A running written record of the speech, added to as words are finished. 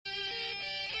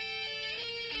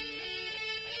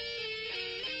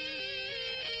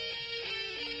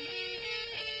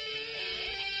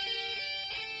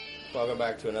Welcome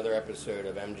back to another episode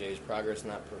of MJ's Progress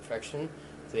Not Perfection.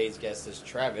 Today's guest is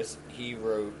Travis. He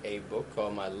wrote a book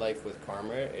called My Life with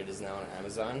Karma. It is now on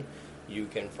Amazon. You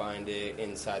can find it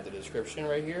inside the description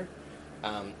right here.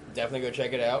 Definitely go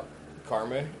check it out.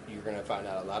 Karma, you're going to find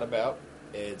out a lot about.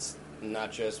 It's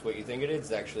not just what you think it is.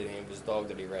 It's actually the name of his dog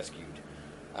that he rescued.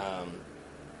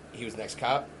 He was an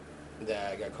ex-cop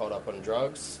that got caught up on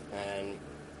drugs, and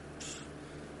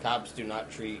cops do not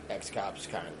treat ex-cops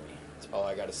kindly. That's all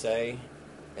I got to say.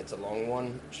 It's a long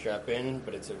one, strap in,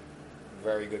 but it's a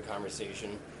very good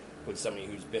conversation with somebody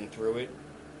who's been through it,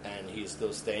 and he's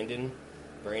still standing,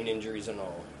 brain injuries and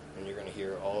all. And you're going to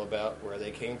hear all about where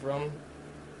they came from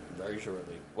very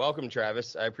shortly. Welcome,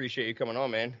 Travis. I appreciate you coming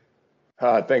on, man.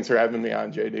 Thanks for having me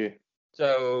on, JD.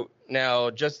 So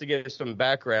now, just to give some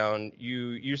background, you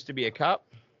used to be a cop?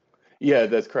 Yeah,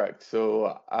 that's correct.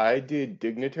 So I did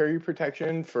dignitary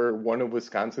protection for one of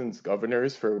Wisconsin's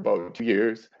governors for about 2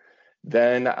 years.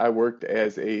 Then I worked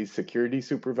as a security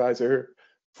supervisor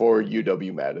for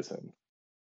UW-Madison.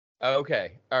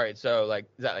 Okay. All right. So, is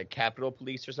that like Capitol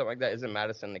Police or something like that? Isn't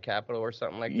Madison the capital or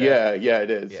something like that? Yeah,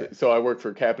 it is. Yeah. So I worked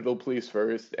for Capitol Police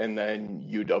first and then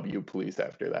UW Police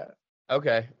after that.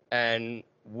 Okay. And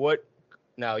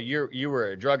now you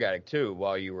were a drug addict too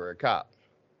while you were a cop?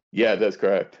 Yeah, that's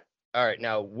correct. All right.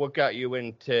 Now, what got you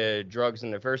into drugs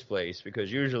in the first place? Because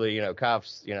usually,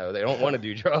 cops, they don't want to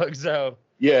do drugs. So.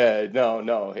 Yeah,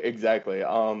 no, exactly.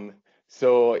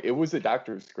 So it was a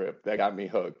doctor's script that got me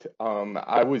hooked.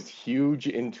 I was huge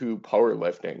into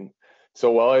powerlifting.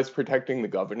 So while I was protecting the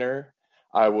governor,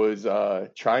 I was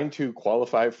trying to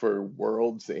qualify for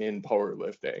worlds in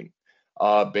powerlifting.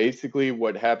 Basically,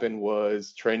 what happened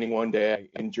was training one day, I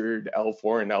injured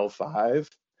L4 and L5.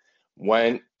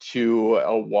 Went to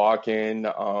a walk-in,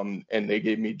 and they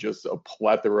gave me just a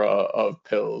plethora of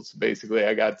pills. Basically,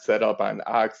 I got set up on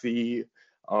Oxy,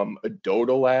 a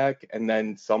Dodolac, and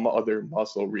then some other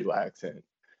muscle relaxant.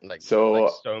 Like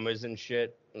stomas and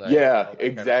shit? Yeah,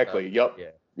 exactly. Yep.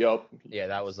 Yeah,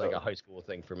 that was like a high school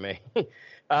thing for me.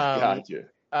 Gotcha.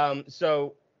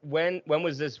 So when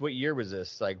was this? What year was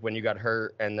this? Like when you got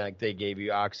hurt and they gave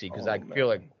you Oxy? Because I feel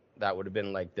like that would have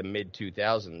been like the mid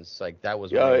 2000s. Like that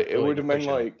was it would have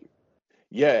been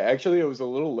actually it was a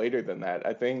little later than that.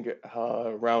 I think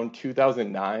around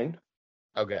 2009.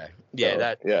 Okay.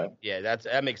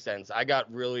 That makes sense. I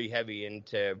got really heavy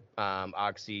into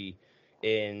Oxy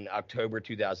in October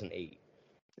 2008.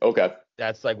 Okay.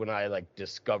 That's like when I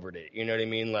discovered it. You know what I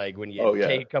mean? Like when you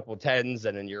take a couple tens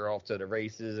and then you're off to the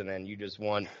races and then you just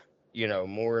want,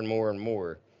 more and more and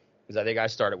more. Because I think I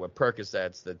started with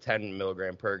Percocets, the 10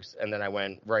 milligram perks, and then I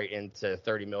went right into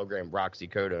 30 milligram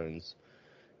Roxycodones,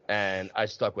 and I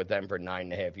stuck with them for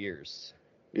 9.5 years.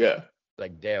 Yeah.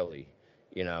 Like daily,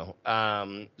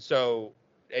 So,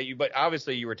 but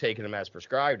obviously you were taking them as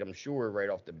prescribed, I'm sure, right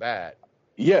off the bat.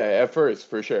 Yeah, at first,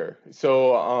 for sure.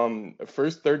 So,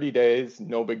 first 30 days,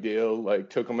 no big deal.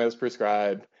 Took them as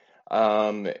prescribed.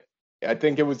 I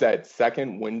think it was that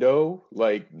second window,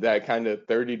 that kind of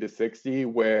 30 to 60,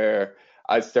 where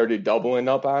I started doubling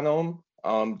up on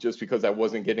them, just because I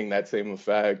wasn't getting that same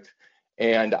effect.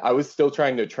 And I was still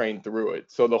trying to train through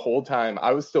it. So the whole time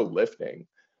I was still lifting,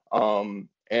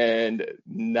 and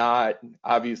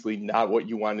obviously not what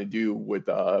you want to do with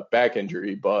a back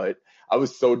injury, but I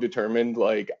was so determined.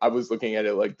 I was looking at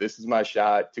it like, this is my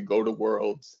shot to go to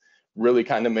Worlds, really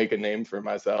kind of make a name for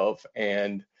myself.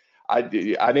 And I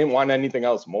didn't want anything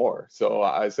else more. So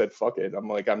I said, fuck it.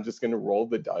 I'm just going to roll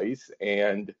the dice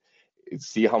and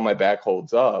see how my back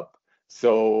holds up.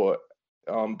 So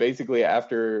basically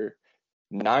after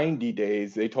 90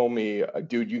 days, they told me,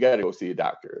 dude, you got to go see a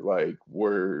doctor.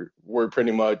 We're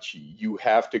pretty much, you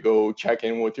have to go check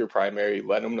in with your primary,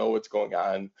 let them know what's going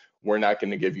on. We're not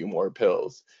going to give you more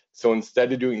pills. So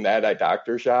instead of doing that, I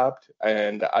doctor shopped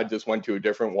and I just went to a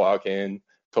different walk-in,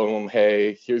 told them,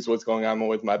 hey, here's what's going on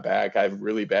with my back. I have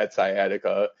really bad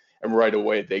sciatica. And right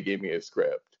away, they gave me a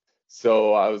script.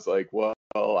 So I was like, well,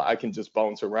 I can just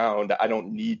bounce around. I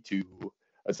don't need to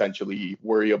essentially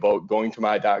worry about going to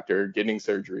my doctor, getting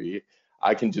surgery.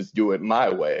 I can just do it my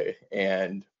way.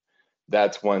 And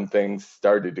that's when things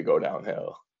started to go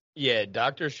downhill. Yeah,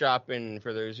 doctor shopping,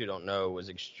 for those who don't know, was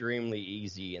extremely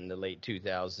easy in the late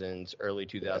 2000s, early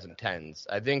 2010s.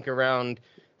 I think around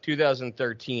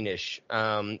 2013-ish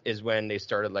is when they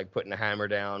started putting a hammer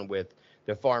down with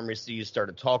the pharmacies,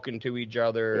 started talking to each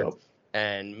other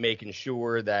and making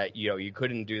sure that, you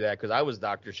couldn't do that. Because I was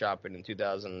doctor shopping in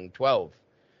 2012,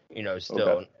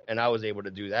 still, and I was able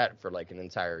to do that for an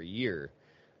entire year.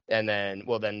 And then,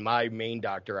 my main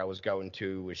doctor I was going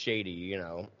to was shady,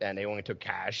 and they only took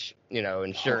cash,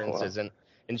 insurances.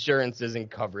 insurance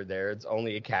isn't covered there. It's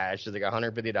only a cash. It's like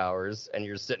 $150, and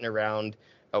you're sitting around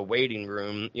a waiting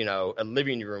room, a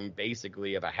living room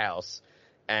basically of a house,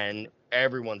 and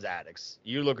everyone's addicts.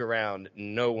 You look around,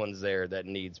 no one's there that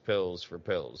needs pills for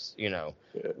pills. Yeah.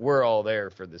 We're all there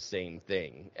for the same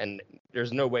thing, and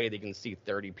there's no way they can see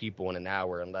 30 people in an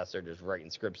hour unless they're just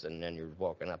writing scripts and then you're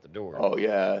walking out the door. Oh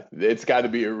yeah, it's got to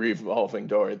be a revolving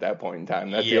door at that point in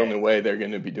time. That's the only way they're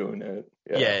going to be doing it.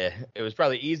 Yeah, it was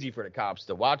probably easy for the cops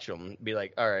to watch them, be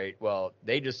like, all right, well,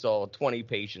 they just saw 20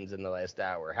 patients in the last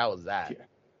hour. How is that?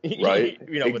 Yeah. Right.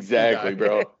 Exactly,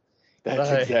 bro.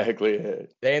 That's exactly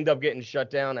it. They end up getting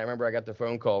shut down. I remember I got the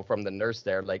phone call from the nurse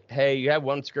there, like, hey, you have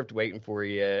one script waiting for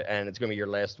you, and it's going to be your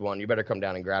last one. You better come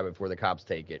down and grab it before the cops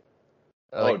take it.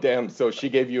 Oh, damn. So she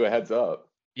gave you a heads up.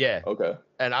 Yeah. Okay.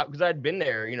 And because I'd been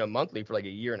there, monthly for like a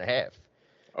year and a half.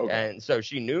 Okay. And so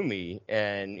she knew me,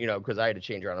 and, because I had to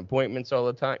change around appointments all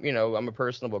the time. I'm a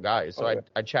personable guy, so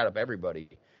I chat up everybody.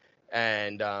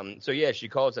 And so, yeah, she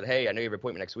called and said, hey, I know you have an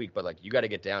appointment next week, but, like, you got to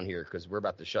get down here because we're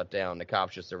about to shut down. The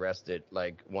cops just arrested,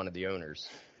 like, one of the owners.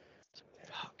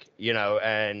 Fuck.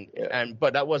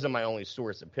 But that wasn't my only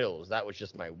source of pills. That was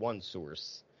just my one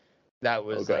source. That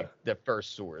was, like, the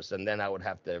first source, and then I would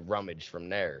have to rummage from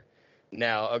there.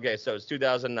 Now, okay, so it's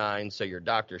 2009, so you're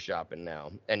doctor shopping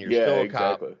now, and you're still a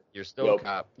cop. You're still a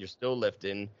cop. You're still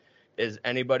lifting.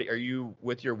 Are you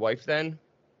with your wife then?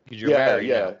 Because you're married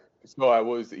now. So I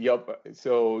was,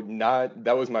 So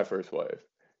that was my first wife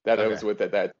that I was with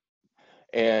at that.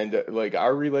 And like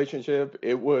our relationship,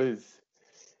 it was,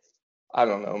 I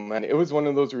don't know, man. It was one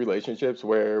of those relationships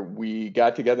where we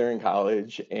got together in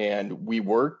college and we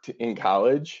worked in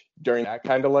college during that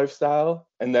kind of lifestyle.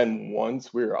 And then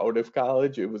once we were out of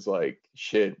college, it was like,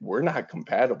 shit, we're not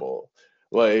compatible.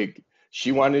 Like,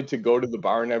 she wanted to go to the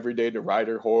barn every day to ride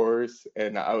her horse.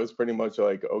 And I was pretty much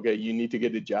like, okay, you need to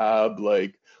get a job.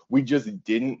 Like, we just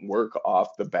didn't work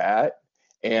off the bat.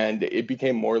 And it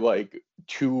became more like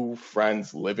two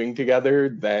friends living together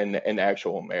than an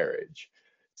actual marriage.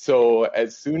 So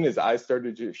as soon as I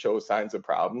started to show signs of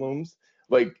problems,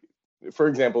 like, for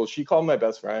example, she called my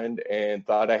best friend and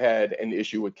thought I had an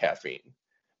issue with caffeine.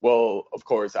 Well, of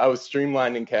course, I was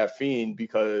streamlining caffeine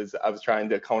because I was trying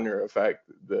to counter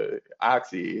effect the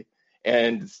oxy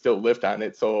and still lift on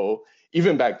it. So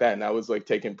even back then, I was like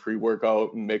taking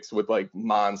pre-workout mixed with like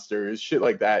Monsters, shit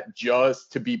like that,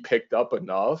 just to be picked up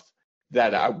enough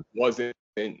that I wasn't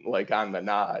like on the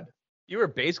nod. You were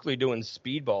basically doing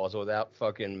speedballs without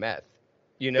fucking meth.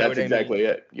 That's exactly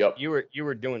it. Yep. You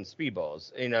were doing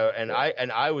speedballs, and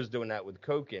I was doing that with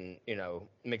Coke and,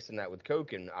 mixing that with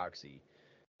Coke and Oxy.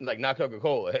 Like, not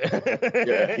Coca-Cola.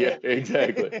 yeah,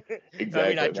 exactly. I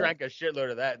mean, I drank a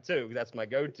shitload of that too. That's my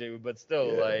go-to, but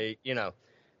still,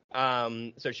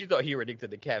 so she thought you were addicted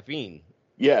to caffeine.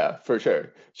 Yeah, for sure.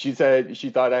 She said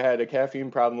she thought I had a caffeine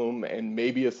problem and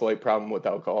maybe a slight problem with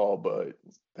alcohol, but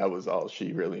that was all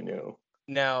she really knew.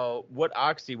 Now, what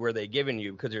Oxy were they giving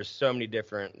you? Because there's so many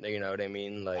different, you know what I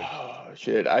mean? Like, oh,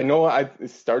 shit. I know I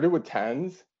started with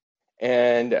 10s,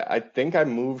 and I think I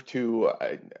moved to,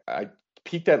 I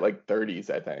peaked at like 30s,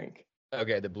 I think.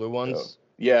 Okay, the blue ones? So,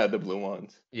 yeah, the blue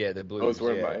ones. Yeah, the blue ones. Those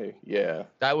were my,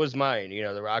 That was mine, the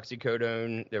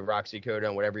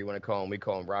Roxycodone, whatever you want to call them. We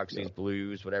call them Roxy's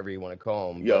Blues, whatever you want to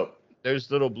call them. Yep.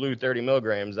 Those little blue 30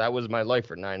 milligrams, that was my life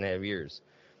for 9.5 years.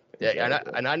 Exactly. Yeah,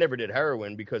 and I never did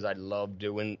heroin because I loved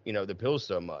doing, the pills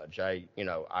so much. I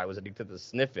was addicted to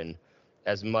sniffing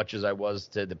as much as I was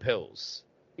to the pills,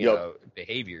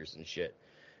 behaviors and shit.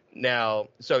 Now,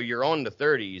 so you're on the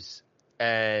 30s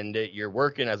and you're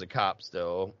working as a cop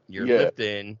still. You're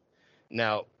lifting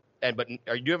now, but do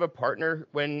you have a partner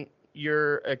when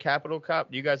you're a Capitol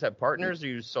cop? Do you guys have partners, or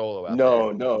you solo out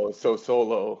there? No, so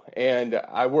solo. And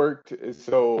I worked,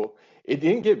 so it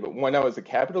didn't get, when I was a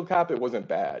Capitol cop, it wasn't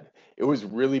bad. It was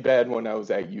really bad when I was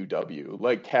at UW.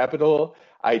 Like Capitol,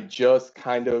 I just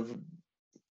started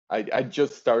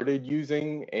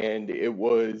using, and I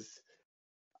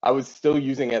was still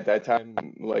using at that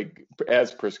time, like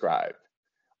as prescribed.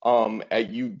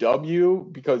 At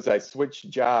UW, because I switched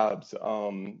jobs,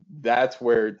 that's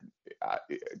where,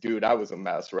 I was a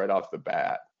mess right off the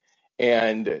bat.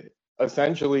 And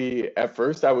essentially, at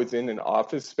first, I was in an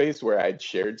office space where I had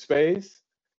shared space.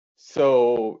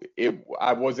 So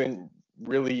I wasn't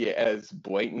really as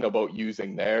blatant about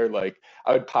using there. Like,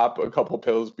 I would pop a couple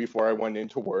pills before I went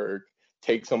into work,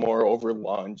 take some more over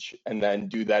lunch, and then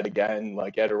do that again,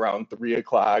 like at around 3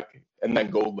 o'clock, and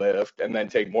then go lift, and then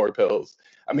take more pills.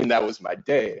 I mean, that was my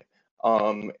day.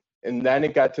 And then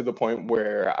it got to the point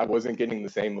where I wasn't getting the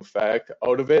same effect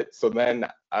out of it. So then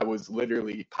I was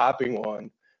literally popping one,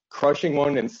 crushing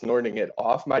one and snorting it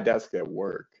off my desk at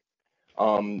work.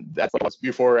 That was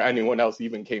before anyone else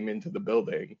even came into the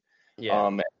building.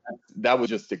 Yeah. That was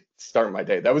just to start my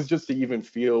day. That was just to even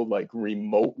feel like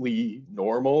remotely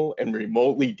normal and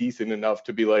remotely decent enough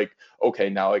to be like, okay,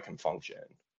 now I can function.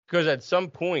 Because at some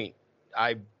point,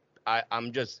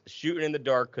 I'm just shooting in the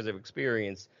dark because of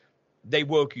experience. They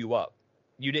woke you up.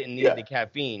 You didn't need the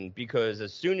caffeine because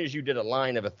as soon as you did a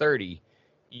line of a 30,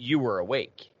 you were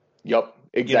awake. Yep,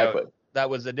 exactly. That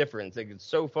was the difference. Like, it's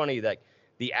so funny that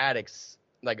the addicts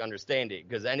like understand it,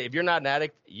 because if you're not an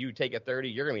addict, you take a 30,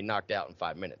 you're gonna be knocked out in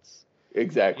 5 minutes.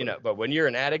 Exactly. But when you're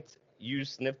an addict, you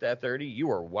sniff that 30,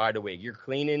 you are wide awake. You're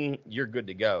cleaning, you're good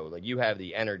to go. Like, you have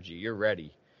the energy, you're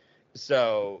ready.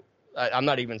 So I'm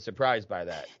not even surprised by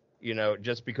that.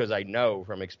 Just because I know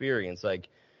from experience. Like,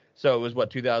 so it was what,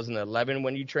 2011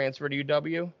 when you transferred to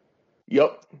UW?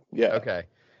 Yep. Yeah. Okay.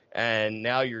 And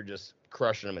now you're just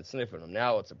crushing them and sniffing them.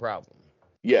 Now it's a problem.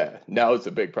 Yeah, now it's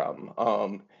a big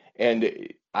problem.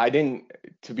 And I didn't,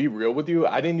 to be real with you,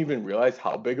 I didn't even realize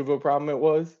how big of a problem it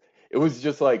was. It was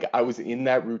just like I was in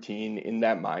that routine, in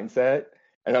that mindset,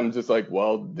 and I'm just like,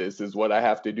 well, this is what I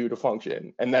have to do to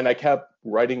function. And then I kept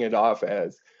writing it off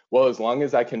as, well, as long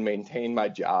as I can maintain my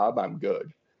job, I'm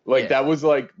good. Like, that was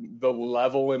like the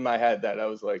level in my head that I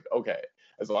was like, okay,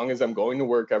 as long as I'm going to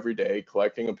work every day,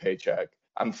 collecting a paycheck,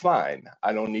 I'm fine.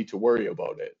 I don't need to worry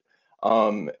about it.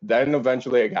 Then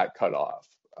eventually I got cut off.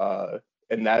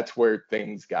 And that's where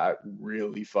things got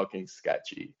really fucking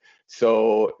sketchy.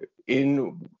 So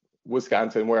in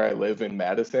Wisconsin, where I live in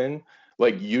Madison,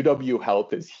 like UW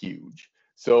Health is huge.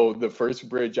 So the first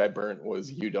bridge I burnt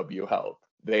was UW Health.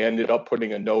 They ended up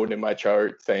putting a note in my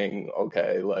chart saying,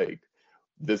 okay, like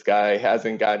this guy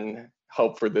hasn't gotten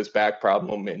help for this back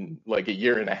problem in like a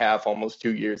year and a half, almost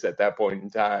 2 years at that point in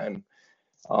time.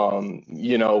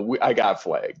 I got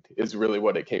flagged is really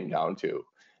what it came down to.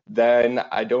 Then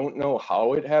I don't know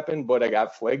how it happened, but I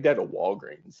got flagged at a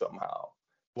Walgreens somehow.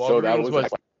 Walgreens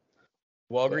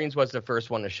was the first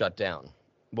one to shut down.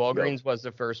 Walgreens was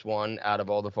the first one out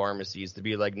of all the pharmacies to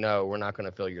be like, no, we're not going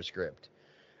to fill your script.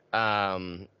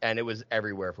 And it was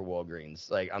everywhere for Walgreens.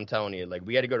 Like, I'm telling you, like,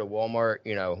 we had to go to Walmart,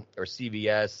 or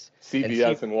CVS.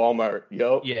 And Walmart.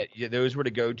 Yep. Yeah, those were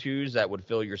the go-tos that would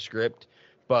fill your script.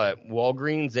 But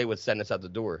Walgreens, they would send us out the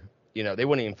door. They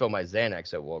wouldn't even fill my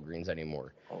Xanax at Walgreens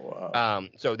anymore. Oh, wow.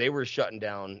 So they were shutting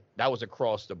down. That was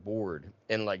across the board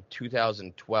in like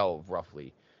 2012,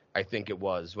 roughly. I think it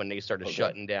was when they started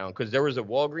shutting down, because there was a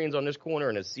Walgreens on this corner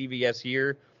and a CVS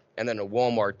here and then a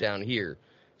Walmart down here.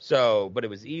 So, but it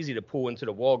was easy to pull into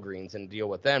the Walgreens and deal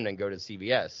with them and go to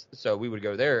CVS. So we would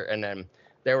go there, and then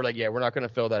they were like, yeah, we're not going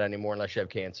to fill that anymore unless you have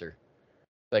cancer.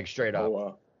 Like, straight up. Oh,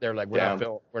 wow. They're like,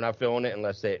 we're not filling it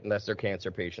unless they're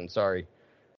cancer patients. Sorry.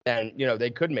 And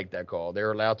they could make that call. They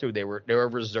were allowed to. They were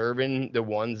reserving the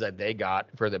ones that they got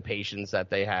for the patients that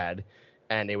they had,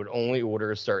 and they would only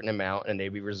order a certain amount, and they'd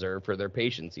be reserved for their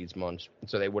patients each month,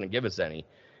 so they wouldn't give us any.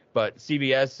 But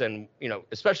CVS and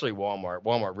especially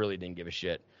Walmart really didn't give a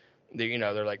shit.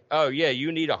 They're like, oh yeah,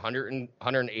 you need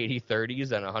 180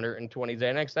 30s and 120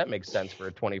 Xanax. That makes sense for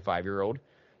a 25-year-old.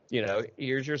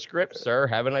 Here's your script, sir.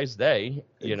 Have a nice day.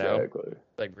 Exactly.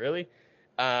 Like, really?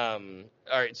 All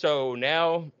right. So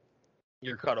now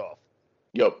you're cut off.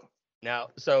 Yep. Now,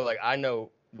 so like, I know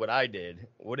what I did.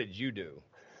 What did you do?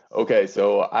 Okay,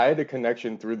 so I had a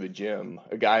connection through the gym,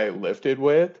 a guy I lifted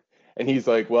with, and he's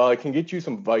like, well, I can get you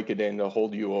some Vicodin to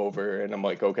hold you over. And I'm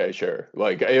like, okay, sure.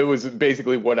 Like, it was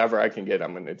basically whatever I can get,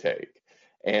 I'm going to take.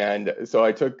 And so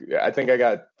I think I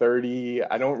got 30,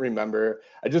 I don't remember.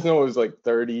 I just know it was like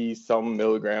 30 some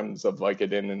milligrams of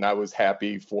Vicodin, and I was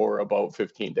happy for about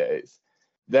 15 days.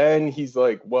 Then he's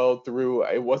like, well,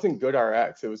 it wasn't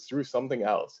GoodRx, it was through something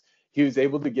else. He was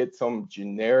able to get some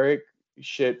generic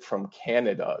shit from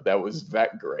Canada that was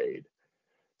vet grade.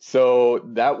 So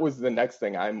that was the next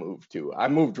thing I moved to. I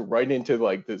moved right into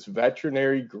like this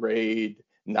veterinary grade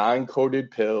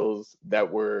non-coated pills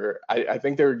that were, I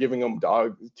think they were giving them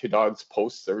to dogs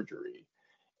post-surgery.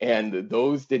 And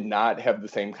those did not have the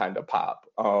same kind of pop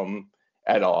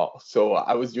at all. So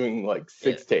I was doing like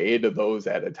 6 to 8 of those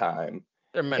at a time.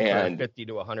 They're meant for a 50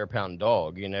 to 100-pound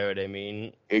dog, you know what I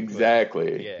mean?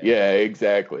 Exactly. Yeah,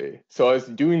 exactly. So I was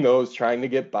doing those, trying to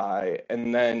get by.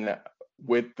 And then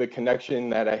with the connection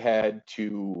that I had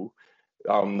to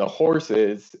the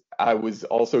horses, I was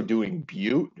also doing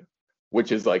Bute,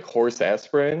 which is like horse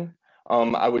aspirin.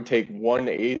 I would take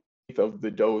 1/8 of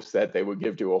the dose that they would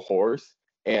give to a horse,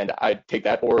 and I'd take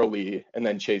that orally and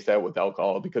then chase that with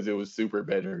alcohol because it was super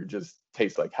bitter, just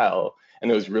tastes like hell,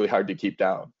 and it was really hard to keep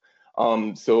down.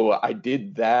 So I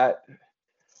did that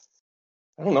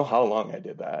I don't know how long I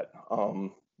did that.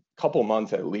 Couple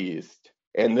months at least.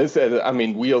 And this, I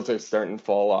mean, wheels are starting to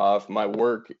fall off. My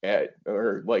work at,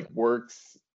 or like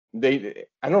works, I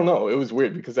don't know. It was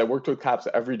weird because I worked with cops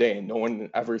every day and no one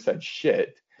ever said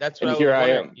shit. That's what And I was here I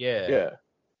wondering. am. Yeah. Yeah.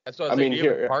 That's what I I was saying. mean, Do you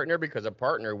have a here, partner? Because a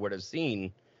partner would have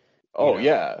seen, oh,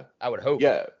 yeah. I would hope.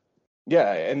 Yeah.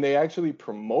 Yeah. And they actually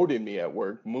promoted me at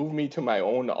work, moved me to my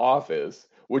own office,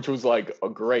 which was like a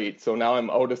great. So now I'm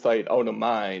out of sight, out of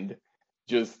mind,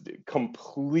 just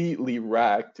completely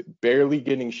wrecked, barely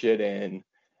getting shit in.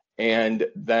 And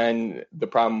then the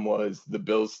problem was the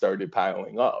bills started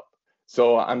piling up.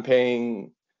 So I'm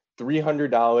paying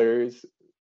 $300.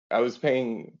 I was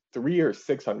paying $300 or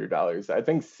 $600. I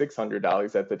think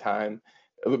 $600 at the time.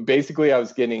 Basically, I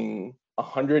was getting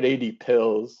 180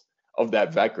 pills of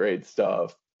that vet grade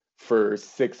stuff for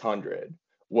 600.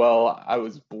 Well, I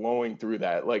was blowing through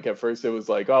that. Like at first, it was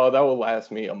like, oh, that will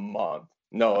last me a month.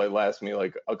 No, it lasts me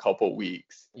like a couple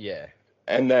weeks. Yeah.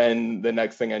 And then the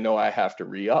next thing I know, I have to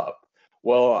re-up.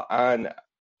 Well, on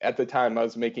at the time I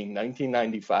was making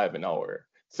 19.95 an hour.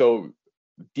 So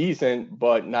decent,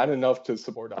 but not enough to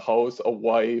support a house, a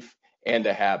wife, and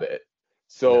a habit.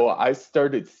 So No. I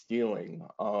started stealing.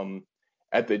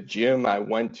 At the gym I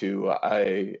went to,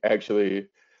 I actually,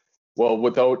 well,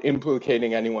 without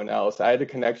implicating anyone else, I had a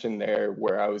connection there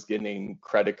where I was getting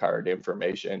credit card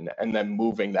information and then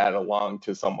moving that along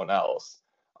to someone else.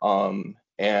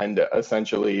 And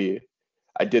essentially,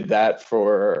 I did that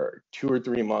for 2 or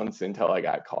 3 months until I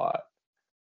got caught.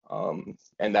 And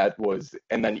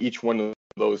then each one of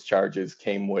those charges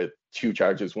came with two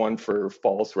charges, one for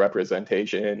false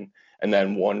representation and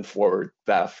then one for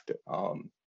theft.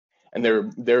 And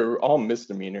they're all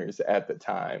misdemeanors at the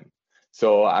time.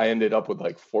 So I ended up with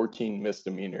like 14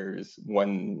 misdemeanors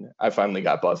when I finally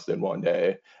got busted one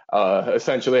day.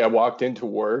 Essentially, I walked into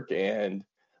work and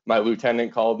my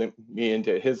lieutenant called me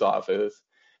into his office.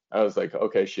 I was like,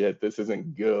 okay, shit, this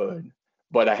isn't good.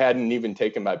 But I hadn't even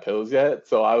taken my pills yet.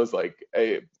 So I was like,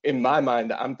 hey, in my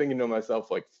mind, I'm thinking to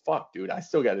myself, like, fuck, dude, I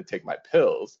still got to take my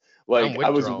pills. I'm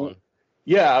Like, withdrawing.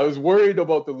 yeah, I was worried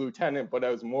about the lieutenant, but I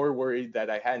was more worried that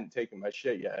I hadn't taken my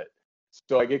shit yet.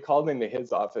 So I get called into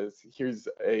his office. Here's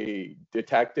a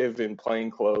detective in plain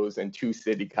clothes and two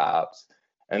city cops.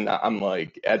 And I'm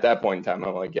like, at that point in time,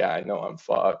 I'm like, yeah, I know I'm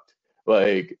fucked.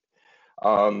 Like,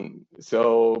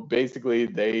 so basically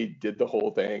they did the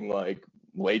whole thing, like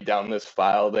laid down this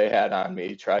file they had on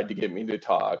me, tried to get me to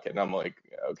talk. And I'm like,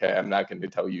 okay, I'm not going to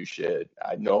tell you shit.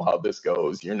 I know how this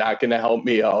goes. You're not going to help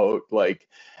me out. Like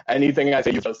anything I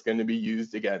say is just going to be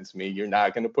used against me. You're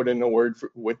not going to put in a word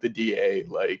with the DA.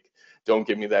 Like, don't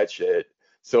give me that shit.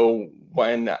 So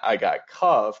when I got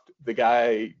cuffed, the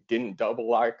guy didn't double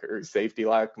lock or safety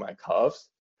lock my cuffs.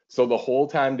 So the whole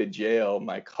time to jail,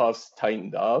 my cuffs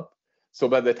tightened up. So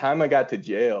by the time I got to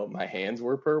jail, my hands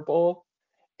were purple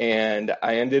and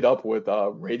I ended up with a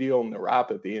radial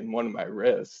neuropathy in one of my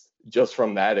wrists just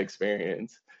from that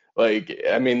experience. Like,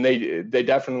 I mean, they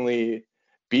definitely,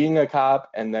 being a cop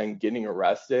and then getting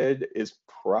arrested is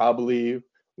probably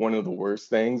one of the worst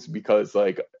things because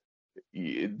like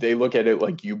they look at it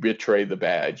like you betray the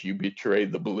badge, you betray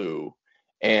the blue.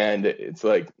 And it's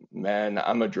like, man,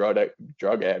 I'm a drug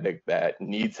addict that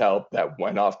needs help that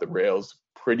went off the rails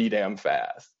pretty damn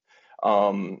fast.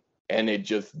 And it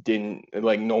just didn't,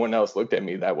 like, no one else looked at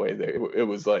me that way. It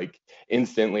was like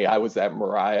instantly I was that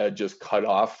Mariah just cut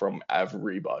off from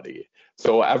everybody.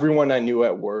 So everyone I knew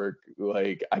at work,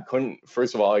 like,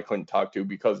 first of all, I couldn't talk to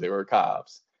because they were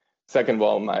cops. Second of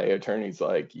all, my attorney's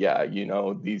like, yeah,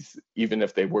 these, even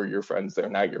if they were your friends, they're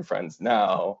not your friends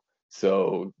now.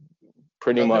 So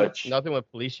pretty much, Nothing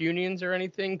with police unions or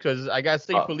anything, because I gotta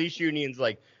say, uh, police unions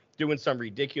like doing some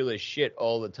ridiculous shit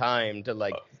all the time to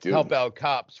like help dude, out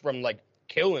cops from like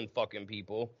killing fucking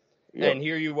people. yep. And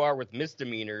here you are with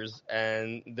misdemeanors,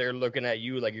 and they're looking at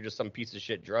you like you're just some piece of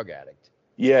shit drug addict.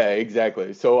 Yeah,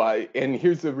 exactly. And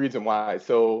here's the reason why.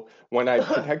 So when I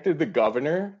protected the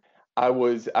governor, I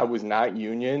was not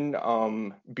union,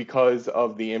 because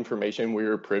of the information we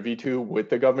were privy to with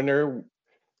the governor.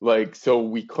 Like, so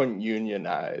we couldn't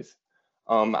unionize.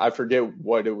 I forget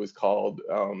what it was called,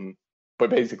 but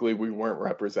basically we weren't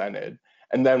represented.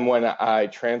 And then when I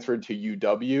transferred to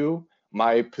UW,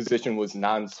 my position was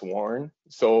non-sworn,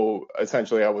 so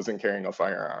essentially I wasn't carrying a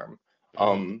firearm.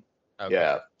 Um, Okay,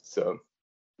 yeah, so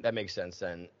that makes sense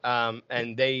then.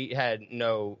 And they had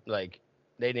no like,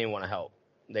 they didn't want to help.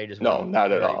 They just no, wanted not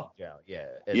to at drag all. you out. Yeah,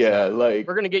 it's Yeah, not. like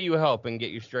We're gonna get you help and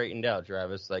get you straightened out,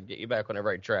 Travis. Like, get you back on the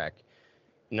right track.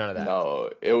 None of that. No,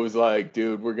 it was like,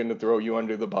 dude, we're gonna throw you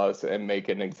under the bus and make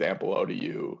an example out of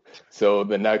you. So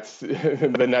the next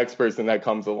the next person that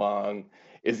comes along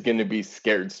is gonna be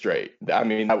scared straight. I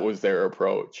mean, that was their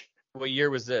approach. What year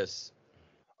was this?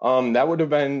 That would have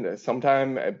been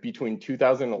sometime between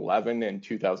 2011 and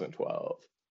 2012.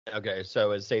 Okay,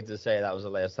 so it's safe to say that was the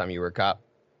last time you were a cop.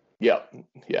 Yep.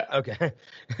 Yeah. Okay,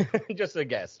 just a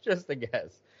guess. Just a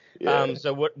guess. Yeah.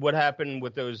 So what happened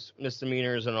with those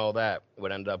misdemeanors and all that?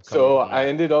 What ended up coming So from I that?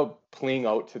 ended up pleading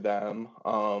out to them.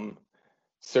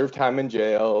 Served time in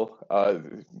jail.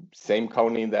 Same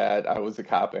county that I was a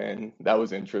cop in. That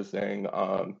was interesting.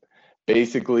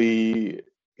 Basically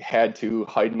had to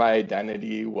hide my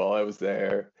identity while I was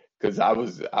there because I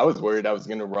was worried I was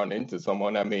gonna run into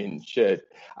someone. I mean, shit.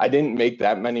 I didn't make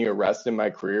that many arrests in my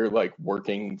career, like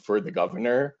working for the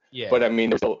governor. Yeah. But I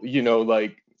mean,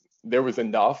 like there was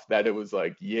enough that it was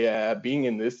like, yeah, being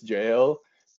in this jail,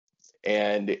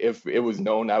 and if it was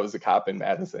known I was a cop in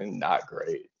Madison, not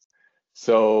great.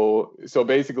 So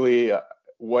basically,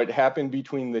 what happened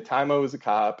between the time I was a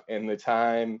cop and the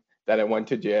time that I went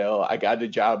to jail, I got a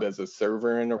job as a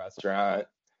server in a restaurant,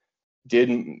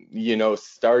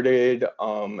 started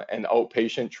an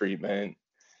outpatient treatment,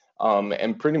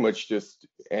 and pretty much just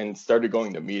and started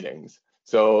going to meetings.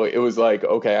 So it was like,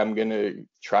 okay, I'm gonna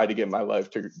try to get my life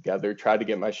together, try to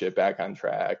get my shit back on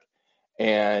track.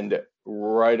 And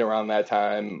right around that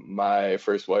time, my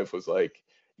first wife was like,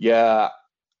 yeah,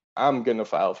 I'm gonna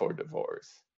file for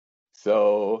divorce.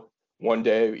 So one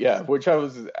day, yeah, which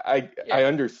I Yeah.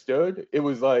 understood. It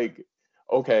was like,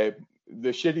 okay, the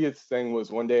shittiest thing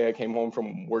was one day I came home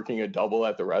from working a double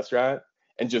at the restaurant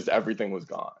and just everything was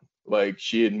gone. Like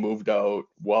she had moved out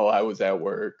while I was at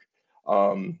work.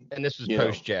 And this was You know,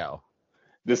 post jail.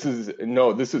 this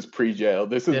is pre-jail.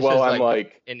 This is This while is I'm like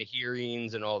like, in the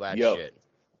hearings and all that yep, shit.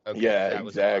 Okay, yeah, that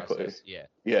was the exactly. process. Yeah.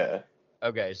 Yeah.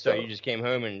 Okay, so you So, just came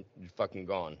home and you're fucking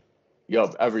gone.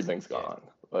 yep, everything's Yeah. gone.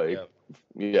 Like, Yep.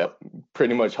 yeah,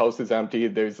 pretty much house is empty.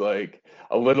 There's like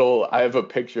I have a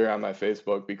picture on my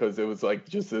Facebook because it was like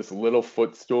just this little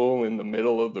footstool in the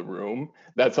middle of the room.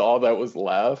 That's all that was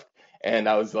left. And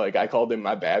I was like, I called him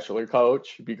my bachelor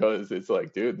couch because it's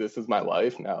like, dude, this is my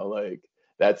life now. Like,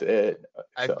 that's it.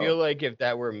 I feel So like if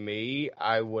that were me,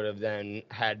 I would have then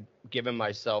had given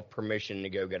myself permission to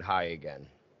go get high again.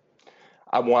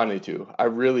 I wanted to. I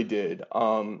really did.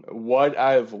 What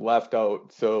I've left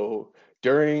out, so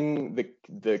during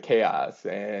the chaos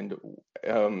and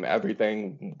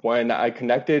everything, when I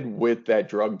connected with that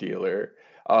drug dealer,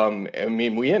 I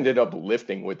mean, we ended up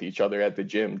lifting with each other at the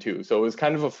gym too. So it was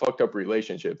kind of a fucked up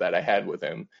relationship that I had with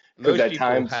him because Most at people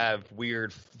times, have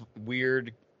weird,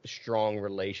 strong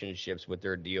relationships with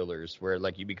their dealers where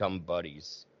like you become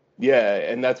buddies. yeah,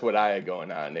 and that's what I had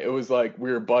going on. It was like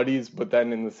we were buddies, but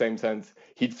then in the same sense,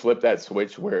 he'd flip that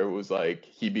switch where it was like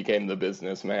he became the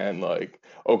businessman. Like,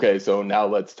 okay, so now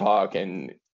let's talk,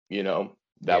 and that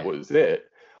Yeah. was it.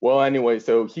 Well, anyway,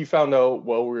 so he found out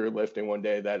while we were lifting one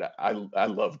day that I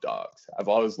love dogs. I've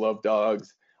always loved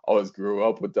dogs. Always grew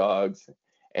up with dogs,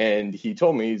 and he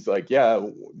told me he's like, yeah,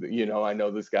 I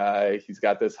know this guy. He's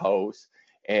got this house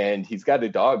and he's got a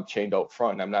dog chained out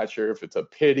front. I'm not sure if it's a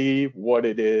pity, what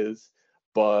it is,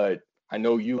 but I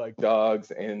know you like dogs,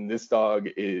 and this dog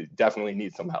definitely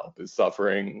needs some help, is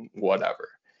suffering, whatever.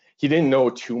 He didn't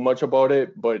know too much about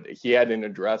it, but he had an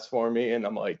address for me, and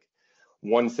I'm like,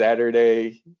 one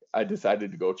Saturday, I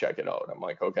decided to go check it out. I'm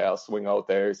like, okay, I'll swing out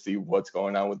there, see what's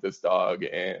going on with this dog,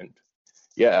 and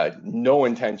yeah, no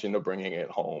intention of bringing it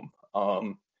home.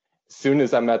 As soon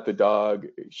as I met the dog,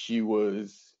 she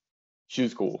was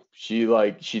cool. She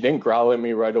didn't growl at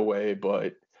me right away,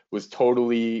 but was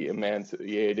totally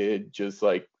emaciated, just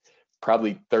like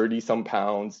probably 30 some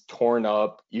pounds, torn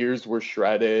up, ears were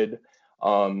shredded,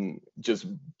 just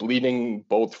bleeding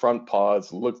both front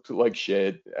paws, looked like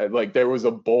shit. Like there was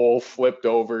a bowl flipped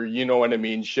over, you know what I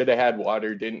mean? Should have had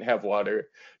water, didn't have water.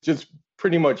 Just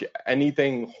pretty much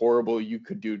anything horrible you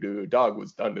could do to a dog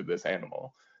was done to this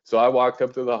animal. So I walked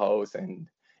up to the house, and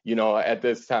at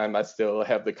this time I still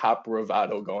have the cop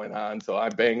bravado going on. So I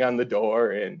bang on the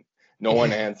door and no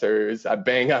one answers. I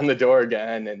bang on the door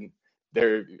again and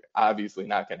they're obviously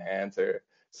not going to answer.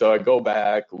 So I go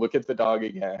back, look at the dog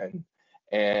again,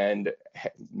 and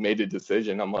made a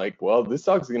decision. I'm like, well, this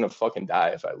dog's going to fucking die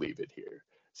if I leave it here.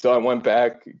 So I went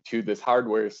back to this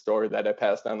hardware store that I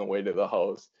passed on the way to the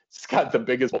house. Just got the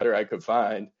biggest water I could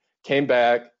find. Came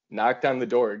back, knocked on the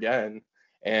door again,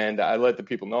 and I let the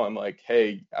people know, I'm like,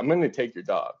 hey, I'm going to take your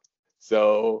dog.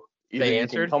 So either They you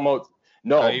can answered? come out. Oh,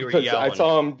 No, you were because I yelling.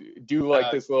 saw him do like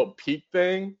Uh, this little peek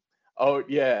thing. Oh,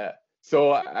 yeah.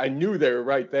 So I knew they were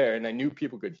right there and I knew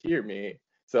people could hear me.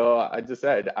 So I just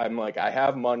said, I'm like, I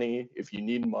have money. If you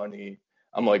need money,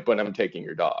 I'm like, but I'm taking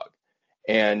your dog.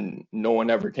 And no one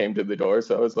ever came to the door.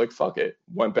 So I was like, fuck it.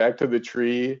 Went back to the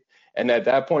tree. And at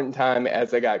that point in time,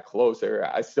 as I got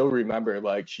closer, I still remember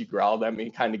like she growled at me,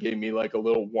 kind of gave me like a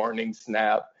little warning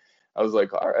snap. I was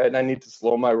like, all right, I need to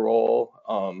slow my roll.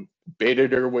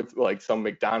 Baited her with like some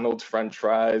McDonald's French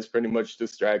fries, pretty much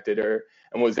distracted her,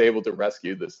 and was able to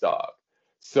rescue this dog.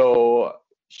 So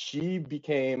she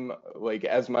became like,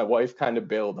 as my wife kind of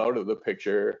bailed out of the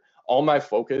picture, all my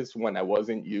focus when I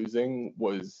wasn't using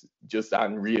was just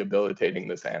on rehabilitating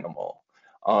this animal.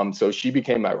 So she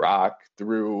became my rock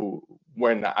through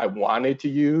when I wanted to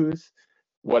use.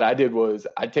 What I did was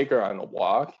I'd take her on a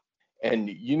walk. And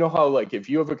you know how, like, if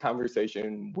you have a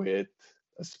conversation with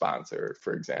a sponsor,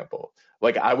 for example,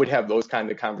 like I would have those kind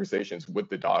of conversations with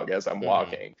the dog as I'm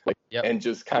walking, like, Yep. and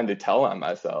just kind of tell on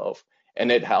myself.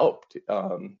 And it helped.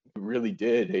 It really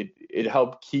did. It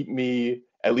helped keep me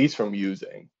at least from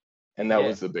using. And that Yeah.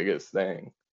 was the biggest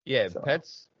thing. Yeah, So,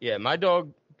 pets. Yeah, my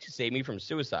dog saved me from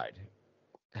suicide.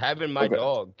 Having my okay.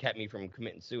 dog kept me from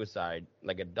committing suicide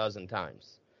like a dozen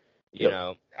times. You Yep.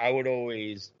 know, I would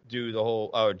always do the whole,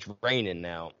 oh, it's raining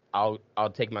now. I'll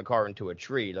take my car into a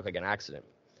tree, look like an accident.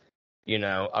 You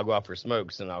know, I'll go out for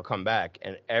smokes and I'll come back.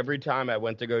 And every time I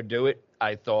went to go do it,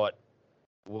 I thought,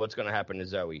 what's going to happen to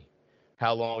Zoe?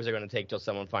 How long is it going to take till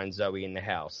someone finds Zoe in the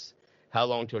house? How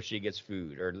long till she gets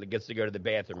food or gets to go to the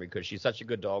bathroom because she's such a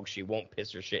good dog, she won't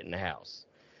piss her shit in the house,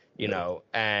 you Yep. know?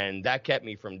 And that kept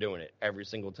me from doing it every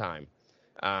single time.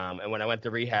 And when I went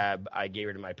to rehab, I gave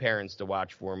her to my parents to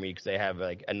watch for me because they have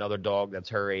like another dog that's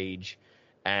her age,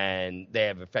 and they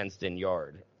have a fenced-in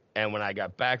yard. And when I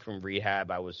got back from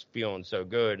rehab, I was feeling so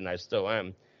good, and I still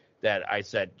am, that I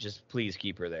said, just please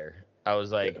keep her there. I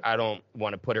was like, Yeah. I don't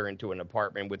want to put her into an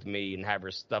apartment with me and have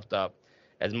her stuffed up.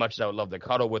 As much as I would love to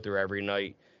cuddle with her every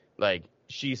night, like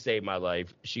she saved my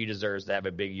life. She deserves to have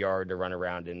a big yard to run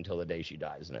around in until the day she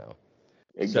dies now.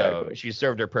 So Exactly. she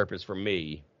served her purpose for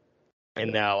me, and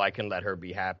Yeah. now I can let her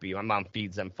be happy. My mom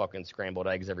feeds them fucking scrambled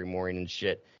eggs every morning and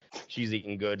shit. She's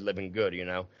eating good, living good, you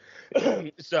know.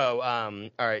 So, all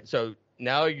right. So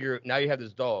now you have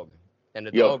this dog, and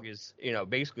the Yep. dog is, you know,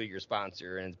 basically your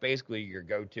sponsor, and it's basically your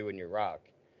go-to and your rock.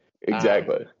 Um,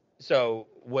 Exactly. so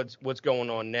what's going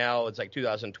on now? It's like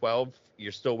 2012.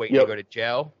 You're still waiting to Yep. go to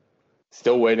jail.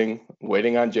 Still waiting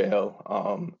on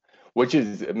jail. Which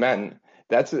is, man,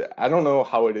 that's, I don't know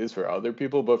how it is for other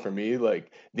people, but for me,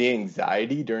 like the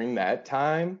anxiety during that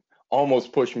time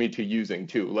almost pushed me to using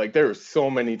too. Like there were so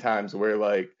many times where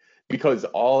like, because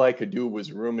all I could do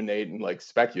was ruminate and like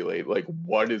speculate, like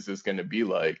what is this going to be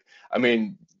like? I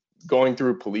mean, going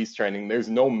through police training, there's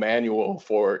no manual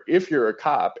for if you're a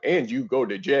cop and you go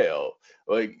to jail.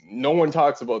 Like no one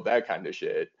talks about that kind of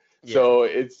shit. Yeah. So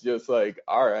it's just like,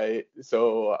 all right.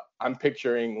 So I'm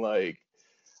picturing like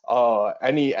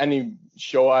any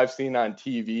show I've seen on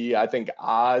TV. I think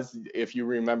Oz, if you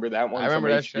remember that I one from remember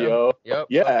that show. HBO. Yep.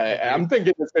 Yeah, Okay, I'm dude.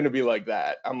 thinking it's gonna be like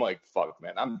that. I'm like, fuck,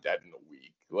 man, I'm dead in a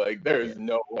week. Like, Yeah. there's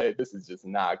no way this is just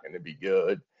not gonna be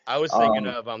good. I was thinking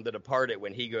Um, of The Departed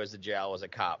when he goes to jail as a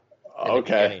cop in the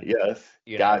okay, beginning, yes,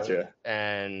 you know, gotcha.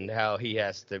 and how he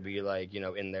has to be like, you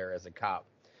know, in there as a cop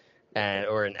and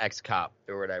or an ex-cop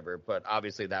or whatever. But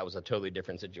obviously that was a totally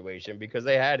different situation because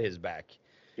they had his back.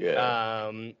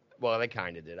 Yeah, Well, they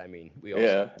kind of did. I mean, we all saw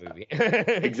yeah, the movie.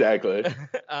 exactly.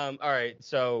 All right.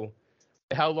 So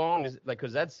how long is like,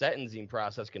 because that sentencing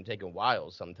process can take a while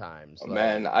sometimes. Like,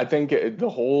 Man, I think the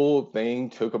whole thing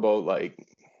took about like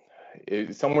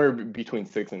somewhere between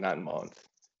 6 and 9 months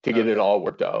to get it okay. all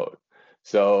worked out.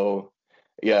 So,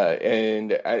 yeah,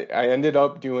 and I ended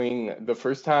up doing the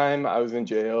first time I was in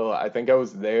jail, I think I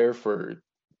was there for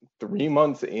 3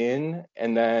 months in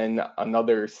and then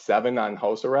another 7 on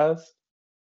house arrest.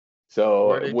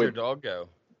 Where So did your with dog go?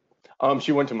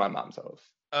 she went to my mom's house.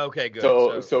 Okay, good.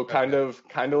 So kind Okay. of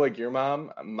kind of like your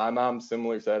mom, my mom's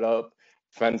similar setup,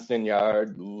 fenced in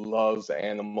yard, loves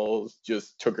animals,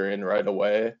 just took her in right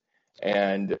away.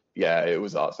 And yeah, it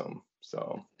was awesome.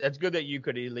 So, That's good that you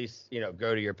could at least, you know,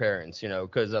 go to your parents, you know,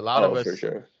 because a lot of oh, for us,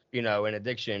 sure. you know, in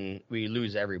addiction, we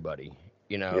lose everybody,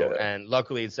 you know, Yeah. and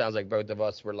luckily it sounds like both of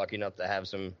us were lucky enough to have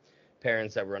some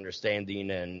parents that were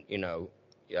understanding and, you know,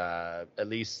 at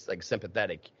least like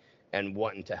sympathetic and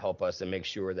wanting to help us and make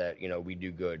sure that, you know, we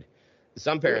do good.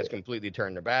 Some Yeah. parents completely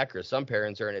turn their back, or some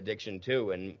parents are in addiction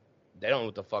too, and they don't know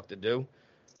what the fuck to do.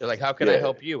 They're like, how can I Yeah.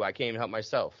 help you? I can't even help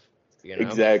myself, you know?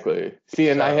 Exactly. See,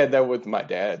 and I So, had that with my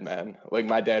dad, man. Like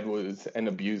my dad was an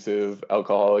abusive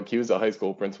alcoholic. He was a high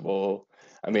school principal.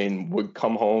 I mean, would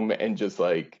come home and just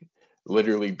like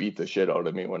literally beat the shit out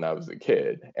of me when I was a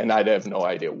kid, and I'd have no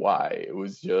idea why. It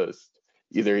was just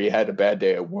either he had a bad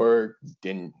day at work,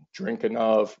 didn't drink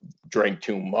enough, drank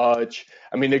too much.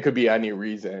 I mean, it could be any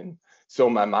reason. So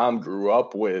my mom grew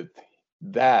up with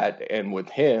that and with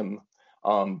him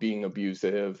being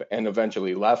abusive and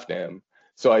eventually left him.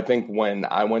 So I think when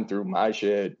I went through my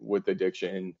shit with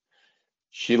addiction,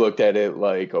 she looked at it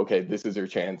like, okay, this is her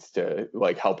chance to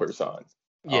like help her son.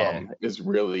 Yeah, Is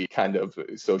really kind of,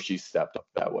 so she stepped up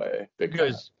that way big time.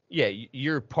 because yeah,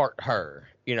 you're part her.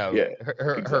 You know, Yeah,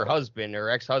 her exactly. husband,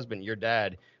 her ex-husband, your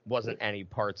dad wasn't any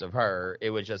parts of her. It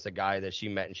was just a guy that she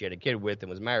met and she had a kid with and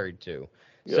was married to.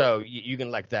 Yeah, So you can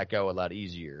let that go a lot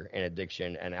easier in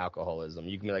addiction and alcoholism.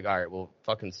 You can be like, all right, well,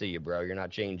 fucking see you, bro. You're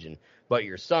not changing. But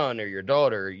your son or your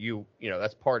daughter, you know,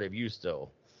 that's part of you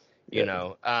still. You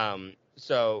yeah. know,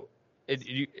 so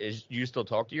you still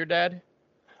talk to your dad?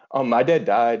 My dad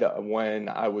died when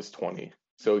I was 20.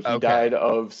 So he Okay. died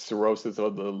of cirrhosis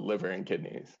of the liver and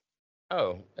kidneys.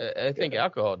 Oh, I think Yeah.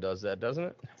 alcohol does that,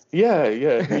 doesn't Yeah,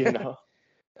 yeah, it?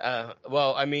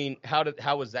 Well, I mean,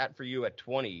 how was that for you at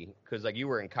 20? Because like you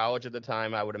were in college at the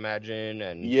time, I would imagine,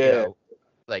 and you yeah. know,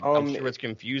 like I'm Um, sure it's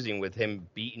confusing with him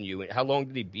beating you. How long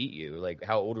did he beat you? Like,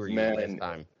 how old were you last man,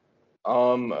 time?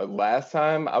 last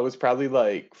time I was probably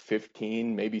like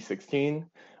 15, maybe 16.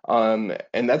 And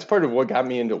that's part of what got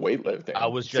me into I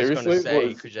weightlifting. was just gonna Seriously, say,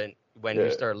 was because when you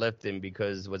yeah. start lifting,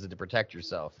 because was it to protect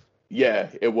yourself? Yeah,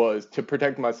 it was to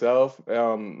protect myself,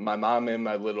 my mom and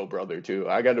my little brother too.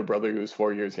 I got a brother who's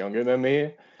 4 years younger than me.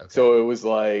 Okay. So it was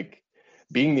like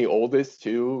being the oldest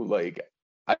too, like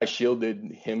I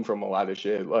shielded him from a lot of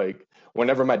shit. Like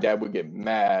whenever my dad would get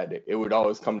mad, it would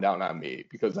always come down on me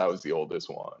because I was the oldest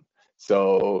one.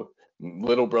 So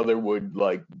little brother would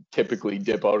like typically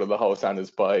dip out of the house on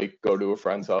his bike, go to a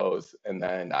friend's house, and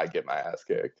then I get my ass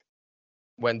kicked.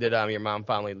 When did your mom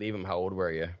finally leave him? How old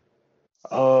were you?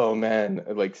 Oh man,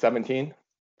 like 17.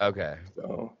 Okay.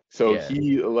 So Yeah.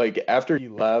 he like after he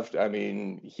left, I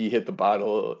mean, he hit the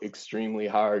bottle extremely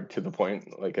hard to the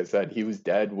point, like I said, he was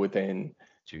dead within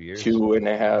 2 years.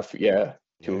 2.5, yeah,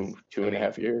 Yes. two I and a mean,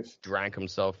 half years. drank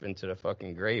himself into the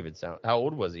fucking grave. It sounds. How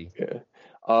old was he?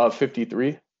 Yeah.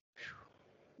 53.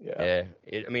 Yeah,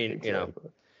 Yeah. I mean, you know,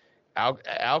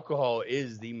 exactly. alcohol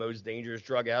is the most dangerous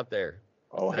drug out there.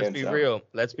 Oh, Let's hands be down. real.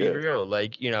 Let's be Yeah. real.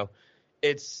 Like, you know,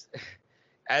 it's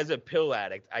as a pill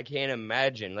addict, I can't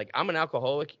imagine. Like, I'm an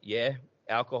alcoholic. Yeah.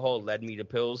 Alcohol led me to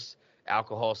pills.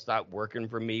 Alcohol stopped working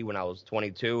for me when I was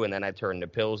 22, and then I turned to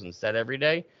pills instead every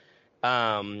day.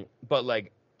 But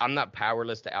like, I'm not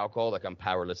powerless to alcohol. Like, I'm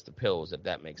powerless to pills, if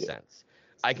that makes Yeah. sense.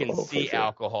 I can Oh, for see sure.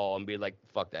 alcohol and be like,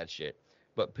 fuck that shit.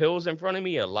 But pills in front of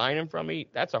me, a line in front of me,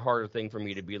 that's a harder thing for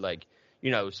me to be like,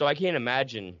 you know, so I can't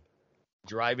imagine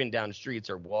driving down the streets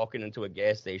or walking into a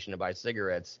gas station to buy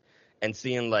cigarettes and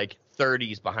seeing like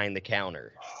 30s behind the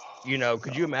counter. You know,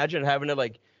 could you No. imagine having to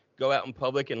like go out in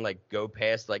public and like go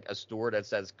past like a store that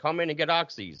says come in and get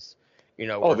oxys, you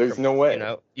know, Oh, or there's no way.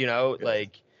 Yeah.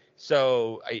 like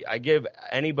so I give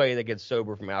anybody that gets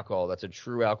sober from alcohol, that's a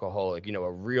true alcoholic, you know,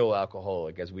 a real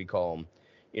alcoholic as we call them,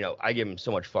 you know, I give them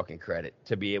so much fucking credit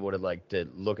to be able to like to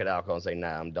look at alcohol and say,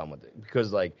 nah, I'm done with it.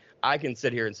 Because like I can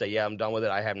sit here and say, yeah, I'm done with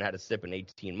it. I haven't had a sip in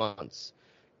 18 months,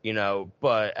 you know,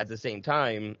 but at the same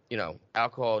time, you know,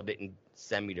 alcohol didn't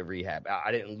send me to rehab.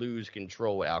 I didn't lose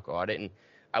control with alcohol.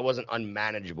 I wasn't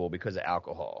unmanageable because of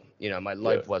alcohol. You know, my Yeah.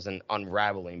 life wasn't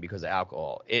unraveling because of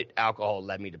alcohol. Alcohol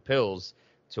led me to pills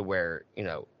to where, you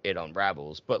know, it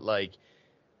unravels. But like,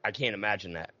 I can't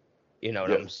imagine that, you know,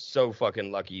 and Yeah. I'm so fucking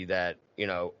lucky that, you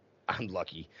know, I'm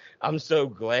lucky. I'm so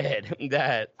glad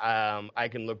that I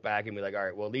can look back and be like, all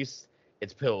right, well, at least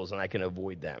it's pills and I can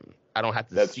avoid them. I don't have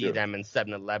to That's see true. them in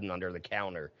 7-Eleven under the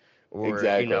counter or,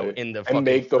 you know, Exactly. in the And fucking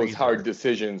make those hard freezer.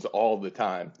 decisions all the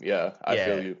time. Yeah, I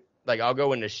feel Yeah. you. Like I'll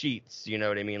go into Sheets, you know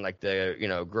what I mean? Like the, you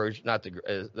know, not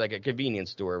the, like a convenience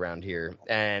store around here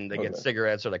and they get Okay.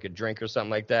 cigarettes or like a drink or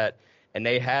something like that. And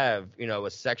they have, you know,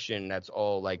 a section that's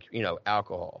all like, you know,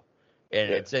 alcohol and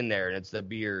Yeah. it's in there and it's the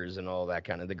beers and all that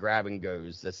kind of the grab and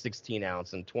goes, the 16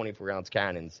 ounce and 24-ounce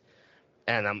cannons.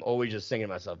 And I'm always just thinking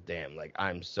to myself, damn, like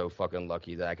I'm so fucking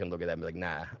lucky that I can look at that and be like,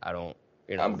 nah, I don't,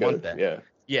 you know, I'm want good. that. Yeah.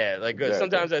 Yeah, like Exactly.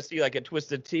 sometimes I see like a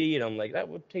twisted tea and I'm like, that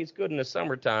would taste good in the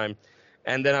summertime.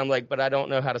 And then I'm like, but I don't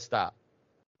know how to stop.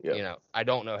 Yeah. You know, I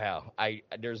don't know how.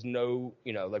 There's no,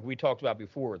 you know, like we talked about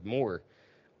before with more.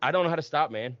 I don't know how to stop,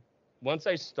 man. Once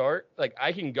I start, like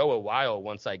I can go a while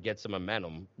once I get some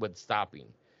momentum with stopping,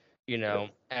 you Yeah. know.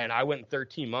 And I went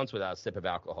 13 months without a sip of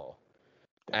alcohol.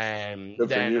 And Good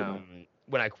for then you, man.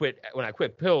 when I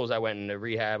quit pills, I went into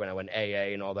rehab and I went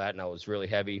AA and all that, and I was really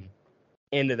heavy.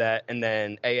 into that, and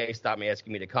then AA stopped me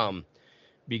asking me to come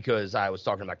because I was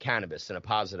talking about cannabis in a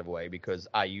positive way because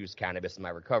I used cannabis in my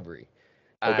recovery.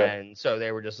 Okay. And so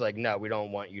they were just like, no, we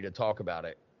don't want you to talk about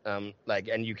it. Like,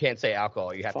 and you can't say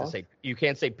alcohol. You have to say, you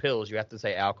can't say pills. You have to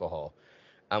say alcohol.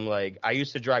 I'm like, I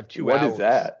used to drive 2 hours. What is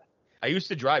that? I used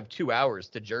to drive 2 hours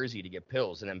to Jersey to get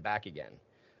pills and then back again,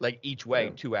 like each way,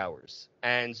 Yeah. 2 hours.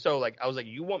 And so like, I was like,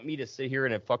 you want me to sit here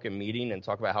in a fucking meeting and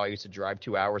talk about how I used to drive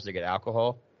 2 hours to get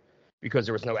alcohol because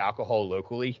there was no alcohol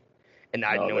locally? And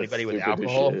I didn't know anybody with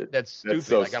alcohol. That's stupid.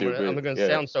 So like I'm gonna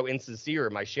sound so insincere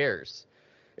in my shares.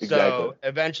 Exactly. So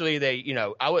eventually they,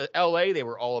 I was LA. They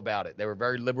were all about it. They were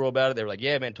very liberal about it. They were like,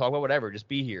 yeah, man, talk about whatever. Just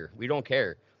be here. We don't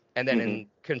care. And then in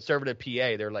conservative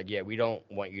PA, they're like, yeah, we don't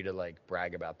want you to like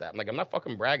brag about that. I'm like, I'm not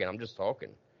fucking bragging. I'm just talking.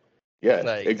 Yeah,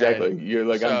 like, exactly. You're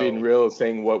like, I'm being real,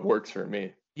 saying what works for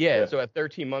me. Yeah. So at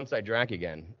 13 months, I drank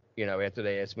again. After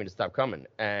they asked me to stop coming,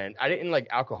 and I didn't like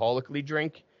alcoholically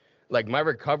drink. Like my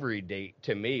recovery date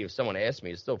to me, if someone asked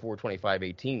me, is still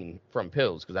 4/25/18 from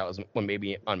pills because that was when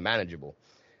maybe unmanageable.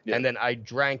 Yeah. And then I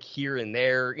drank here and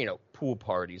there, pool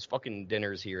parties, fucking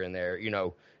dinners here and there,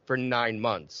 for 9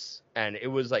 months. And it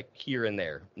was like here and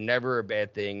there, never a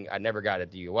bad thing. I never got a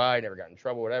DUI, never got in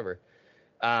trouble, whatever.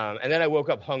 And then I woke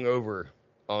up hungover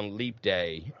on Leap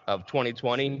Day of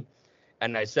 2020.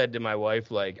 And I said to my wife,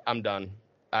 like, I'm done.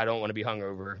 I don't want to be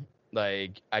hungover.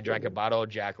 Like, I drank a bottle of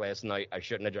Jack last night. I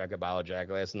shouldn't have drank a bottle of Jack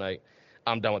last night.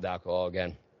 I'm done with alcohol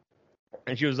again.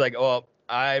 And she was like, oh,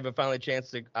 I have a finally chance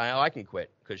to, I can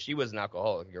quit. Because she was an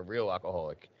alcoholic, a real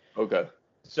alcoholic. Okay.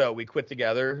 So we quit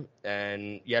together.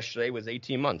 And yesterday was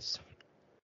 18 months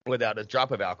without a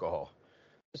drop of alcohol.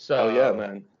 So, oh, yeah,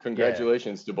 man.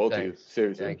 Congratulations to both of you.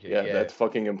 Seriously. Thank you. Yeah, that's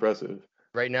fucking impressive.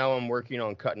 Right now I'm working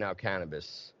on cutting out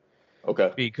cannabis.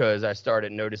 Okay. Because I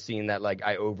started noticing that, like,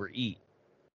 I overeat.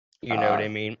 You know what I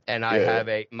mean? And I have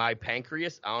my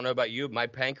pancreas, I don't know about you, my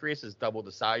pancreas is double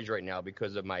the size right now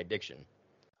because of my addiction.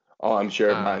 Oh, I'm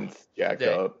sure mine's jacked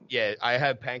up. Yeah, I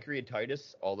have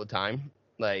pancreatitis all the time.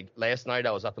 Like, last night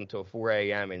I was up until 4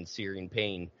 a.m. in searing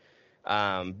pain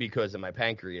because of my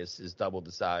pancreas is double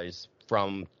the size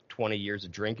from 20 years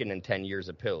of drinking and 10 years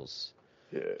of pills.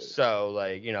 Yeah. So,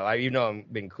 like,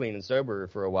 I've been clean and sober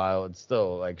for a while. It's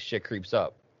still, like, shit creeps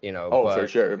up, Oh, for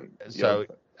sure. So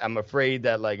I'm afraid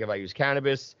that, like, if I use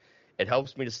cannabis, it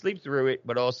helps me to sleep through it,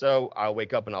 but also I'll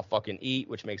wake up and I'll fucking eat,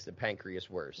 which makes the pancreas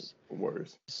worse.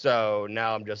 So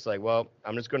now I'm just like, well,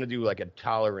 I'm just going to do, like, a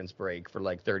tolerance break for,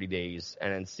 like, 30 days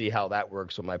and then see how that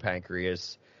works with my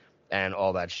pancreas and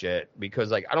all that shit.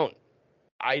 Because, like,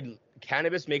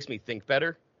 cannabis makes me think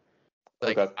better.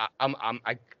 Like, okay.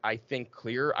 I think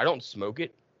clear. I don't smoke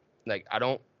it. Like, I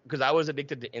don't, because I was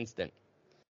addicted to instant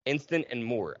and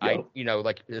more. Yep.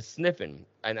 Like sniffing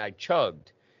and I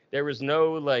chugged. There was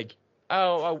no like,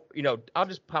 I'll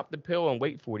just pop the pill and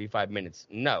wait 45 minutes.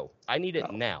 No, I need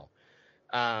it now.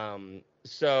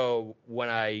 So when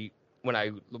I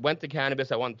went to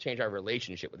cannabis, I wanted to change my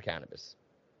relationship with cannabis.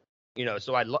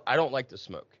 So I don't like to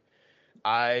smoke.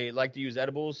 I like to use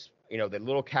edibles. The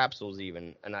little capsules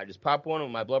even, and I just pop one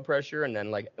with my blood pressure, and then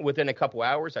like within a couple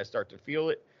hours, I start to feel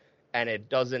it, and it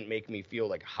doesn't make me feel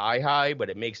like high, but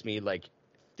it makes me like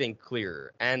think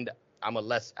clearer, and I'm a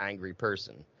less angry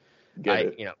person.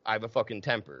 I have a fucking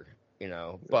temper,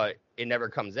 but it never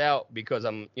comes out because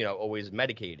I'm, always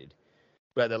medicated.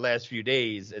 But the last few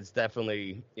days, it's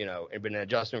definitely, it's been an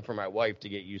adjustment for my wife to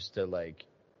get used to like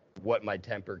what my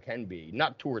temper can be,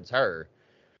 not towards her.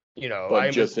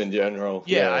 But just in general.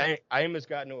 Yeah, I almost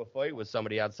got into a fight with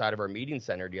somebody outside of our meeting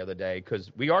center the other day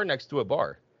because we are next to a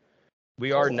bar.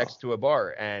 Next to a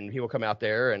bar, and people come out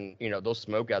there and, they'll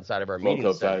smoke outside of our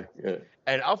meeting center. Yeah.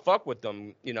 And I'll fuck with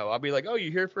them. I'll be like, oh, you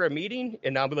here for a meeting?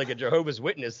 And I'll be like a Jehovah's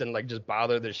Witness and like just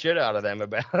bother the shit out of them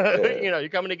about, you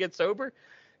coming to get sober?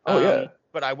 Oh, yeah.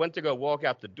 But I went to go walk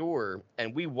out the door,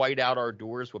 and we white out our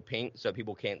doors with paint so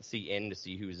people can't see in to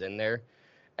see who's in there.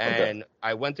 And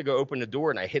I went to go open the door,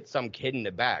 and I hit some kid in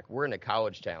the back. We're in a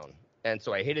college town. And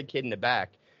so I hit a kid in the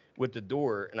back with the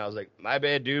door, and I was like, my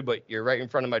bad, dude, but you're right in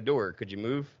front of my door. Could you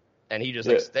move? And he just,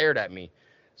 like, stared at me.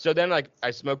 So then, like,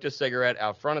 I smoked a cigarette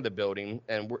out front of the building,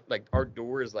 and we're, like, our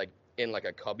door is, like, in, like,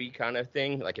 a cubby kind of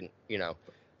thing, like,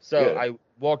 So I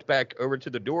walked back over to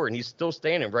the door, and he's still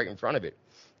standing right in front of it.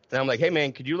 And I'm like, hey,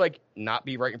 man, could you, like, not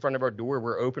be right in front of our door?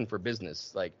 We're open for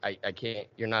business. Like, I can't,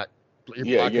 you're not.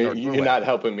 You're not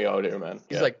helping me out here, man.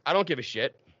 He's like, I don't give a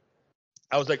shit.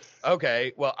 I was like,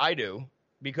 okay, well, I do,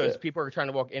 because people are trying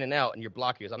to walk in and out, and you're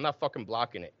blocking us. I'm not fucking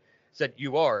blocking it. I said,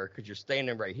 you are, because you're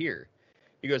standing right here.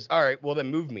 He goes, all right, well, then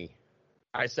move me.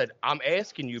 I said, I'm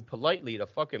asking you politely to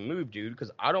fucking move, dude,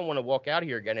 because I don't want to walk out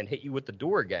here again and hit you with the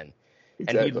door again.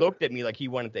 and he Exactly. looked at me like he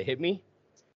wanted to hit me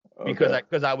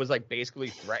because I was like basically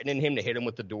threatening him to hit him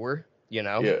with the door, you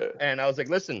know. Yeah. And I was like,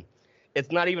 listen,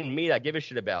 it's not even me that I give a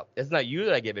shit about. It's not you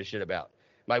that I give a shit about.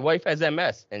 My wife has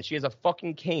MS and she has a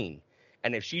fucking cane.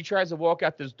 And if she tries to walk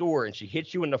out this door and she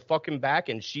hits you in the fucking back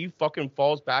and she fucking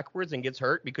falls backwards and gets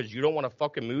hurt because you don't want to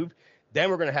fucking move, then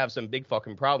we're gonna have some big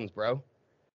fucking problems, bro.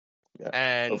 Yeah.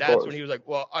 And Of that's course. when he was like,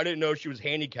 well, I didn't know she was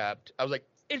handicapped. I was like,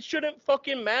 it shouldn't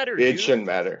fucking matter, It dude. shouldn't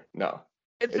matter. No.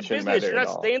 It's It a shouldn't business. matter You're at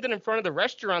not all. standing in front of the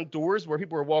restaurant doors where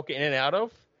people are walking in and out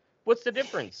of. What's the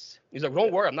difference? He's like,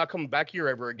 don't worry, I'm not coming back here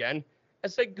ever again. I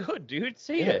said, good, dude.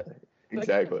 See ya. Yeah. Like,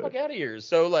 Exactly. get the fuck out of here.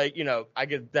 So, like, you know, I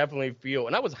could definitely feel,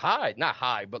 and I was high, not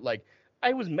high, but like,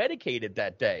 I was medicated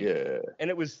that day. Yeah. And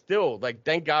it was still, like,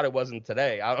 thank God it wasn't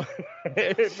today. I don't,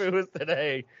 if it was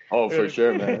today. Oh, for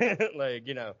sure, man. Like,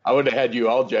 you know. I would have had you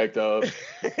all jacked up.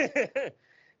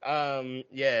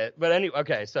 Yeah, but anyway,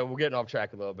 okay, so we're getting off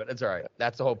track a little bit. It's all right.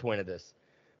 That's the whole point of this.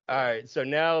 All right, so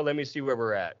now let me see where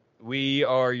we're at.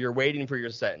 You're waiting for your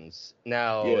sentence.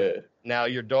 Yeah. Now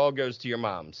your dog goes to your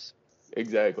mom's.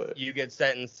 Exactly. You get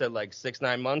sentenced to like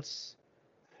 6-9 months.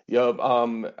 Yup.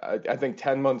 I think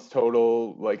 10 months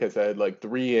total. Like I said, like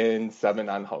 3 in, 7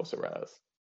 on house arrest.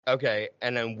 Okay,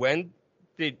 and then when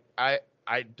did I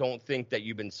don't think that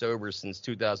you've been sober since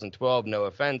 2012. No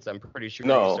offense. I'm pretty sure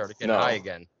you No, started getting no. high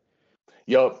again.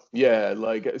 Yup. Yeah.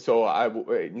 Like, so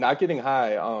not getting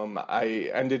high. I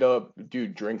ended up,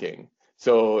 dude, drinking.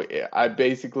 So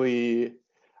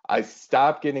I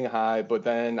stopped getting high, but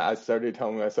then I started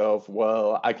telling myself,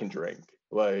 well, I can drink.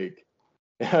 Like,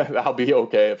 I'll be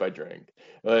okay if I drink.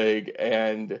 Like,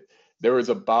 and there was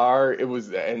a bar.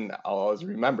 And I'll always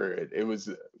remember it. It was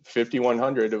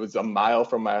 5100. It was a mile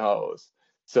from my house.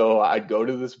 So I'd go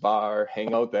to this bar,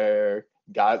 hang out there,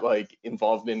 got like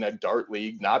involved in a dart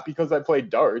league, not because I played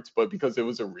darts, but because it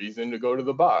was a reason to go to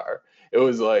the bar. It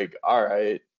was like, all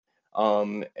right.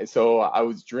 And so I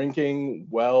was drinking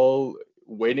while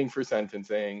waiting for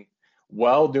sentencing,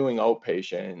 while doing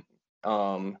outpatient.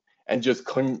 And just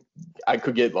I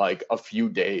could get like a few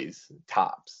days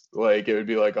tops. Like it would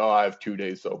be like, oh, I have 2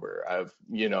 days sober. I have,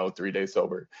 3 days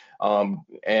sober.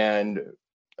 And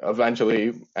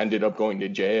eventually ended up going to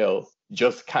jail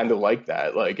just kind of like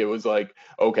that. Like it was like,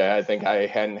 okay, I think I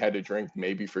hadn't had a drink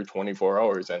maybe for 24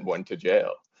 hours and went to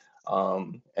jail.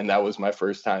 And that was my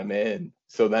first time in.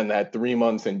 So then that 3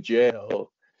 months in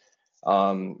jail,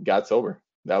 got sober.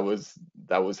 That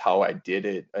was how I did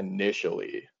it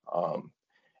initially.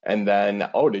 And then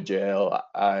out of jail,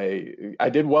 I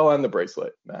did well on the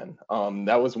bracelet, man.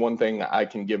 That was one thing I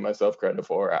can give myself credit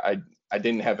for. I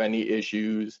didn't have any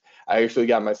issues. I actually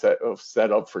got myself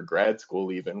set up for grad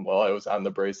school even while I was on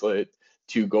the bracelet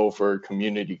to go for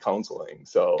community counseling.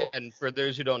 So, And for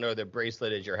those who don't know, the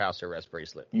bracelet is your house arrest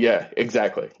bracelet. yeah,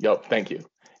 exactly. Yep. Thank you.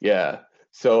 Yeah.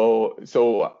 So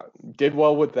did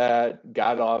well with that,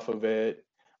 got off of it.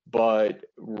 But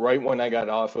right when I got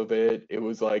off of it, it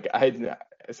was like I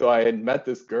had met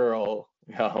this girl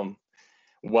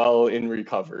while in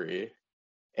recovery,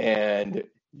 and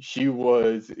she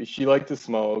liked to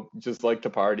smoke, just liked to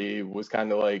party, was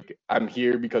kind of like, I'm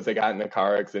here because I got in a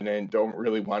car accident, don't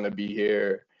really want to be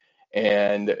here.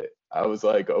 And I was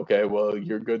like, okay, well,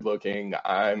 you're good looking,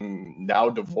 I'm now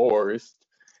divorced,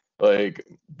 like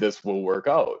this will work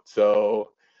out. So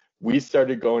we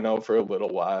started going out for a little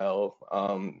while.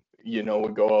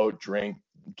 We'd go out, drink,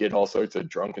 get all sorts of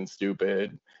drunk and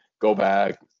stupid, go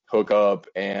back, hook up,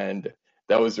 and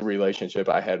that was the relationship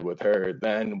I had with her.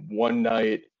 Then one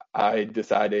night I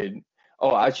decided,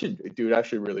 oh, I should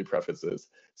really preface this.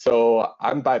 So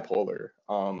I'm bipolar.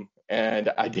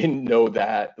 And I didn't know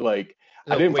that, like,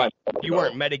 So I didn't wait, find you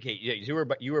weren't medicated. You were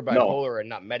bipolar and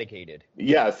not medicated.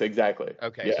 Yes, exactly.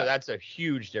 Okay, Yeah. so that's a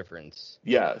huge difference.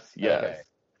 Yes. Okay.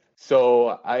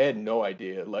 So I had no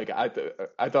idea. Like I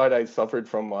thought I suffered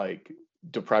from like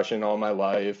depression all my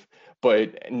life,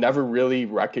 but never really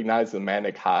recognized the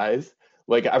manic highs.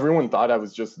 Like everyone thought I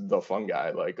was just the fun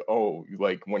guy. Like, oh,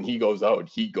 like when he goes out,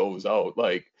 he goes out.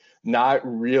 Like not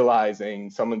realizing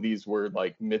some of these were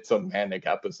like midst of manic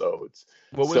episodes.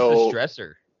 What was So, the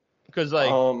stressor? Because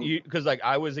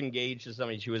I was engaged to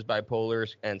somebody, she was bipolar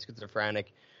and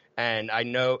schizophrenic, and I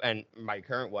know, and my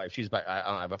current wife, I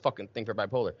don't have a fucking thing for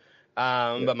bipolar,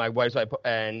 but my wife's bipolar,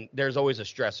 and there's always a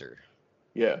stressor.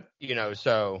 yeah.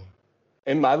 So.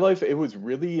 In my life, it was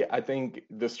really, I think,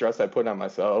 the stress I put on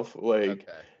myself, like,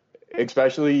 Okay.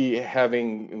 especially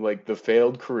having like the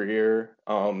failed career,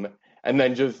 and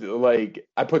then just like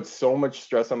I put so much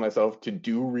stress on myself to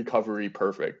do recovery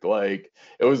perfect. Like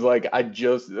it was like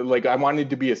I wanted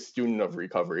to be a student of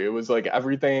recovery. It was like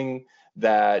everything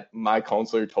that my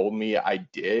counselor told me I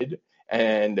did,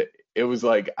 And it was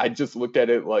like, I just looked at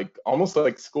it like almost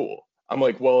like school. I'm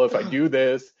like, well, if I do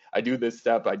this, I do this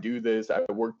step, I do this, I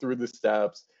work through the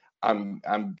steps, I'm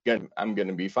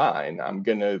gonna be fine. I'm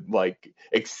gonna like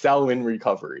excel in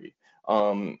recovery.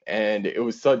 And it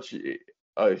was such a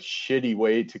shitty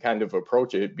way to kind of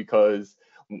approach it because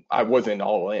I wasn't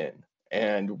all in.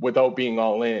 And without being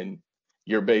all in,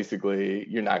 you're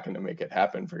not gonna make it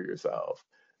happen for yourself.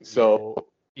 So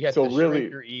You have so to shrink really,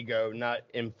 your ego, not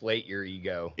inflate your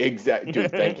ego.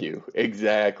 Dude, thank you.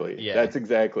 Exactly. Yeah. That's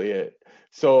exactly it.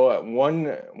 So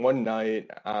one night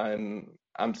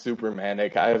I'm super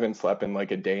manic. I haven't slept in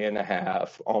like a day and a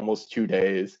half, almost 2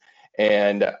 days,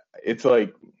 and it's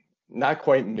like not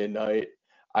quite midnight.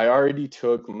 I already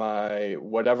took my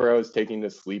whatever I was taking to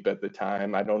sleep at the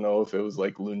time. I don't know if it was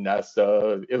like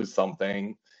Lunesta, it was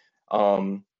something.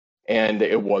 Um, and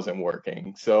it wasn't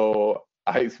working. So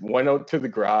I went out to the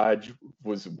garage,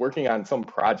 was working on some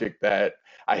project that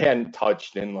I hadn't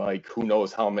touched in like who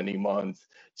knows how many months.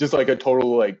 Just like a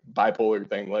total like bipolar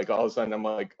thing. Like all of a sudden I'm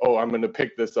like, oh, I'm gonna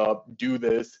pick this up, do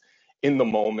this in the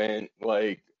moment,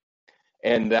 like,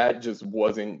 and that just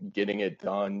wasn't getting it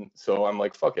done. So I'm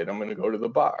like, fuck it, I'm gonna go to the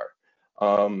bar.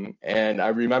 And I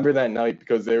remember that night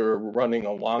because they were running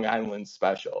a Long Island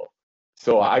special.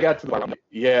 So I got to the bar.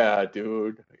 Yeah,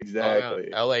 dude,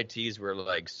 exactly. LATs were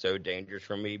like so dangerous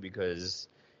for me because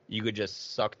you could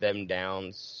just suck them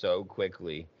down so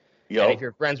quickly. Yep. And if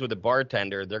you're friends with the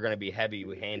bartender, they're going to be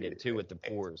heavy-handed too with the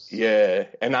pours. Yeah,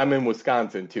 and I'm in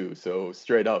Wisconsin too, so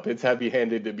straight up, it's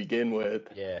heavy-handed to begin with.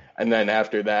 Yeah. And then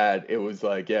after that, it was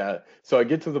like, yeah. So I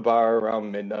get to the bar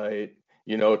around midnight,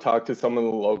 talk to some of the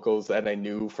locals that I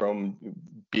knew from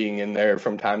being in there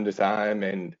from time to time,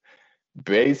 and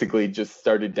basically just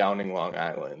started downing Long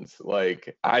Islands.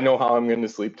 Like, I know how I'm going to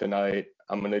sleep tonight.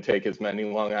 I'm going to take as many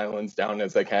Long Islands down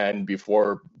as I can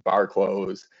before bar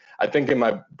close. I think in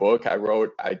my book I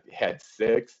wrote I had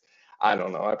 6. I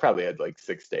don't know. I probably had like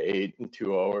 6 to 8 in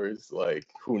 2 hours. Like,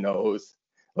 who knows?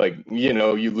 Like,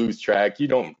 you lose track. You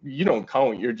don't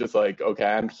count. You're just like, okay,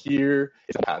 I'm here.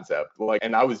 It's a concept. Like,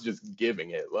 and I was just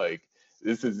giving it like,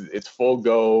 it's full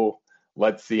go.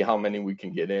 Let's see how many we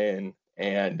can get in.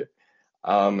 And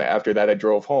after that, I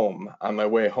drove home. On my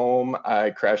way home,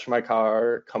 I crashed my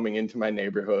car coming into my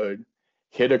neighborhood,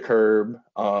 hit a curb,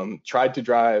 tried to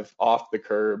drive off the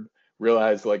curb,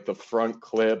 realized like the front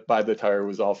clip by the tire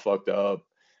was all fucked up.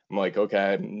 I'm like,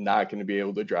 okay, I'm not going to be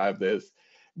able to drive this.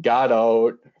 Got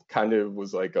out, kind of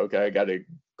was like, okay, I got to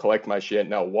collect my shit.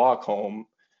 Now walk home.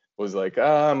 Was like,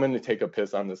 I'm going to take a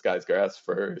piss on this guy's grass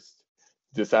first.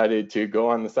 Decided to go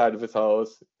on the side of his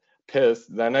house,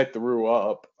 pissed. Then I threw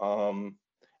up. I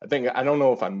don't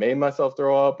know if I made myself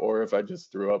throw up or if I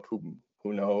just threw up.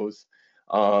 Who knows?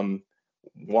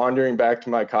 Wandering back to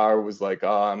my car was like,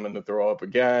 oh, I'm gonna throw up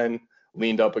again.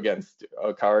 Leaned up against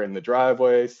a car in the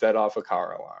driveway, set off a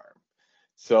car alarm.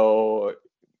 So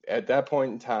at that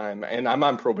point in time, and I'm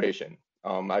on probation.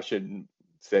 I should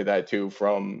say that too,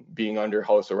 from being under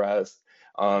house arrest.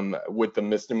 With the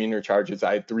misdemeanor charges,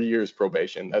 I had 3 years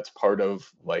probation. That's part of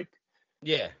like.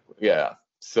 Yeah.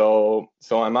 So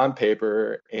I'm on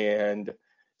paper and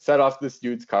set off this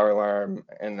dude's car alarm,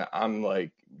 and I'm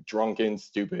like drunken,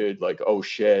 stupid, like, oh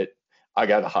shit, I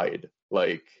gotta hide.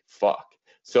 Like, fuck.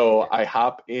 So I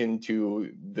hop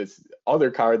into this other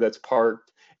car that's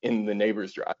parked in the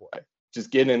neighbor's driveway.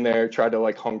 Just get in there, try to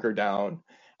like hunker down.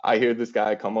 I hear this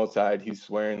guy come outside. He's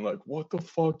swearing like, what the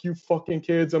fuck, you fucking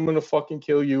kids, I'm gonna fucking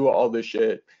kill you, all this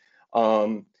shit.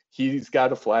 He's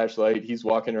got a flashlight. He's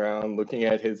walking around looking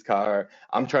at his car.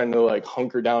 I'm trying to like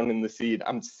hunker down in the seat.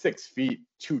 I'm 6 feet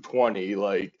 220.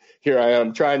 Like, here I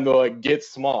am trying to like get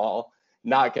small.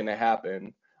 Not gonna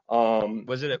happen.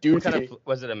 Was it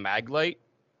was it a mag light?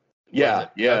 Yeah.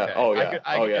 Okay. Oh yeah.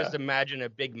 I could just imagine a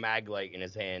big mag light in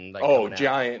his hand. Like,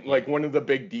 giant, like one of the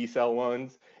big D-cell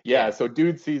ones. Yeah. So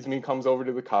dude sees me, comes over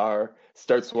to the car,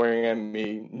 starts swearing at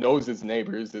me, knows his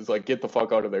neighbors, is like, get the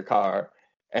fuck out of their car.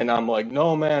 And I'm like,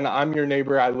 no, man, I'm your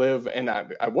neighbor. I live, and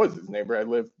I was his neighbor. I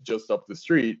live just up the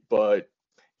street, but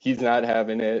he's not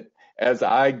having it. As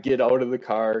I get out of the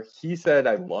car, he said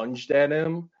I lunged at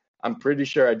him. I'm pretty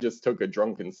sure I just took a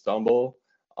drunken stumble.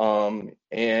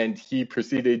 And he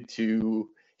proceeded to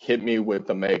hit me with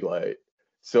the mag light.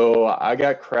 So I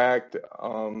got cracked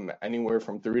anywhere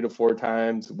from 3 to 4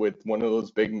 times with one of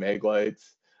those big mag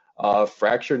lights.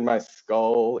 Fractured my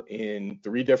skull in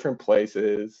 3 different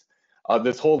places.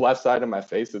 This whole left side of my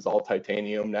face is all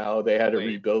titanium now. They had to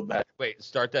rebuild that. Wait,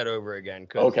 start that over again.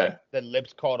 Okay. The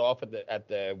lips caught off at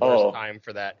the worst time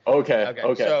for that. Okay.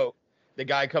 So the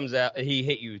guy comes out. He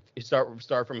hit you.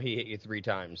 Start from he hit you 3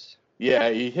 times. Yeah,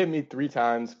 he hit me 3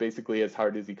 times, basically as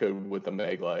hard as he could with the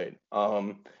Maglite.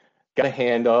 Got a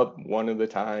hand up one of the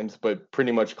times, but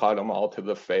pretty much caught them all to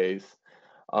the face.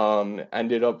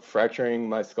 Ended up fracturing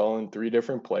my skull in 3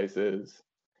 different places.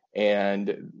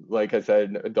 And like I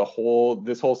said,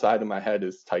 this whole side of my head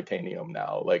is titanium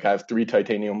now. Like I have 3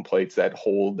 titanium plates that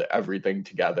hold everything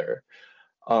together.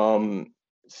 Um,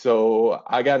 so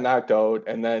I got knocked out,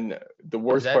 and then the Is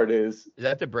worst that part is, is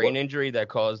that the brain what? injury that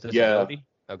caused Yeah, disability?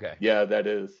 Okay. yeah, that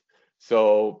is.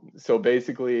 So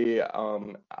basically,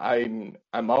 I'm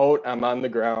out, I'm on the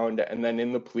ground, and then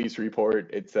in the police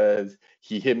report it says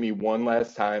he hit me one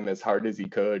last time as hard as he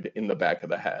could in the back of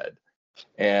the head.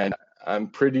 And I'm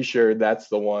pretty sure that's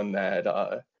the one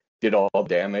that did all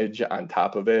damage on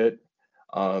top of it.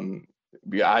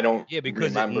 Yeah, I don't Yeah,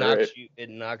 because remember it. it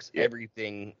knocks Yeah,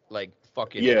 everything like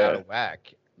fucking out yeah, of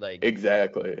whack. Like,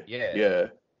 exactly. yeah. Yeah,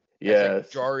 That's like yes,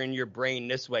 jarring your brain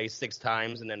this way 6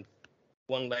 times and then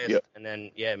one yeah, last and then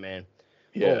yeah, man.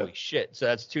 yeah. Holy shit. So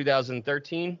that's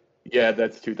 2013? Yeah,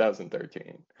 that's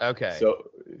 2013. Okay. So,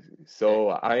 so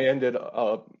I ended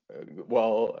up,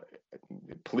 well,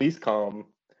 police come.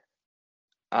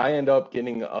 I end up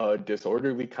getting a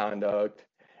disorderly conduct.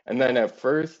 And then at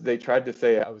first they tried to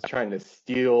say I was trying to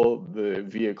steal the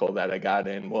vehicle that I got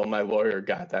in. Well, my lawyer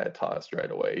got that tossed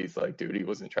right away. He's like, dude, he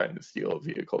wasn't trying to steal a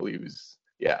vehicle. He was,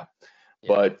 yeah. Yeah.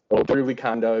 But disorderly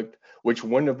conduct, which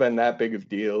wouldn't have been that big of a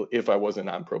deal if I wasn't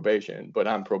on probation. But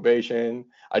on probation,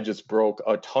 I just broke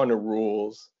a ton of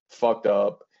rules, fucked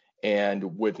up,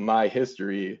 and with my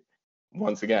history,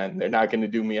 once again, they're not going to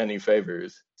do me any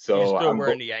favors. You So still I'm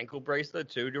wearing the ankle bracelet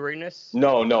too during this?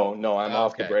 no, no, no, I'm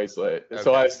off the Okay. bracelet.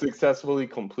 So Okay. I successfully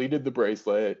completed the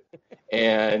bracelet,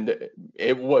 and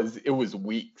it was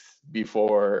weeks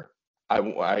before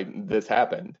I this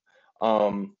happened.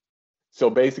 Um, so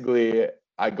basically,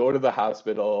 I go to the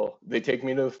hospital. They take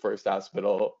me to the first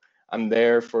hospital. I'm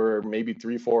there for maybe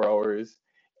 3, 4 hours,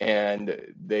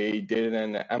 and they did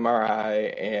an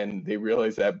MRI, and they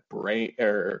realized that brain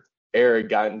or air had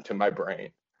gotten to my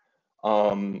brain.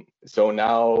 So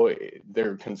now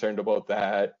they're concerned about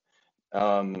that.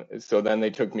 So then they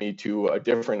took me to a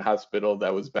different hospital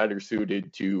that was better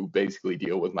suited to basically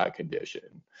deal with my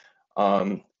condition.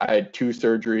 I had 2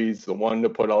 surgeries, the one to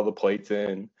put all the plates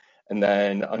in, and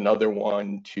then another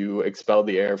one to expel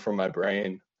the air from my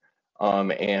brain.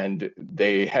 And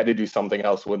they had to do something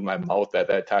else with my mouth at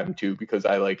that time too, because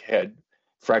I like had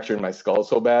fractured my skull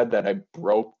so bad that I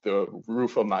broke the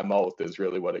roof of my mouth is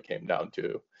really what it came down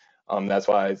to. That's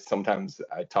why sometimes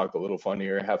I talk a little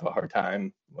funnier, have a hard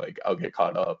time, like I'll get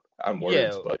caught up on words,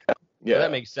 Yeah. but Well, that yeah.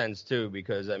 makes sense too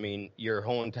because I mean, your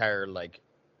whole entire like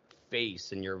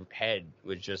face and your head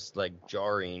was just like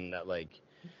jarring that like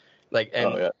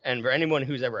Oh yeah. and for anyone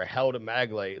who's ever held a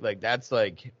maglite, like that's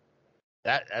like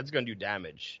that's going to do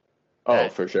damage. Oh,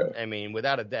 That for sure. I mean,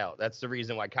 without a doubt, that's the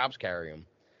reason why cops carry them,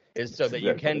 is so That's that you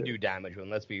exactly can it. do damage with them.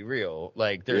 Let's be real.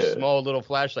 Like there's Yeah. small little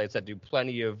flashlights that do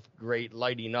plenty of great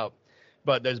lighting up,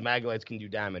 but those mag lights can do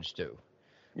damage too.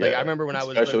 Like I Yeah. remember when I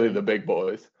was Especially the living, big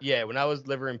boys. yeah, when I was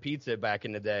delivering pizza back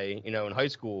in the day, you know, in high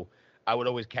school, I would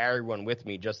always carry one with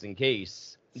me just in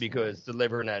case Smart. because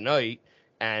delivering at night.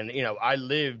 And you know, I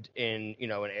lived in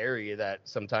an area that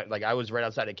sometimes like I was right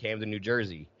outside of Camden, New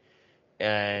Jersey,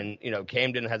 and you know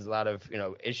Camden has a lot of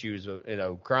issues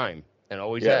with crime and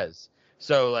always Yeah. has.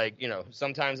 So like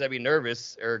sometimes I'd be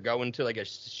nervous or go into like a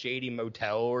shady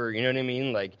motel or you know what I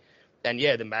mean like, and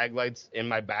yeah, the mag lights in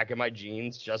my back of my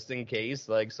jeans just in case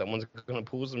like someone's gonna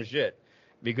pull some shit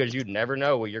because you'd never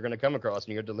know what you're gonna come across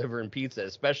when you're delivering pizza,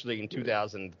 especially in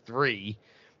 2003.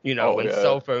 Oh When yeah.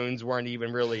 cell phones weren't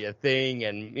even really a thing,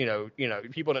 and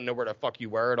people didn't know where the fuck you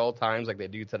were at all times like they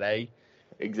do today.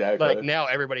 Like Exactly. now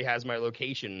everybody has my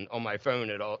location on my phone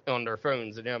on their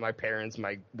phones, and my parents,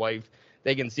 my wife,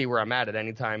 they can see where I'm at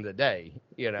any time of the day,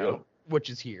 Yep. which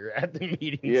is here at the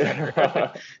meeting center.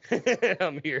 Yeah.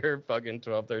 I'm here fucking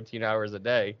 12, 13 hours a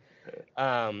day.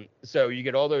 So you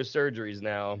get all those surgeries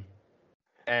now,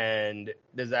 and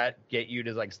does that get you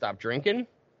to like stop drinking?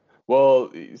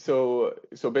 Well, so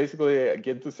basically, I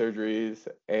get the surgeries,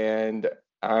 and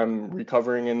I'm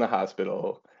recovering in the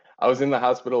hospital. I was in the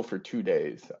hospital for 2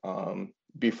 days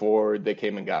before they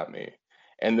came and got me,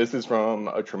 and this is from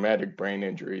a traumatic brain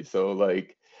injury. So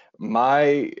like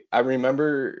I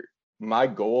remember my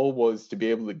goal was to be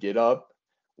able to get up,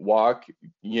 walk,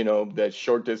 that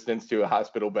short distance to a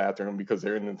hospital bathroom because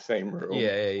they're in the same room,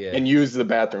 Yeah, yeah, and use the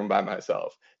bathroom by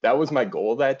myself. That was my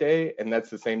goal that day, and that's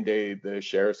the same day the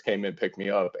sheriffs came and picked me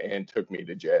up and took me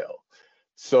to jail.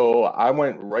 So I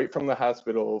went right from the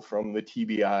hospital from the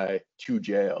TBI to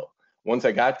jail. Once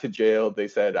I got to jail, they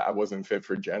said I wasn't fit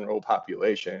for general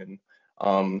population.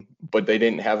 but they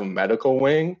didn't have a medical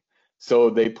wing, so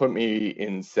they put me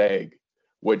in SEG,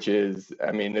 which is,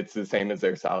 I mean, it's the same as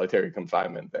their solitary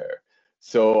confinement there.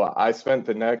 So I spent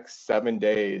the next 7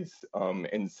 days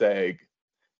in SEG.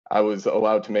 I was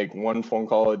allowed to make one phone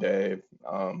call a day,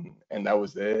 and that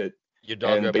was it. Your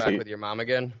dog And go back with your mom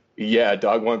again? yeah,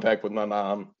 dog went back with my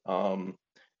mom.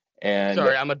 And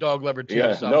Sorry, I'm a dog lover too,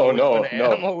 yeah, so no, no, I'm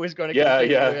no. always gonna Yeah,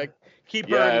 continue. yeah, Like, keep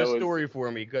hearing yeah, the it was, story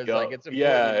for me because yeah, like it's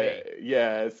important to yeah, me. yeah.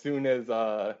 As soon as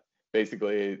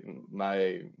basically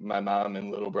my mom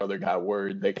and little brother got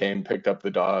word, they came, picked up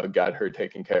the dog, got her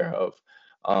taken care of.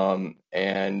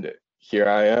 And here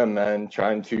I am, man,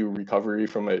 trying to recover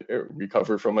from a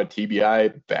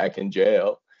TBI back in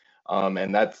jail.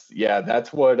 And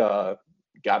that's what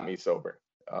got me sober,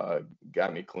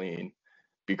 got me clean,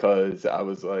 because I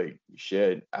was like,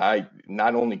 shit, I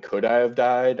not only could I have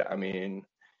died, I mean,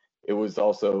 it was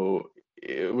also,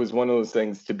 it was one of those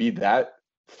things to be that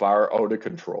far out of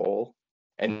control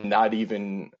and not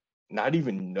even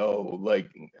know, like,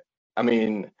 I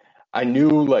mean, I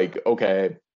knew, like,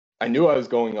 okay, I knew I was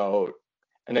going out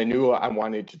and I knew I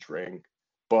wanted to drink,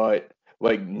 but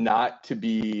like not to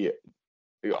be,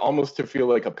 almost to feel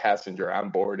like a passenger on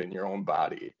board in your own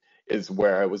body is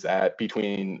where I was at,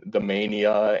 between the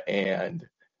mania and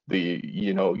the,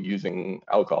 using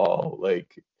alcohol.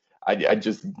 Like I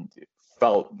just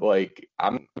felt like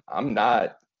I'm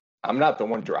not the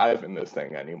one driving this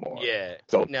thing anymore. Yeah.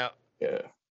 So Now, yeah.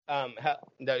 how,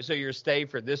 no, so your stay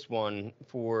for this one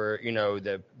for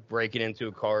the breaking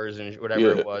into cars and whatever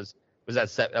Yeah. it was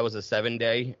that was a 7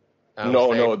 day No,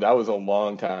 stay? no, that was a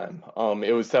long time.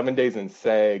 It was 7 days in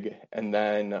SEG, and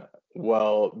then,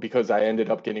 well, because I ended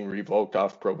up getting revoked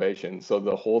off probation, so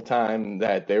the whole time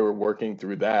that they were working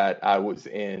through that, I was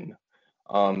in.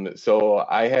 So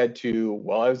I had to,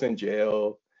 while I was in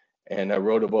jail, and I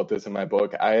wrote about this in my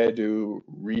book, I had to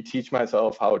reteach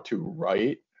myself how to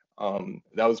write.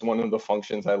 That was one of the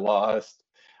functions I lost.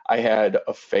 I had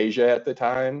aphasia at the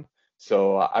time,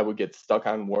 so I would get stuck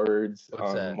on words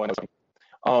What's that? when I was.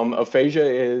 Aphasia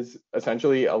is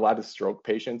essentially, a lot of stroke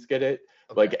patients get it.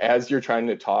 Okay. Like, as you're trying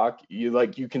to talk,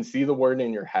 you can see the word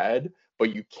in your head,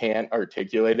 but you can't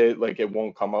articulate it. Like, it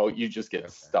won't come out. You just get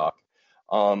Okay. stuck.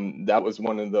 That was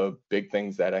one of the big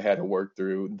things that I had to work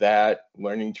through. That,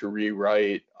 learning to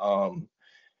rewrite,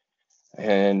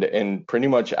 and pretty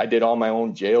much I did all my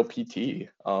own jail PT.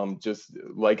 Just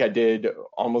like I did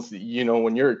almost,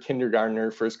 when you're a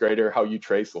kindergartner, first grader, how you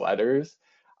trace letters.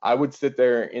 I would sit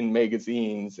there in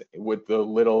magazines with the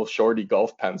little shorty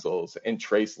golf pencils and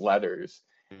trace letters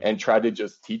and try to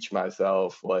just teach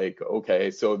myself, like,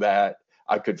 okay, so that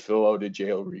I could fill out a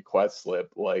jail request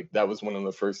slip. Like, that was one of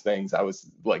the first things I was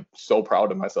like so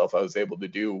proud of myself I was able to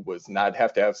do, was not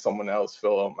have to have someone else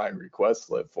fill out my request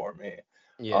slip for me.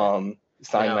 Yeah.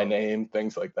 Sign my Now, name,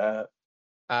 things like that.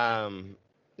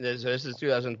 this is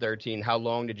 2013. How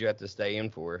long did you have to stay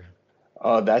in for?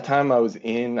 That time I was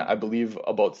in, I believe,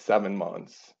 about 7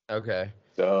 months. Okay.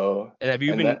 So, And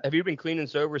and that, have you been clean and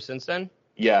sober since then?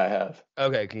 yeah, I have.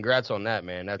 Okay, congrats on that,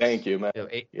 man. Thank That's you, man. you're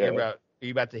Yeah, are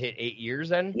you about to hit 8 years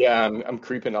then? yeah, I'm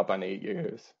creeping up on 8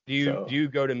 years. Do So, you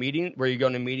go to meetings? Were you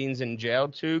going to meetings in jail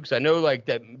too? Because I know like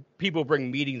that people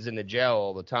bring meetings into jail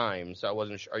all the time. So I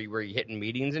wasn't sure. Were you hitting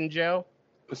meetings in jail?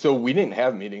 so we didn't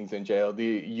have meetings in jail.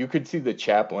 You could see the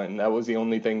chaplain. That was the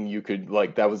only thing you could,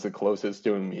 like, that was the closest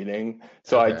to a meeting.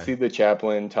 So I'd Okay. see the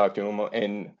chaplain, talk to him,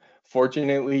 and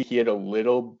fortunately he had a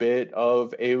little bit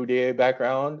of AODA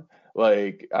background.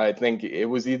 Like, I think it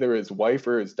was either his wife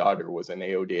or his daughter was an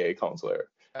AODA counselor.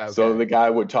 So Okay. the guy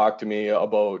would talk to me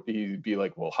about, he'd be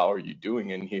like, "Well, how are you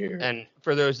doing in here?" And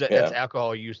for those that's Yeah,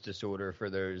 alcohol use disorder. For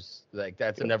those like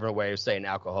that's another way of saying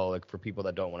alcoholic for people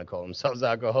that don't want to call themselves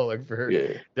alcoholic. For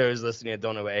yeah. those listening that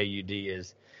don't know what AUD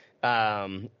is,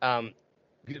 um, um,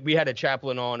 we had a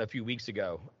chaplain on a few weeks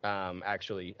ago.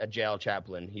 Actually, a jail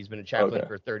chaplain. He's been a chaplain Okay.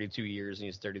 for 32 years, and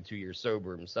he's 32 years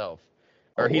sober himself.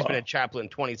 Oh Or he's been a wow. chaplain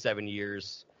 27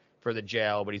 years for the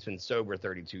jail, but he's been sober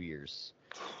 32 years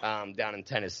down in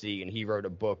Tennessee. And he wrote a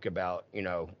book about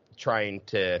trying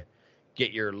to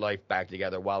get your life back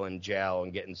together while in jail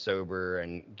and getting sober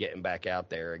and getting back out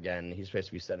there again. He's supposed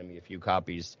to be sending me a few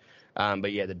copies.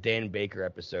 But yeah, the Dan Baker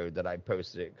episode that I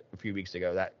posted a few weeks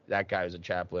ago, that guy was a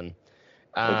chaplain.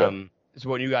 Okay. So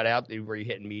when you got out, were you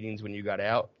hitting meetings when you got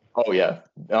out? Oh yeah.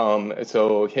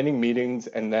 So hitting meetings,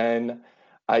 and then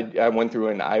I went through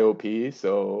an IOP,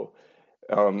 so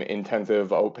intensive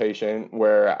outpatient,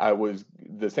 where I was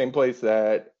the same place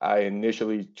that I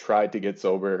initially tried to get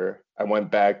sober. I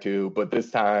went back to, but this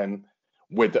time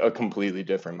with a completely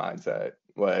different mindset.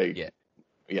 Like, Yeah.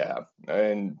 yeah,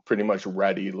 and pretty much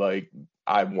ready. Like,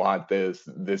 I want this.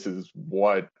 This is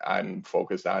what I'm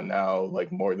focused on now,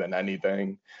 like more than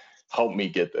anything. Help me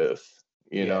get this,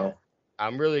 you know?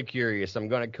 I'm really curious. I'm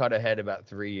going to cut ahead about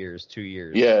 3 years, 2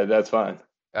 years. Yeah, that's fine.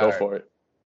 All Go right. for it.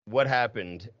 What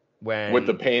happened when With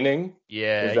the painting?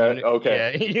 Yeah, Is that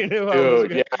okay? Yeah, you knew I was Dude,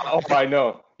 gonna... yeah. Oh, I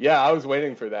know. Yeah, I was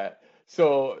waiting for that.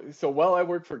 So while I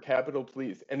worked for Capitol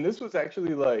Police, and this was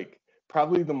actually like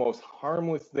probably the most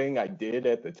harmless thing I did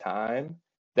at the time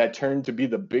that turned to be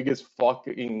the biggest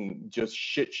fucking just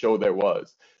shit show there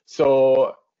was.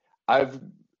 So I've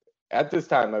at this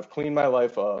time I've cleaned my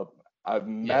life up. I've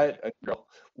met a girl.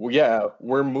 Well, yeah,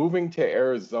 we're moving to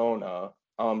Arizona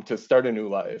to start a new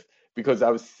life because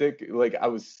I was sick, like I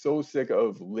was so sick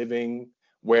of living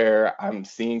where I'm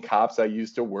seeing cops I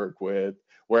used to work with,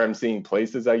 where I'm seeing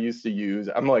places I used to use.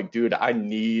 I'm like, dude, I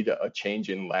need a change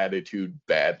in latitude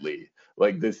badly.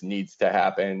 Like this needs to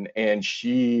happen. And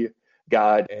she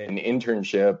got an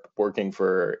internship working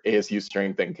for ASU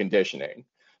Strength and Conditioning.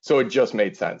 So it just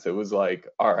made sense. It was like,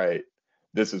 all right,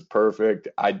 this is perfect.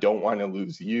 I don't want to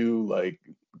lose you. Like,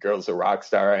 girl's a rock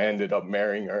star. I ended up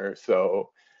marrying her.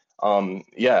 So,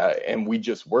 yeah, and we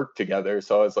just worked together.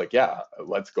 So I was like, yeah,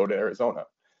 let's go to Arizona.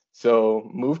 So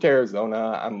moved to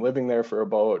Arizona. I'm living there for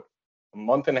about a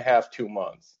month and a half, 2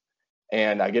 months.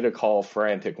 And I get a call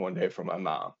frantic one day from my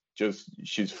mom. Just,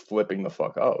 she's flipping the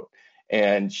fuck out.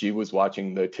 And she was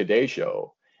watching the Today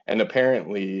Show. And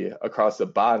apparently, across the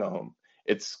bottom,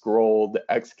 it scrolled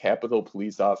ex-Capitol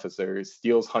police officer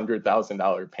steals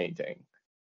 $100,000 painting.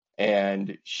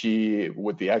 And she,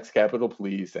 with the ex-Capitol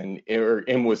police and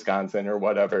in Wisconsin or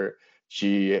whatever,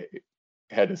 she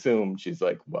had assumed, she's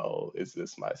like, well, is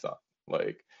this my son?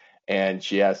 Like, and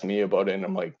she asked me about it, and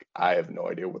I'm like, I have no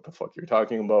idea what the fuck you're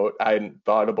talking about. I hadn't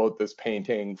thought about this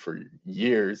painting for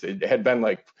years. It had been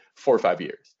like 4 or 5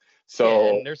 years.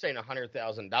 So and they're saying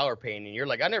 $100,000 painting. You're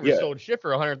like, I never yeah, sold shit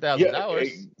for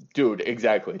 $100,000. dude,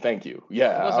 exactly. Thank you.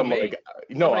 Yeah, It wasn't I'm me. like,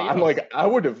 no, Somebody I'm else. like,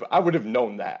 I would have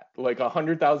known that. Like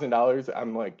 $100,000.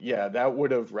 I'm like, yeah, that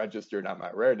would have registered on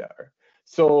my radar.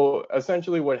 So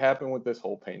essentially, what happened with this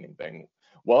whole painting thing?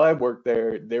 While I worked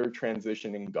there, they were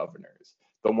transitioning governors.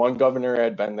 The one governor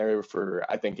had been there for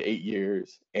I think 8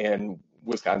 years, and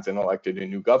Wisconsin elected a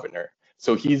new governor.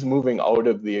 So he's moving out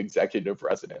of the executive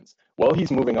residence. While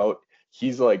he's moving out,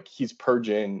 he's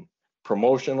purging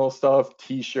promotional stuff,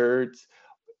 t-shirts,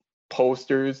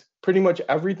 posters, pretty much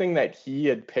everything that he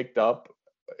had picked up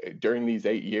during these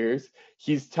 8 years.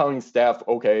 He's telling staff,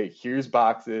 okay, here's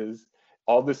boxes.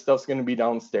 All this stuff's going to be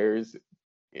downstairs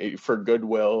for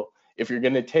Goodwill. If you're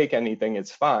going to take anything,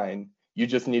 it's fine. You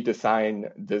just need to sign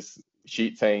this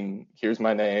sheet saying, here's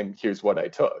my name, here's what I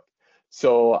took.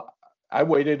 So I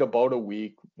waited about a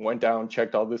week, went down,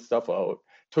 checked all this stuff out,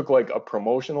 took like a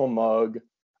promotional mug.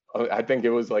 I think it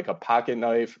was like a pocket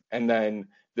knife. And then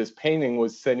this painting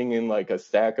was sitting in like a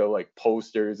stack of like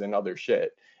posters and other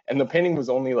shit. And the painting was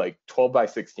only like 12 by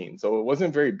 16. So it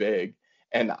wasn't very big.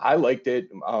 And I liked it.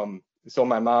 So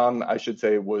my mom, I should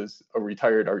say, was a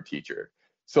retired art teacher.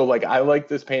 So like I liked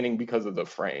this painting because of the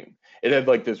frame. It had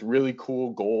like this really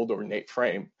cool gold ornate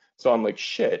frame. So I'm like,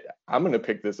 shit, I'm gonna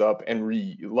pick this up and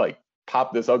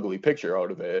pop this ugly picture out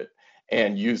of it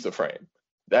and use the frame.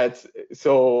 That's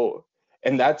so,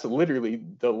 and that's literally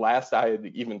the last I had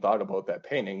even thought about that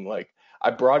painting. Like I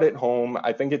brought it home.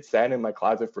 I think it sat in my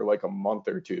closet for like a month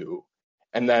or two.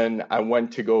 And then I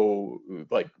went to go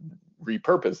like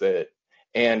repurpose it,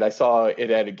 and I saw it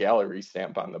had a gallery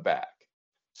stamp on the back.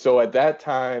 So at that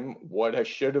time, what I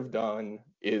should have done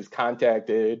is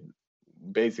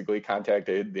basically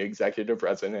contacted the executive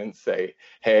residence, say,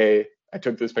 hey, I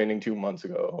took this painting 2 months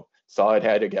ago, saw it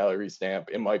had a gallery stamp,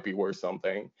 it might be worth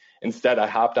something. Instead, I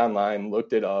hopped online,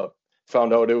 looked it up,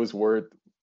 found out it was worth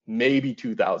maybe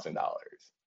 $2,000.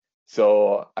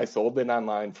 So I sold it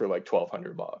online for like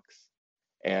 $1,200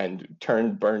 and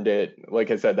burned it.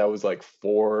 Like I said, that was like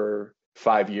 4-5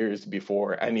 years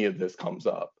before any of this comes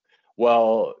up.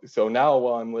 Well, so now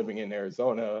while I'm living in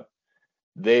Arizona,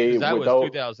 that was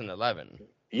 2011.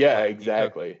 Yeah,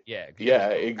 exactly. Yeah,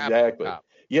 exactly.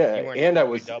 Yeah, and I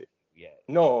was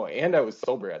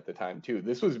sober at the time too.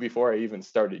 This was before I even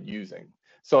started using.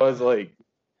 So I was like,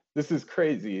 this is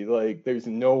crazy. Like, there's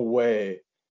no way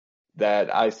that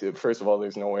first of all,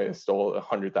 there's no way I stole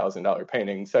 $100,000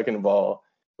 painting. Second of all,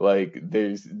 like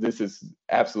this is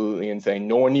absolutely insane.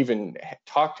 No one even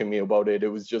talked to me about it. It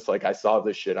was just like I saw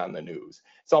this shit on the news.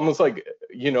 It's almost like,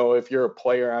 if you're a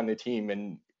player on the team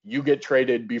and you get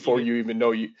traded before you even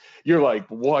know you're like,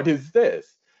 what is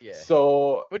this? Yeah.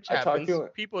 So which happens.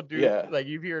 People do. Yeah. Like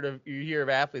you hear of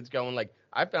athletes going like,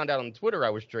 I found out on Twitter I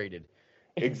was traded.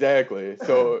 Exactly.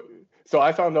 So So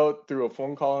I found out through a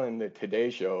phone call in the Today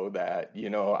Show that, you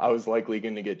know, I was likely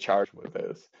going to get charged with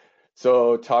this.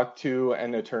 So talked to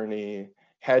an attorney,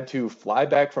 had to fly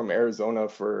back from Arizona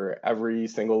for every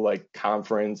single like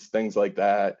conference, things like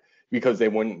that, because they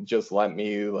wouldn't just let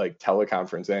me like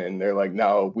teleconference in. They're like,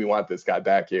 no, we want this guy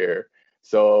back here.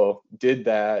 So did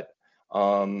that.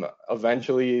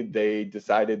 Eventually they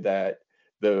decided that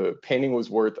the painting was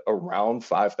worth around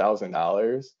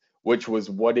 $5,000, which was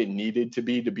what it needed to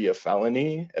be a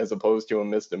felony as opposed to a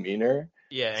misdemeanor.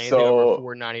 Yeah, anything over So,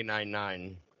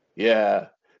 499.9. yeah.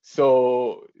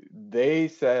 So they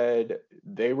said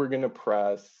they were going to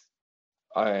press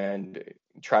and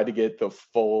try to get the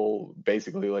full,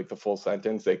 basically like the full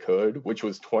sentence they could, which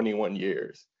was 21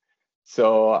 years.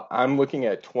 So I'm looking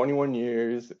at 21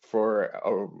 years for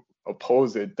a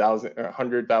supposed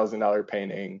 $100,000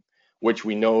 painting, which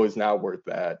we know is not worth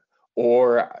that.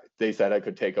 Or they said I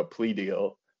could take a plea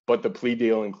deal, but the plea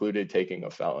deal included taking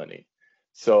a felony.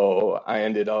 So I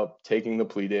ended up taking the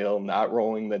plea deal, not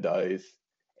rolling the dice,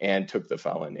 and took the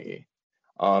felony.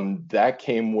 That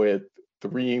came with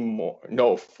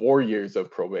 4 years of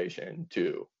probation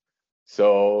too.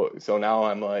 So now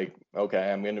I'm like,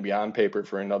 okay, I'm going to be on paper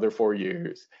for another 4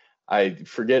 years. I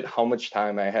forget how much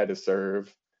time I had to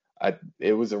serve.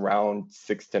 It was around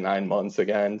 6 to 9 months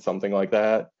again, something like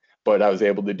that. But I was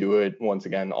able to do it once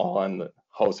again all on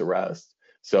house arrest.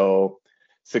 So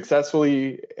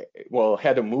successfully, well,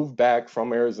 had to move back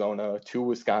from Arizona to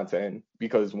Wisconsin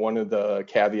because one of the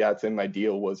caveats in my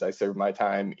deal was I served my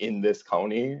time in this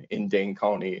county, in Dane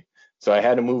County. So I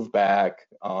had to move back.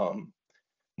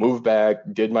 Moved back,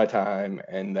 did my time,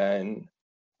 and then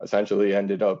essentially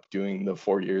ended up doing the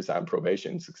 4 years on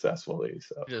probation successfully.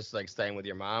 So Just like staying with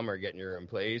your mom or getting your own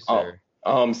place oh,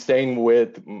 or staying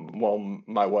with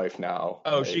my wife now.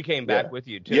 oh, she came Yeah, back with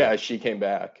you too. yeah, she came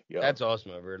back. Yeah, That's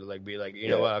awesome of her to like be like, you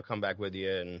know yeah, what, I'll come back with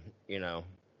you and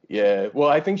yeah. Well,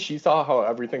 I think she saw how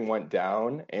everything went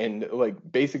down, and like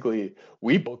basically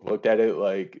we both looked at it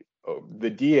like the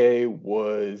DA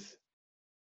was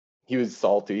he was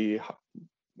salty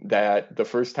that the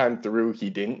first time through he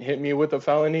didn't hit me with a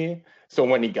felony. So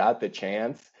when he got the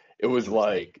chance, it was he was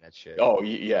taking like, that shit. oh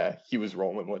yeah, he was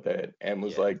rolling with it and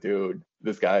was like, dude,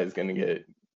 this guy is gonna get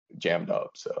jammed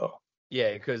up. So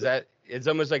Yeah, because that it's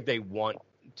almost like they want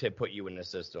to put you in the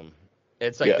system.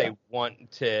 It's like yeah, they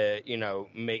want to,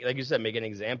 make, like you said, make an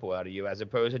example out of you, as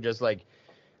opposed to just like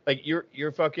you're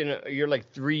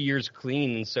like 3 years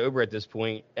clean and sober at this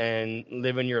point and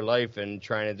living your life and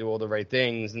trying to do all the right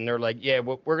things, and they're like, yeah,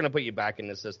 we're gonna put you back in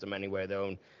the system anyway, though,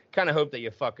 and kind of hope that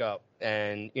you fuck up,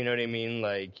 and you know what I mean,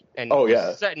 like, and oh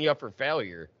yeah, setting you up for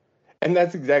failure. and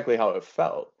that's exactly how it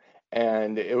felt.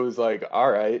 And it was like, all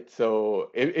right,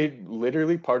 so it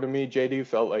literally, part of me, JD,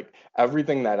 felt like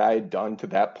everything that I had done to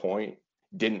that point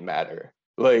didn't matter.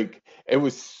 Like it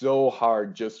was so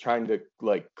hard just trying to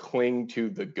like cling to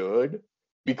the good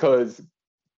because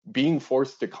being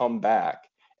forced to come back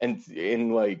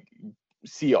and like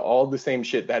see all the same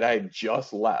shit that I had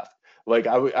just left. Like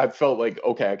I felt like,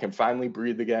 okay, I can finally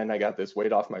breathe again. I got this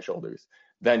weight off my shoulders.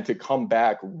 Then to come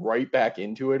back right back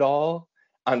into it all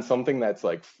on something that's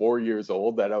like 4 years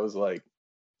old, that I was like,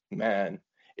 man,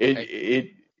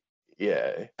 it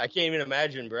yeah. I can't even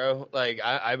imagine, bro. Like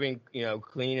I've been,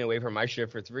 clean away from my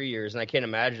shit for 3 years, and I can't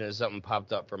imagine if something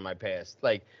popped up from my past.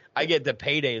 Like I get the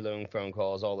payday loan phone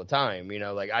calls all the time.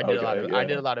 Like I did I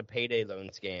did a lot of payday loan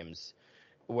scams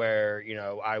where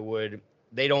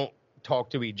they don't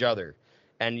talk to each other,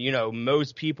 and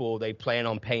most people, they plan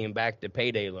on paying back the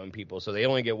payday loan people, so they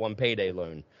only get one payday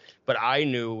loan. But I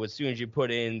knew as soon as you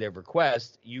put in their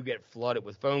request, you get flooded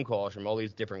with phone calls from all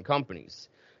these different companies.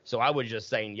 So I was just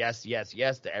saying yes, yes,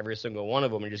 yes to every single one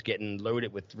of them and just getting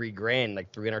loaded with $3,000,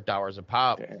 like $300 a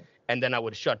pop. Okay. And then I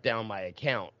would shut down my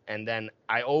account. And then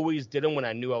I always did them when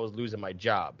I knew I was losing my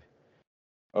job.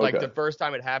 Okay. Like the first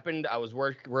time it happened, I was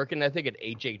working, I think, at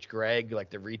H.H. Gregg, like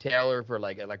the retailer for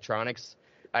like electronics.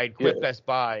 I had quit Best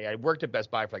Buy. I worked at Best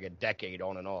Buy for like a decade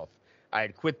on and off. I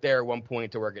had quit there at one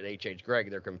point to work at H.H. Gregg,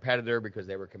 their competitor, because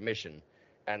they were commission.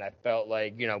 And I felt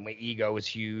like, my ego was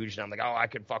huge. And I'm like, oh, I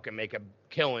could fucking make a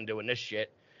killing doing this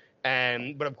shit.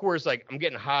 But of course, like, I'm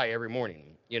getting high every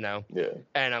morning, Yeah.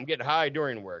 And I'm getting high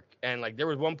during work. And like, there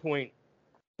was one point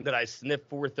that I sniffed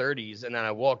 430s, and then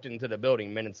I walked into the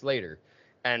building minutes later.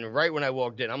 And right when I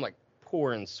walked in, I'm like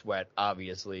pouring sweat,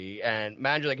 obviously. And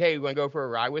manager's like, hey, you want to go for a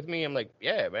ride with me? I'm like,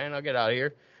 yeah, man, I'll get out of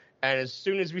here. And as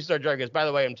soon as we start driving, by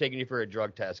the way, I'm taking you for a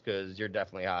drug test because you're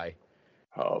definitely high.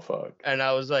 Oh, fuck. And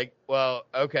I was like, well,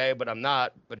 okay, but I'm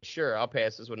not. But sure, I'll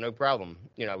pass this with no problem.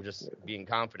 Just being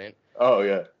confident. Oh,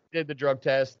 yeah. Did the drug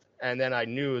test, and then I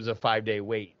knew it was a 5-day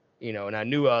wait. and I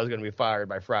knew I was going to be fired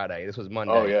by Friday. This was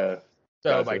Monday. Oh yeah.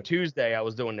 So by Gotcha. Tuesday, I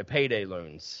was doing the payday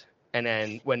loans. And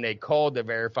then when they called to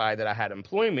verify that I had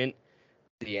employment,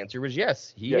 the answer was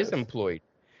yes, he is employed.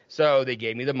 So they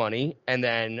gave me the money, and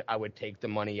then I would take the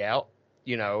money out,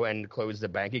 and close the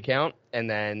bank account. And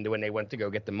then when they went to go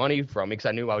get the money from me, because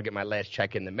I knew I would get my last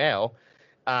check in the mail,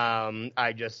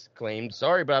 I just claimed,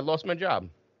 sorry, but I lost my job.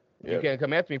 You can't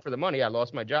come after me for the money. I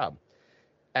lost my job.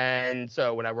 And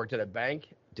so when I worked at a bank,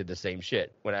 did the same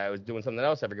shit. When I was doing something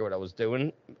else, I forget what I was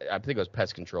doing. I think it was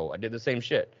pest control. I did the same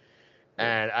shit.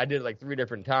 And I did like 3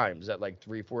 different times at like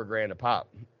 $3-4 grand a pop.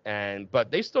 But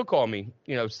they still call me,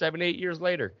 7-8 years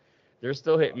later. They're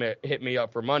still hit me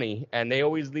up for money. And they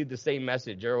always leave the same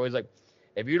message. They're always like,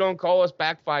 if you don't call us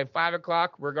back by 5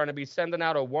 o'clock, we're going to be sending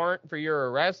out a warrant for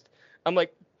your arrest. I'm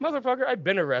like, motherfucker, I've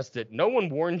been arrested. No one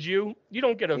warned you. You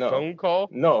don't get a phone call.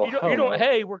 No, you don't.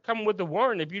 Hey, we're coming with the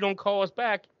warrant. If you don't call us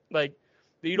back, like,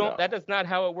 you don't. No. That is not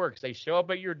how it works. They show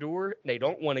up at your door. They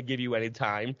don't want to give you any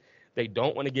time. They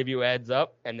don't want to give you a heads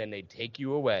up, and then they take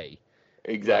you away.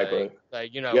 Exactly.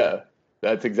 Yeah,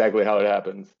 that's exactly how it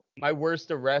happens. My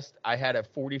worst arrest, I had a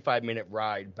 45-minute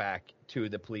ride back to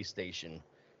the police station,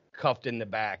 cuffed in the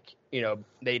back.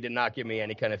 They did not give me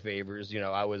any kind of favors.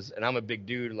 I'm a big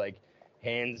dude, like,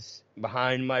 hands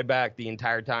behind my back the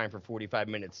entire time for 45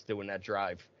 minutes doing that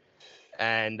drive.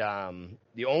 And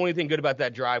the only thing good about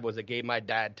that drive was it gave my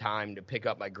dad time to pick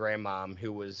up my grandmom,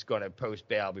 who was going to post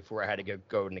bail before I had to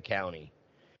go in the county.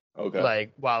 Okay.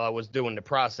 Like, while I was doing the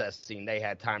processing, they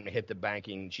had time to hit the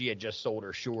banking. She had just sold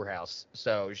her shore house,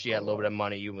 so she had a little bit of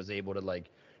money and was able to, like,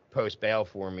 post bail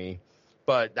for me.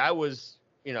 But that was,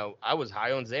 I was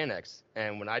high on Xanax.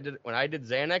 And when I did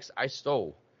Xanax, I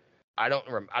stole. I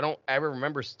don't ever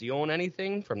remember stealing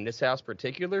anything from this house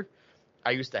particular.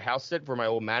 I used to house sit for my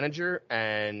old manager,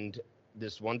 and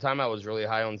this one time I was really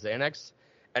high on Xanax,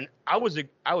 and I was a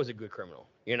good criminal.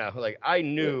 Like, I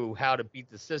knew how to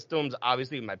beat the systems.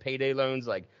 Obviously, my payday loans,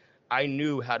 like, I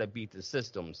knew how to beat the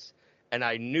systems, and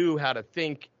I knew how to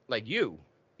think like you.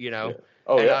 Yeah.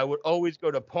 I would always go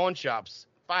to pawn shops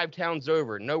 5 towns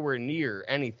over, nowhere near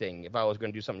anything if I was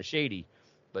going to do something shady.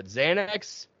 But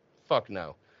Xanax, fuck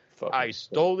no. I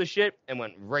stole the shit and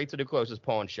went right to the closest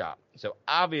pawn shop. So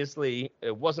obviously,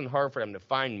 it wasn't hard for them to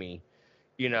find me.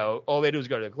 All they do is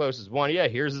go to the closest one. Yeah,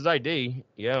 here's his ID.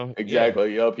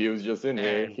 Exactly. Yeah. Yep. He was just in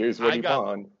here. Here's what he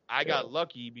found. I got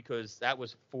lucky because that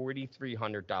was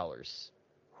 $4,300.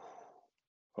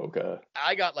 Okay.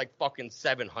 I got like fucking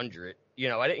 700.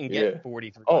 I didn't get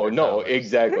 $4,300. Oh no,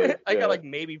 exactly. I got like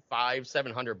maybe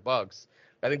 $500-700.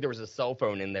 I think there was a cell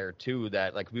phone in there too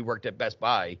that, like, we worked at Best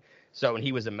Buy. So when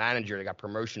he was a manager, they got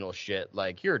promotional shit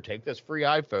like, here, take this free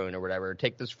iPhone or whatever,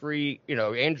 take this free,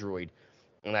 Android.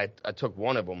 And I took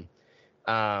one of them.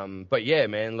 But yeah,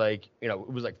 man, like,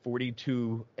 it was like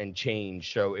 42 and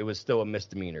change. So it was still a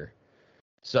misdemeanor.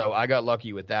 So I got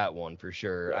lucky with that one for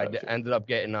sure. Gotcha. I ended up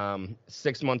getting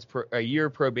 6 months, a year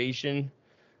probation.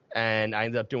 And I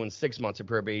ended up doing 6 months of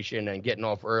probation and getting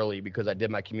off early because I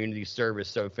did my community service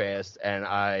so fast. And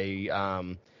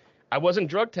I wasn't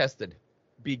drug tested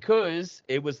because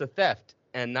it was a theft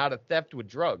and not a theft with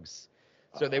drugs.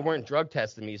 So they weren't drug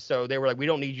testing me. So they were like, we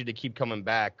don't need you to keep coming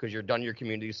back because you're done your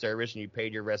community service and you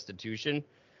paid your restitution.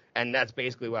 And that's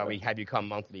basically why we have you come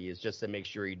monthly, is just to make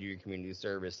sure you do your community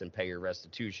service and pay your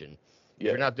restitution. Yeah.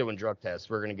 If you're not doing drug tests,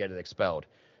 we're going to get it expelled.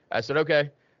 I said, okay.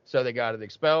 So they got it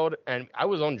expelled. And I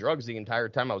was on drugs the entire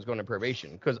time I was going to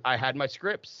probation because I had my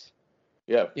scripts.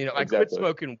 Yeah. I quit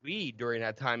smoking weed during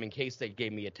that time in case they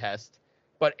gave me a test.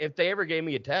 But if they ever gave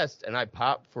me a test and I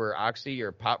popped for Oxy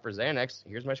or popped for Xanax,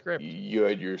 here's my script. You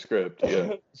had your script,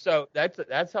 yeah. So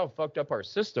that's how fucked up our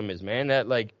system is, man. That,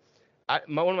 like,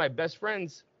 one of my best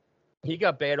friends, he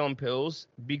got bad on pills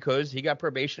because he got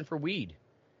probation for weed.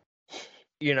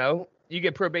 You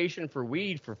get probation for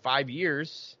weed for 5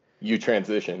 years. You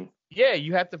transition. Yeah,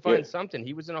 you have to find something.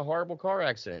 He was in a horrible car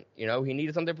accident. He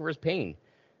needed something for his pain.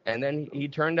 And then he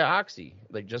turned to Oxy,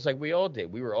 like, just like we all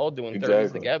did. We were all doing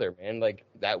 30s together, man. Like,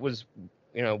 that was,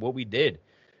 what we did.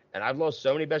 And I've lost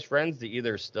so many best friends that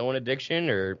either still in addiction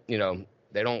or,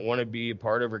 they don't want to be a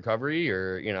part of recovery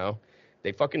or,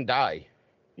 they fucking die.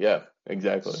 Yeah,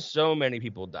 exactly. So many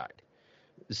people died.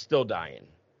 Still dying.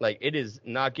 Like, it is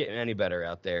not getting any better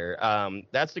out there.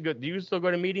 That's the good. Do you still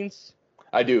go to meetings?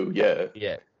 I do, yeah.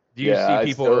 Yeah. Do you see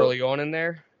people early on in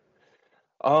there?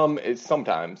 It's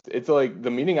sometimes. It's like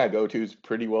the meeting I go to is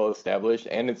pretty well established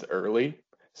and it's early.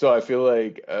 So I feel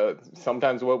like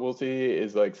sometimes what we'll see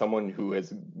is like someone who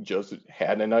has just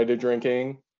had a night of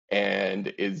drinking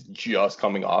and is just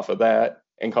coming off of that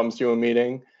and comes to a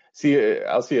meeting.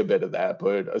 I'll see a bit of that,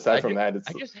 but aside from that, I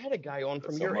it's just had a guy on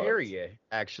from so your much. area,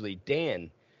 actually,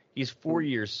 Dan. He's 4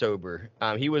 years sober.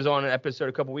 He was on an episode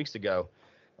a couple weeks ago.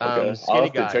 Okay, I'll Skinny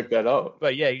have to guy. check that out.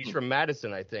 But yeah, he's from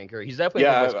Madison, I think, or he's definitely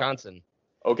from Yeah, Wisconsin.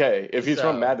 okay. If he's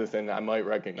from So Madison, I might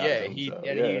recognize yeah, him. So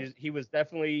yeah, he was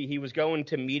definitely he was going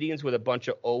to meetings with a bunch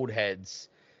of old heads,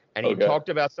 and he okay. talked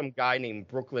about some guy named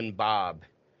Brooklyn Bob.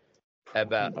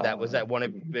 About that was Bob. that one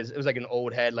of it was like an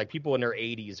old head, like people in their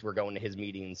 80s were going to his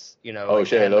meetings, Oh like they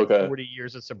shit. had like Okay, 40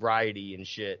 years of sobriety and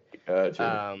shit.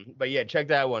 gotcha. But yeah, check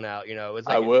that one out. It's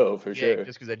I like will for yeah, sure.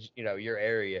 just because your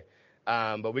area.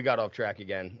 But we got off track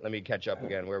again. Let me catch up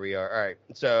again where we are. All right.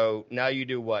 So now you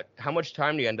do what? How much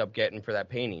time do you end up getting for that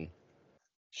painting?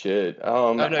 Shit.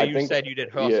 Oh no, I you think said you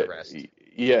did house yeah, arrest.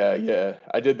 yeah.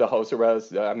 I did the house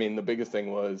arrest. I mean, the biggest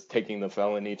thing was taking the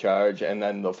felony charge, and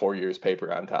then the 4 years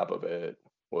paper on top of it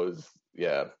was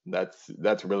yeah.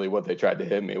 That's really what they tried to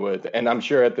hit me with, and I'm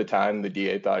sure at the time the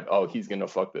DA thought, oh, he's gonna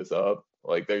fuck this up.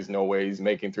 Like, there's no way he's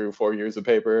making through 4 years of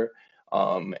paper,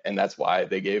 and that's why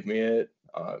they gave me it.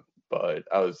 But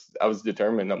I was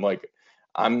determined. I'm like,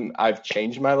 I've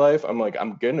changed my life. I'm like,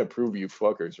 I'm gonna prove you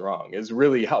fuckers wrong. Is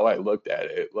really how I looked at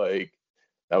it. Like,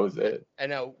 that was it.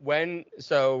 And now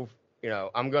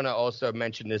I'm gonna also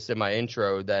mention this in my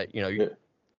intro that Yeah.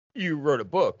 you wrote a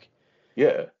book.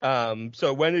 Yeah.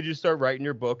 So when did you start writing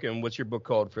your book, and what's your book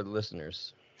called for the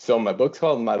listeners? So my book's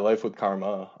called My Life with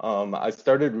Karma.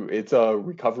 It's a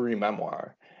recovery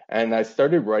memoir, and I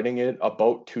started writing it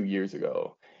about 2 years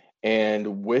ago.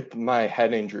 And with my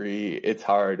head injury, it's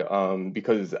hard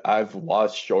because I've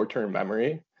lost short-term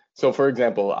memory. So for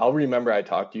example, I'll remember I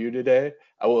talked to you today.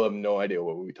 I will have no idea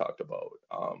what we talked about.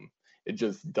 It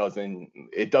just doesn't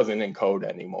encode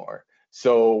anymore.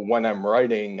 So when I'm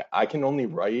writing, I can only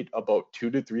write about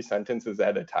 2 to 3 sentences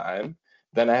at a time.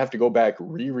 Then I have to go back,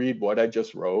 reread what I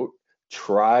just wrote,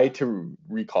 try to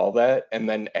recall that, and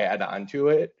then add on to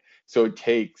it. So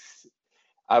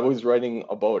I was writing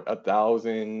about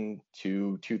 1,000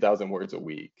 to 2,000 words a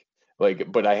week.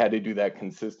 Like, but I had to do that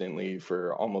consistently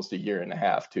for almost a year and a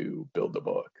half to build the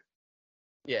book.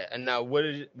 Yeah, and now what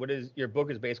is your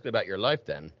book is basically about your life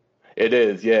then? It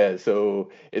is, yeah.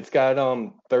 So it's got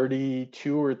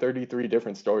 32 or 33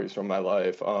 different stories from my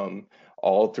life,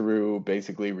 all through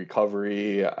basically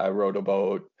recovery. I wrote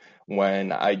about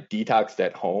when I detoxed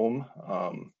at home,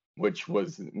 which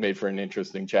was made for an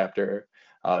interesting chapter.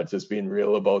 Just being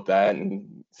real about that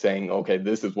and saying, okay,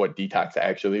 this is what detox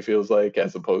actually feels like,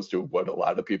 as opposed to what a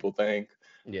lot of people think.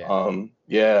 Yeah,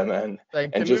 Yeah, man.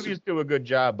 like And the just movies do a good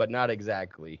job, but not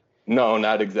exactly. no,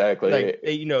 not Like exactly.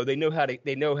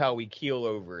 they know how we keel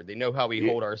over, they know how we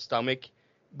Yeah, hold our stomach,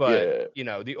 but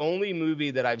yeah, the only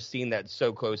movie that I've seen that's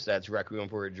so close that's Requiem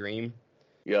for a Dream.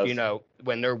 yes,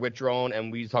 When they're withdrawn,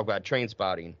 and we talk about Train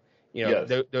Spotting.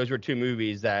 yes, Those were two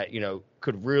movies that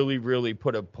could really, really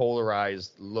put a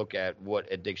polarized look at what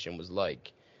addiction was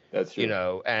like. that's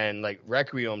true. And like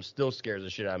Requiem still scares the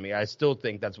shit out of me. I still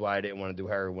think that's why I didn't want to do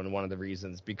heroin. One of the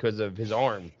reasons because of his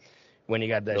arm when he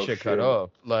got that No shit cut shit.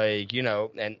 off. Like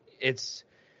and it's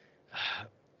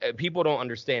people don't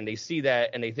understand. They see that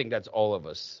and they think that's all of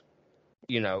us.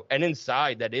 And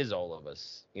inside that is all of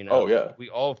us. Oh yeah, We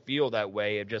all feel that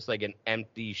way of just like an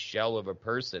empty shell of a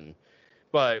person.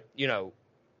 But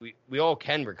we all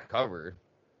can recover.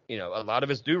 A lot of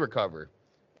us do recover.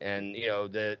 And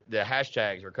the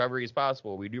hashtags recovery is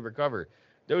possible. We do recover.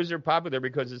 Those are popular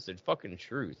because it's the fucking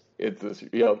truth. it's this.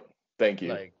 Yep. Thank you.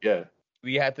 Like Yeah,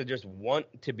 we have to just want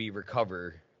to be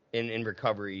in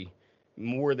recovery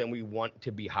more than we want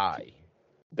to be high.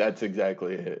 that's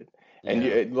exactly it. You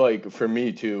And know. like for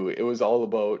me too, it was all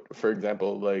about, for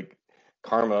example, like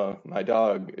Karma, my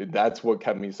dog. That's what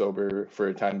kept me sober for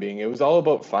a time being. It was all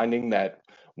about finding that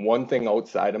one thing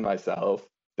outside of myself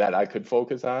that I could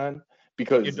focus on Your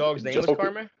because dog's name just was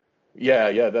focus. Karma?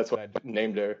 Yeah, that's what I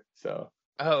named her. So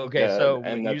Oh, okay. yeah, So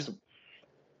and when you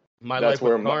My that's Life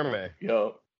where with my Karma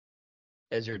yo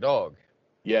is your dog.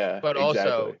 yeah, But also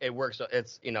exactly. it works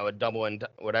it's a double and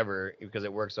whatever because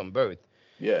it works on both.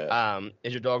 Yeah.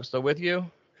 Is your dog still with you?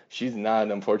 She's not,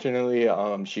 unfortunately.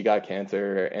 She got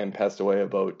cancer and passed away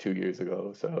about 2 years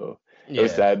ago. So it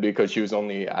was Yeah. sad because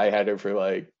I had her for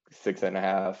like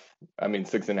 6.5. I mean,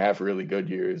 6.5 really good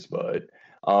years. But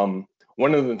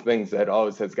one of the things that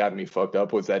always has got me fucked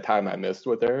up was that time I missed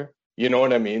with her. You know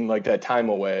what I mean? Like that time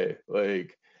away.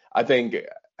 Like, I think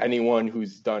anyone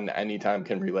who's done any time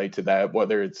can relate to that,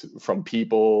 whether it's from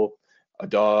people, a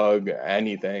dog,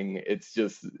 anything. It's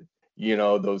just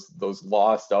those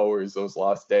lost hours, those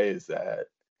lost days that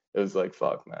it was like,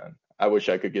 fuck, man, I wish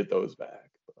I could get those back.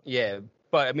 Yeah.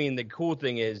 But I mean, the cool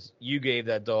thing is you gave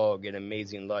that dog an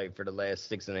amazing life for the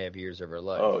last 6.5 years of her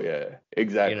life. Oh yeah,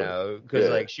 exactly. You know, because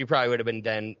Yeah, like she probably would have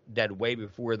been dead way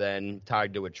before then,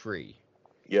 tied to a tree.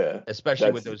 yeah.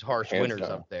 Especially with That's those harsh hands winters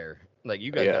down. up there. Like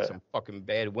you guys got Yeah, some fucking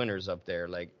bad winters up there.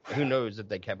 Like who knows if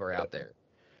they kept her out there?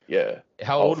 yeah.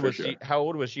 How Oh, old for was she? sure. How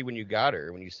old was she when you got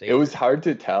her? When you It saved was her? hard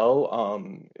to tell.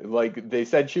 Like they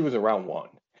said she was around 1.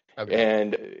 Okay.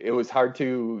 And it was hard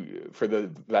for the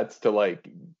vets to like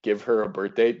give her a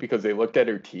birth date because they looked at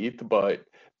her teeth, but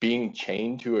being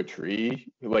chained to a tree,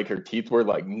 like her teeth were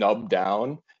like nubbed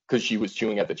down because she was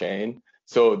chewing at the chain.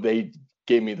 So they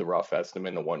gave me the rough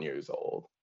estimate of 1 years old.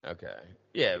 Okay.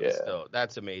 Yeah, but Yeah, still,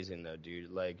 that's amazing though,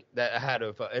 dude. Like that had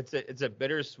to. It's a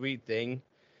bittersweet thing,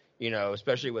 you know,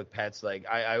 especially with pets. Like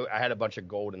I had a bunch of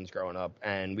Goldens growing up,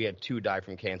 and we had 2 die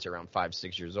from cancer around 5,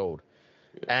 6 years old,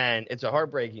 yeah, and it's a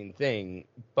heartbreaking thing.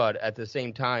 But at the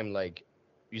same time, like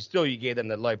you gave them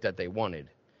the life that they wanted,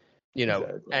 you know,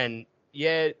 exactly. and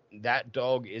yeah, that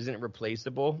dog isn't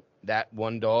replaceable, that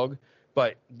one dog,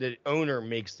 but the owner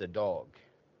makes the dog.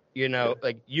 You Yeah, know,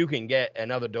 like you can get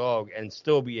another dog and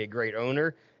still be a great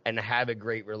owner and have a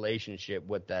great relationship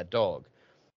with that dog.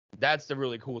 That's the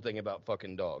really cool thing about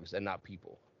fucking dogs and not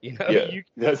people. You know, yeah,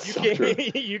 that's you so true.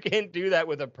 can't you can't do that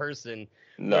with a person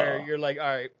where No, you're like, all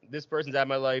right, this person's out of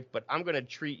my life, but I'm gonna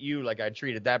treat you like I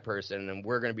treated that person, and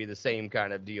we're gonna be the same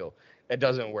kind of deal. It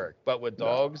doesn't work. But with no.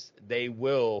 dogs, they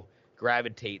will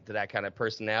gravitate to that kind of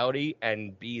personality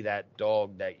and be that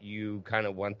dog that you kind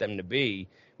of want them to be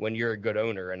when you're a good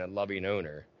owner and a loving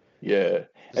owner. Yeah.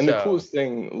 And the So coolest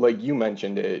thing, like you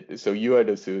mentioned it, so you had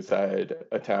a suicide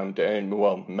attempt and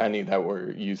well, many that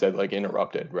were you said like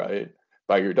interrupted, right?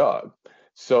 By your dog.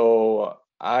 So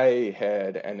I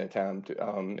had an attempt,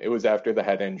 it was after the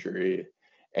head injury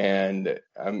and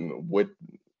I'm with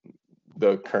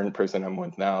the current person I'm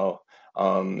with now.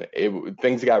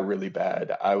 Things got really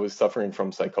bad. I was suffering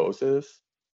from psychosis.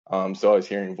 So I was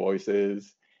hearing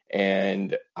voices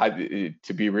and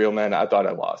to be real, man, I thought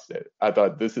I lost it. I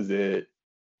thought this is it.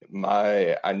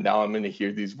 Now I'm going to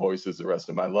hear these voices the rest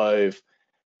of my life.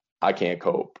 I can't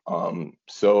cope.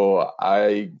 So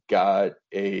I got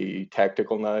a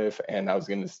tactical knife and I was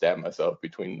going to stab myself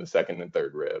between the second and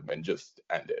third rib and just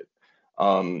end it.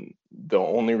 The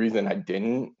only reason I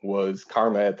didn't was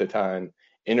Karma at the time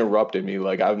interrupted me.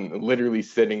 Like I'm literally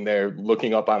sitting there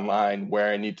looking up online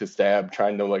where I need to stab,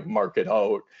 trying to like mark it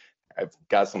out. I've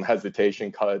got some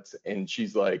hesitation cuts, and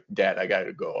she's like, "Dad, I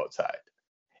gotta go outside."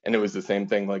 And it was the same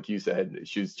thing, like you said.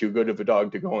 She's too good of a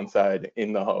dog to go inside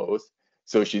in the house.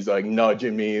 So she's like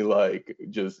nudging me, like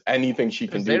just anything she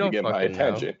can because they do to don't get my fucking know.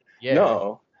 attention. Yeah.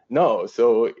 No, no.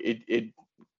 So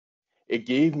it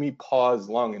gave me pause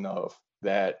long enough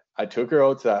that I took her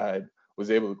outside,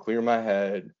 was able to clear my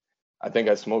head. I think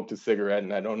I smoked a cigarette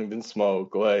and I don't even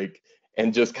smoke, like,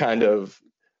 and just kind of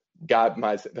got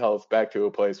myself back to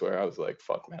a place where I was like,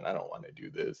 fuck, man, I don't want to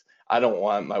do this. I don't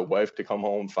want my wife to come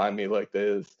home, find me like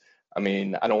this. I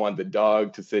mean, I don't want the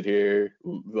dog to sit here.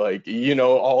 Like,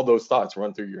 all those thoughts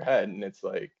run through your head. And it's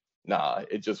like, nah,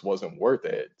 it just wasn't worth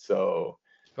it. So,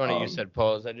 It's funny you um, said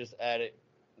pause. I just added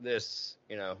this,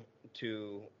 you know,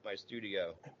 to my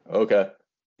studio. okay.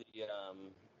 The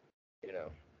you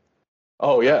know,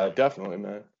 Oh, yeah, um, definitely,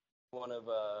 man. one of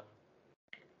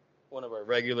one of our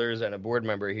regulars and a board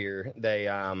member here,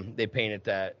 they painted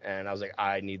that, and I was like,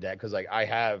 I need that because like I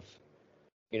have,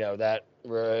 you know, that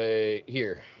right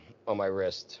here on my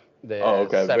wrist, Oh, the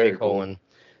okay. Very cool. semicolon.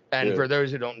 And Yeah. for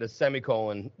those who don't, the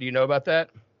semicolon, do you know about that?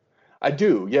 I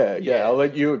do. Yeah. Yeah. Yeah. I'll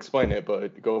let you explain it,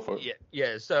 but go for it. Yeah,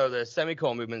 yeah. So the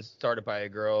semicolon movement started by a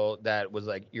girl that was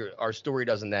like, our story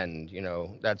doesn't end. You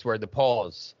know, that's where the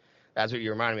pause. That's what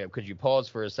you reminded me of. Because you pause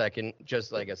for a second,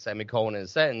 just like a semicolon in a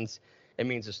sentence, it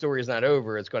means the story is not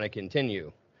over. It's going to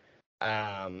continue.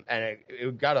 And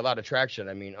it got a lot of traction.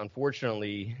 I mean,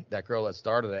 unfortunately, that girl that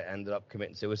started it ended up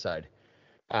committing suicide,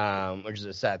 which is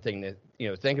a sad thing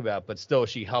to think about. But still,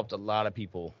 she helped a lot of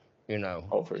people,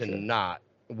 Oh, for to sure. not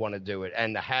want to do it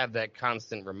and to have that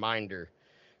constant reminder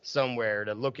somewhere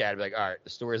to look at it, like, all right, the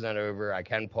story's not over. I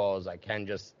can pause. I can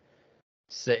just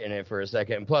sit in it for a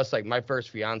second. And plus, like, my first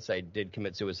fiance did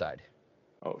commit suicide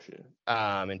Oh, shit.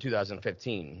 in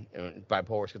 2015,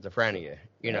 bipolar schizophrenia.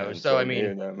 Man, So I sorry to mean,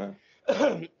 hear that,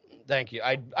 man. thank you.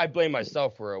 I blame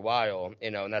myself for a while,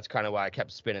 and that's kind of why I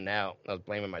kept spinning out. I was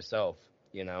blaming myself,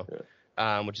 Yeah.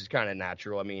 which is kind of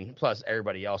natural. I mean, plus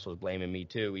everybody else was blaming me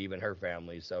too, even her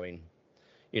family. So I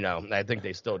mean, I think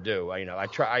they still do.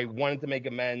 I wanted to make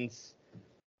amends.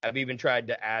 I've even tried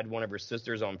to add one of her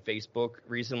sisters on Facebook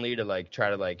recently to like try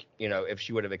to like, if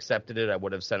she would have accepted it, I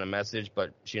would have sent a message,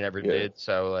 but she never Yeah. did.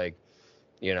 So like,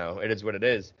 it is what it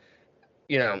is.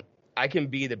 you know, I can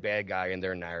be the bad guy in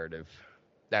their narrative.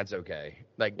 That's okay.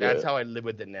 Like, that's how I live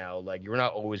with it now. Like, you're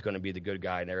not always going to be the good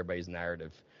guy in everybody's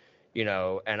narrative, you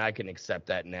know, and I can accept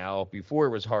that now. Before,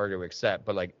 it was hard to accept,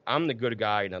 but like, I'm the good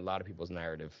guy in a lot of people's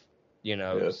narrative, you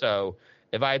know. Yeah. So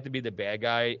if I have to be the bad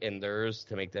guy in theirs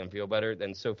to make them feel better,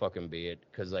 then so fucking be it.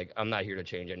 Because like, I'm not here to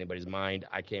change anybody's mind.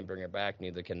 I can't bring it back.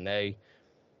 Neither can they.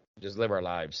 Just live our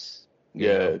lives. You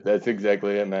know? Yeah, that's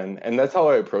exactly it, man. And that's how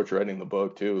I approach writing the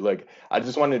book too. Like, I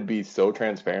just wanted to be so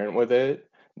transparent with it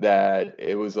that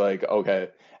it was like, okay,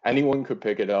 anyone could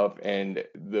pick it up, and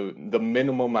the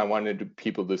minimum I wanted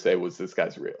people to say was this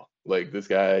guy's real. Like, this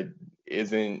guy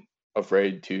isn't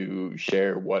afraid to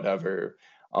share whatever.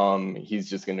 He's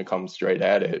just gonna come straight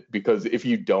at it. Because if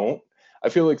you don't, I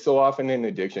feel like so often in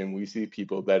addiction, we see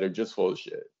people that are just full of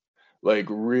shit. Like,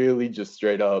 really just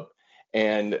straight up.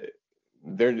 And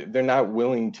they're not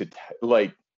willing to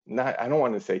like, not, I don't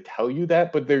want to say tell you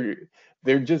that, but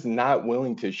they're just not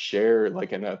willing to share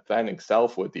like an authentic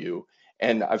self with you.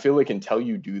 And I feel like until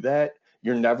you do that,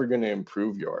 you're never going to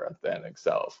improve your authentic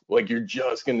self. Like, you're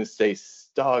just going to stay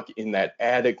stuck in that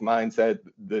addict mindset,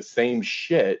 the same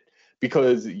shit,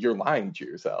 because you're lying to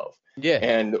yourself. Yeah.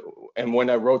 And when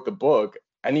I wrote the book,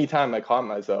 anytime I caught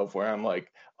myself where I'm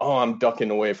like, oh, I'm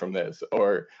ducking away from this,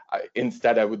 or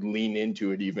instead I would lean into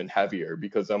it even heavier,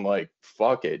 because I'm like,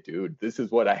 fuck it, dude, this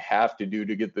is what I have to do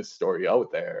to get this story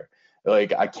out there.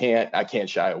 Like, I can't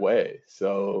shy away.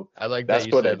 So I like that's that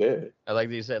you what said, I did. I like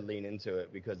that you said lean into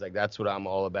it, because like that's what I'm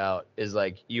all about, is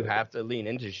like, you have to lean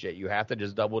into shit. You have to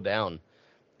just double down,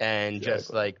 and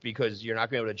just like, because you're not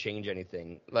gonna be able to change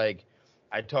anything. Like,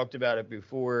 I talked about it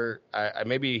before. I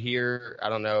maybe here, I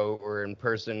don't know, or in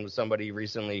person with somebody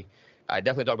recently. I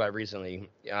definitely talked about it recently.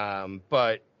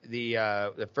 But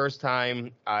the first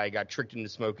time I got tricked into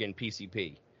smoking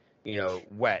PCP, you know,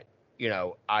 wet, you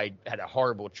know, I had a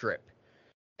horrible trip.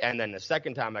 And then the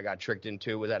second time I got tricked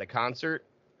into was at a concert,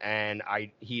 and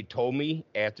he told me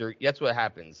after. That's what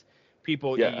happens.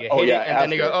 People, you hit it, and then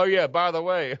they go, "Oh yeah, by the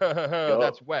way,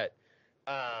 that's wet."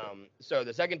 So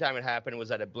the second time it happened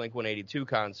was at a Blink-182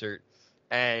 concert,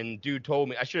 and dude told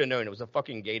me, I should have known, it was a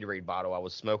fucking Gatorade bottle I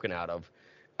was smoking out of.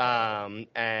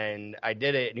 And I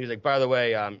did it, and he was like, "By the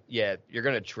way, yeah, you're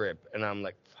gonna trip." And I'm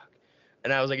like, "Fuck."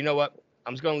 And I was like, "You know what?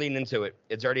 I'm just gonna lean into it.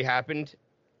 It's already happened.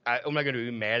 I'm not gonna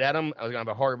be mad at him. I was gonna have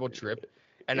a horrible trip."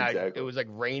 And it was like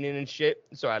raining and shit,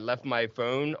 so I left my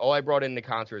phone. All I brought in the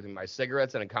concert with me, my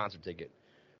cigarettes and a concert ticket.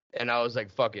 And I was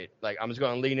like, "Fuck it! Like, I'm just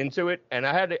gonna lean into it." And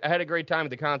I had a great time at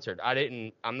the concert.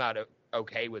 I'm not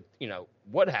okay with, you know,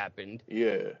 what happened.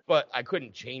 Yeah. But I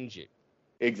couldn't change it.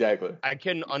 Exactly. I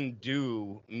couldn't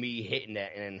undo me hitting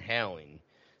that and inhaling.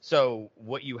 So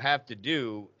what you have to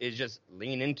do is just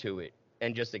lean into it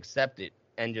and just accept it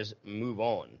and just move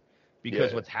on,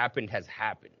 because what's happened has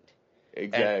happened.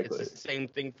 Exactly. And it's the same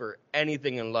thing for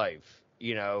anything in life.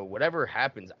 You know, whatever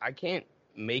happens, I can't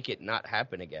make it not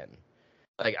happen again.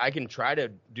 Like, I can try to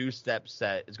do steps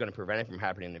that is going to prevent it from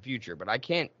happening in the future, but I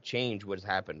can't change what's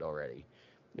happened already.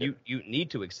 You need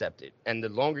to accept it. And the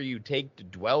longer you take to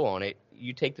dwell on it,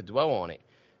 you take to dwell on it.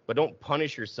 But don't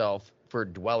punish yourself for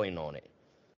dwelling on it.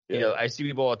 Yeah. You know, I see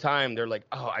people all the time, they're like,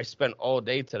 "Oh, I spent all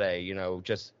day today, you know,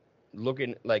 just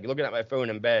looking at my phone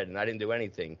in bed, and I didn't do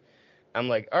anything." I'm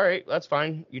like, "All right, that's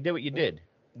fine. You did what you did.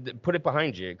 Put it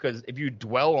behind you." Because if you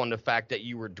dwell on the fact that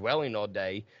you were dwelling all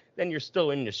day, then you're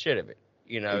still in the shit of it.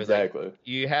 You know, exactly. Like,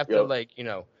 you have to, like, you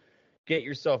know, get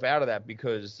yourself out of that,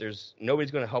 because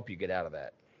nobody's going to help you get out of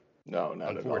that. No,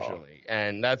 not unfortunately. At all.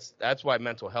 And that's why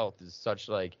mental health is such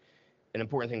like an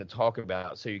important thing to talk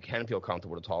about, so you can feel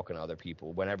comfortable to talking to other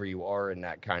people whenever you are in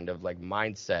that kind of like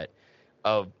mindset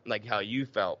of like how you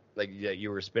felt, like you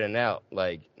were spinning out.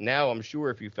 Like, now I'm sure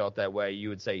if you felt that way, you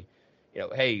would say, you know,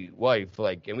 "Hey, wife,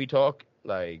 like, can we talk?"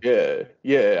 Like,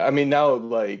 yeah. I mean, now,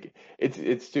 like,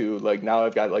 it's too, like, now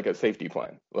I've got like a safety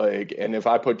plan. Like, and if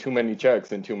I put too many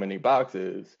checks in too many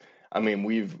boxes, I mean,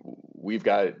 we've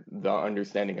got the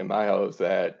understanding in my house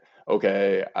that,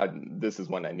 okay, this is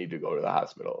when I need to go to the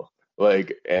hospital.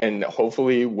 Like, and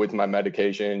hopefully with my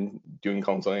medication, doing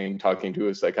counseling, talking to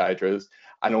a psychiatrist,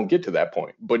 I don't get to that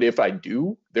point. But if I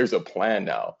do, there's a plan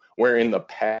now, where in the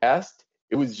past,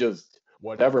 it was just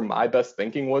whatever my best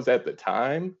thinking was at the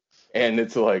time. And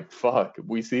it's like, fuck,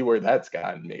 we see where that's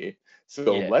gotten me.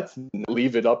 So let's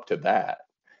leave it up to that.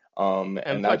 And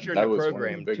plus, you're in the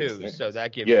program too, things. So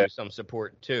that gives you some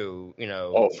support too. You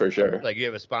know, oh, for sure. Like, you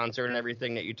have a sponsor and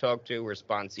everything that you talk to, or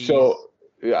sponsees. So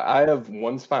I have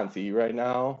one sponsee right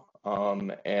now,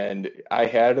 and I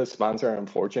had a sponsor.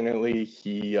 Unfortunately,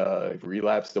 he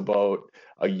relapsed about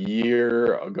a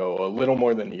year ago, a little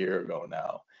more than a year ago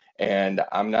now, and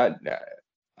I'm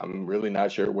I'm really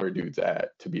not sure where dude's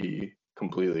at, to be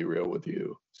completely real with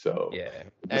you. So Yeah,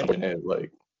 just and it,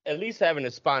 like, at least having a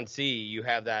sponsee, you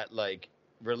have that like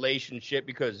relationship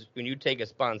because when you take a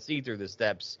sponsee through the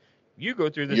steps, you go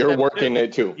through the you're steps working too.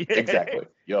 it too. Yeah. Exactly.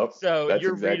 Yup. So That's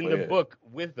you're reading exactly the it. book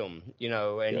with them, and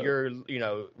Yep. you're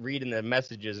reading the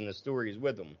messages and the stories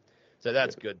with them. So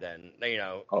that's good then,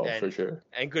 Oh, for and sure.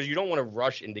 because you don't want to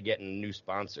rush into getting a new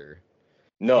sponsor.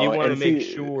 You No, want to and make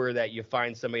see, sure that you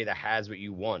find somebody that has what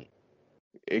you want.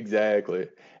 exactly.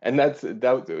 And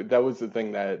that was the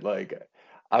thing that, like,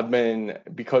 I've been,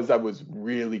 because I was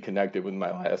really connected with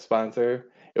my last sponsor.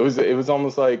 It was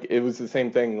almost like it was the same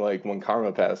thing like when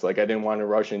Karma passed. Like, I didn't want to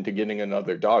rush into getting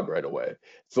another dog right away.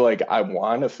 So like, I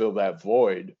want to fill that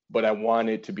void, but I want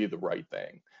it to be the right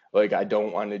thing. Like, I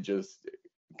don't want to just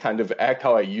kind of act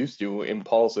how I used to,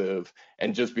 impulsive,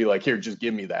 and just be like, here, just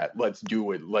give me that. Let's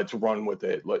do it. Let's run with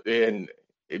it.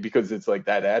 Because it's like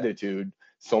that attitude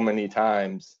so many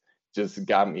times just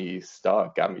got me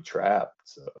stuck, got me trapped.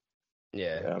 So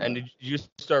Yeah. yeah, And man. did you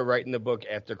start writing the book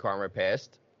after Karma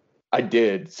passed? I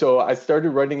did. So I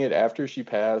started writing it after she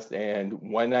passed, and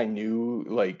when I knew,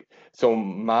 like, so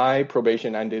my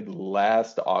probation ended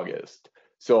last August.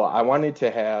 So I wanted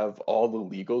to have all the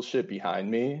legal shit behind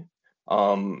me.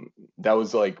 That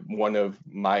was like one of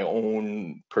my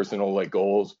own personal like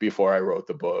goals before I wrote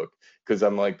the book, because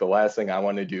I'm like, the last thing I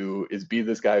want to do is be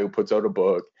this guy who puts out a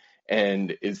book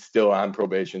and is still on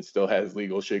probation, still has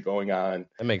legal shit going on.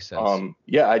 That makes sense.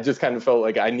 Yeah, I just kind of felt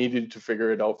like I needed to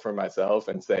figure it out for myself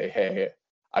and say, hey,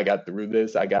 I got through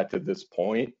this, I got to this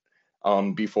point,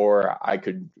 before I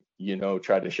could,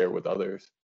 try to share with others.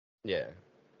 Yeah.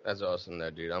 That's awesome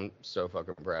though, dude. I'm so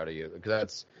fucking proud of you because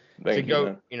that's to Thank you,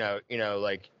 go, man.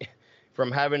 like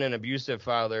from having an abusive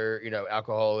father,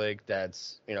 alcoholic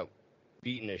that's,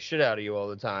 beating the shit out of you all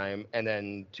the time and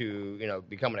then to,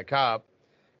 becoming a cop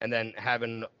and then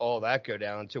having all that go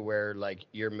down to where like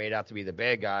you're made out to be the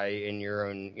bad guy in your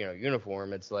own,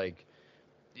 uniform. It's like,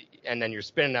 and then you're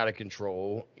spinning out of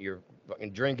control. You're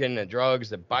fucking drinking and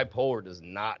drugs. The bipolar does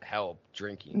not help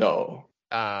drinking. No.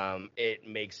 It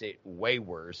makes it way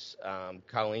worse.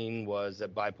 Colleen was a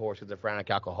bipolar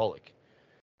schizophrenic alcoholic.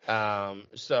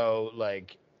 So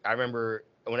like I remember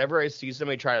whenever I see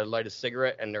somebody try to light a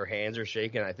cigarette and their hands are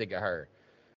shaking, I think of her.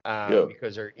 Yeah.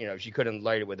 Because she couldn't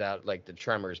light it without like the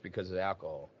tremors because of the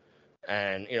alcohol.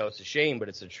 And it's a shame, but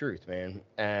it's the truth, man.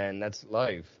 And that's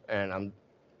life. And I'm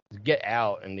to get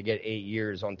out and to get 8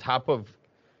 years on top of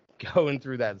going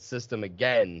through that system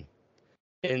again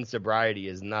in sobriety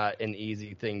is not an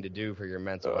easy thing to do for your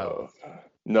mental Uh, health.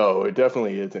 no, it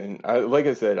definitely isn't. Like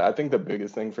I said, I think the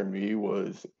biggest thing for me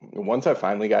was once I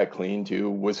finally got clean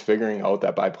too, was figuring out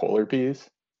that bipolar piece.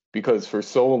 Because for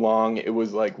so long, it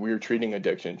was like we were treating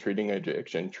addiction, treating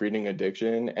addiction, treating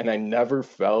addiction. And I never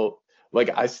felt like,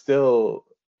 I still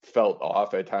felt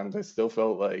off at times. I still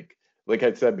felt like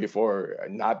I said before,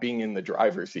 not being in the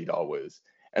driver's seat always.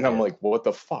 And I'm Yeah. like, what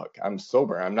the fuck? I'm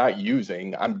sober. I'm not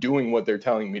using. I'm doing what they're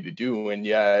telling me to do. And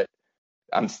yet,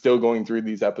 I'm still going through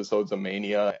these episodes of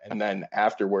mania, and then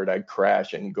afterward I'd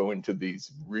crash and go into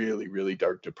these really, really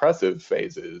dark depressive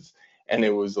phases. And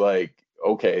it was like,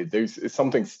 okay, there's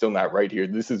something still not right here.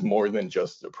 This is more than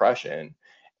just depression.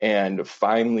 And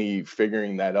finally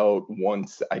figuring that out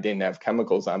once I didn't have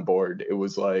chemicals on board, it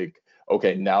was like,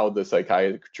 okay, now the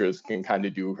psychiatrist can kind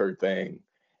of do her thing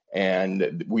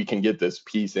and we can get this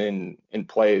piece in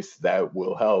place that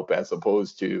will help, as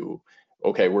opposed to,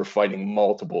 okay, we're fighting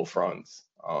multiple fronts.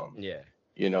 Yeah.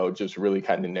 Just really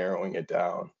kind of narrowing it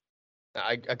down.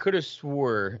 I could have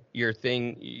swore your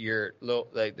little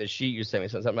like the sheet you sent me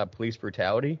said something about police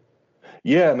brutality.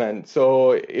 Yeah, man.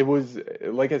 So it was,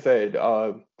 like I said,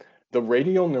 the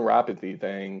radial neuropathy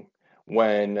thing,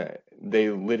 when they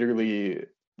literally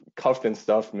cuffed and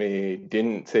stuffed me,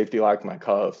 didn't safety lock my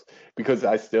cuffs, because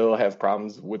I still have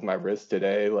problems with my wrist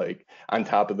today. Like, on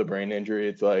top of the brain injury,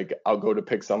 it's like I'll go to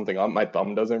pick something up, my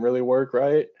thumb doesn't really work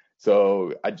right.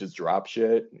 So I just drop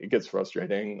shit. It gets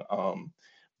frustrating.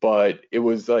 But it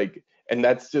was like, and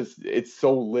that's just, it's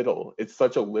so little, it's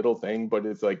such a little thing, but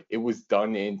it's like it was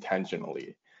done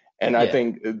intentionally. And I Yeah.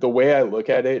 think the way I look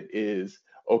at it is,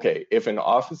 okay, if an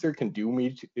officer can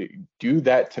do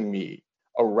that to me,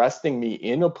 arresting me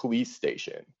in a police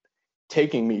station,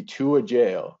 taking me to a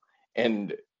jail,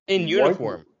 and In what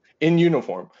uniform. in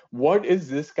uniform, what is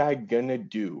this guy gonna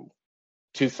do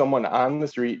to someone on the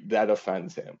street that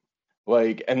offends him?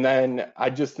 Like, and then I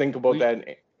just think about We that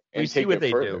we and see take what it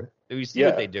they do. further. We see what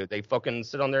Yeah, they do. They fucking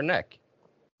sit on their neck.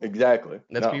 exactly.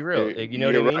 Let's be No, real. You know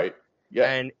what I you're mean? right.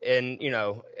 Yeah. And you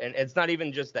know, and it's not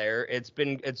even just there. It's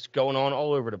going on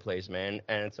all over the place, man.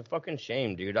 And it's a fucking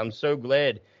shame, dude. I'm so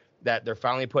glad that they're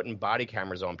finally putting body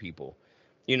cameras on people.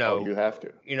 You Oh, know, you have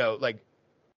to. you know, like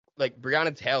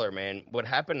Breonna Taylor, man, what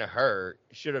happened to her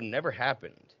should have never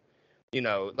happened. You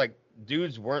know, like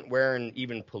dudes weren't wearing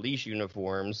even police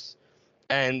uniforms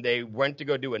and they went to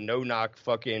go do a no-knock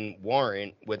fucking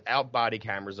warrant without body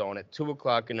cameras on at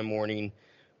 2:00 in the morning.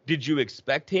 Did you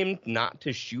expect him not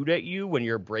to shoot at you when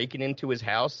you're breaking into his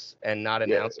house and not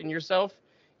Yeah, announcing yourself?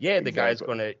 Yeah, the guy's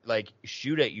exactly. gonna like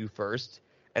shoot at you first,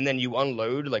 and then you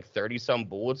unload like 30 some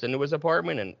bullets into his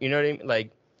apartment, and you know what I mean?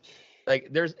 Like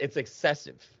it's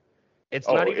excessive. It's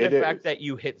not Oh, even the it fact is. that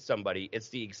you hit somebody; it's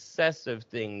the excessive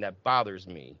thing that bothers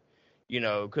me. You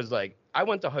know, because like I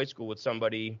went to high school with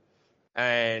somebody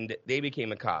and they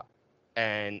became a cop.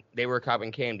 And they were a cop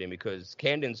in Camden because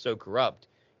Camden's so corrupt.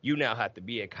 You now have to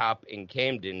be a cop in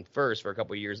Camden first for a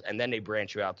couple of years, and then they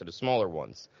branch you out to the smaller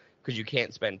ones because you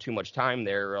can't spend too much time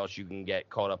there, or else you can get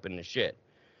caught up in the shit.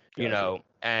 You Gotcha. know,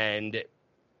 and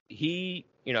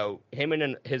him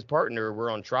and his partner were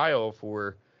on trial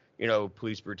for,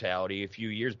 police brutality a few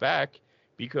years back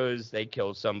because they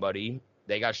killed somebody.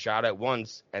 They got shot at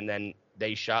once, and then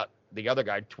they shot the other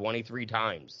guy 23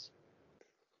 times.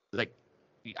 Like,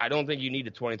 I don't think you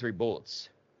needed 23 bullets,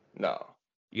 No,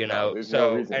 no, there's no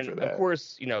So, reason and for of that.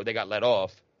 course, they got let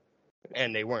off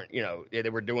and they weren't, they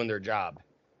were doing their job,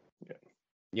 Yeah.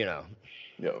 you know.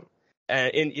 Yo.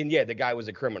 And yeah, the guy was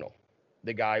a criminal.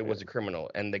 The guy Yeah. was a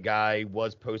criminal, and the guy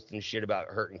was posting shit about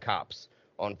hurting cops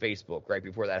on Facebook right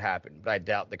before that happened. But I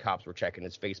doubt the cops were checking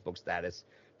his Facebook status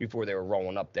before they were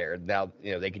rolling up there. Now,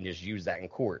 they can just use that in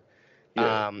court.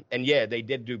 Yeah. And yeah, they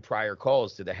did do prior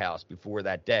calls to the house before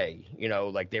that day.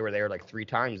 Like they were there like 3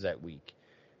 times that week.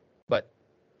 But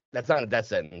that's not a death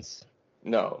sentence.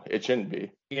 No, it shouldn't be.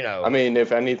 You I know, mean,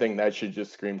 if anything, that should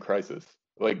just scream crisis.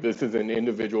 Like, this is an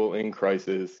individual in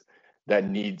crisis that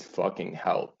needs fucking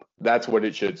help. That's what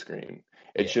it should scream.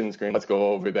 It yeah, shouldn't scream, let's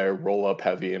go over there, roll up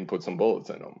heavy, and put some bullets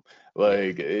in them. yeah.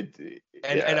 Like,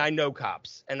 And yeah. I know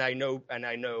cops, and I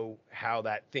know how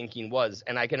that thinking was,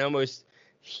 and I can almost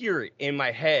hear it in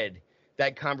my head,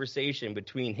 that conversation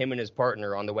between him and his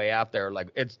partner on the way out there, like,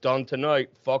 it's done tonight,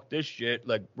 fuck this shit,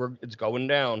 like, it's going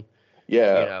down,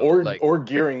 Yeah, or like, or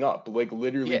gearing up, like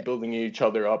literally yeah, building each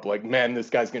other up, like, man, this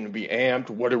guy's gonna be amped.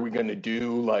 What are we gonna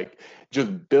do? Like,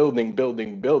 just building,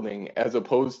 building, building, as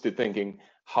opposed to thinking,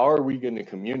 how are we gonna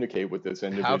communicate with this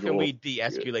how can we individual?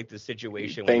 de-escalate the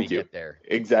situation when we Thank you. get there?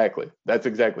 Exactly. That's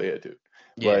exactly it, dude.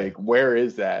 Yeah, Like, where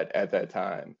is that at that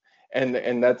time?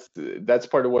 And that's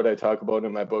part of what I talk about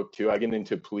in my book too. I get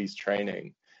into police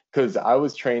training because I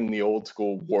was trained in the old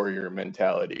school warrior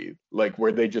mentality, like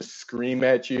where they just scream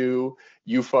at you,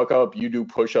 you fuck up, you do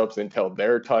push-ups until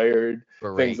they're tired,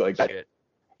 things berate like and that. shit.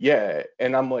 Yeah,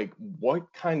 and I'm like,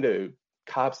 what kind of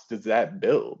cops does that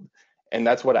build? And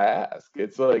that's what I ask.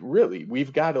 It's like, really,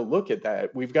 we've got to look at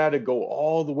that. We've got to go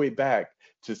all the way back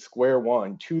to square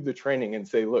one, to the training, and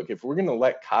say, look, if we're going to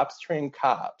let cops train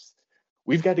cops,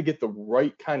 we've got to get the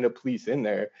right kind of police in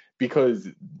there, because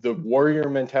the warrior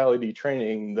mentality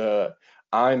training, the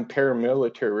I'm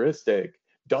paramilitaristic,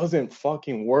 doesn't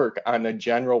fucking work on a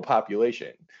general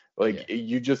population. Yeah, Like,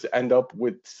 you just end up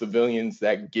with civilians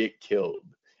that get killed,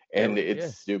 and it's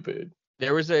yeah. stupid.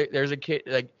 There's a kid,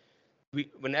 like,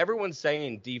 when everyone's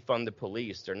saying defund the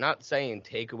police, they're not saying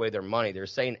take away their money. They're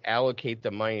saying allocate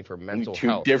the money for mental To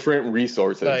health. different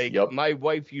resources. Like, Yep. my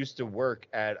wife used to work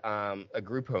at a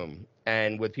group home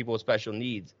and with people with special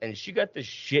needs, and she got the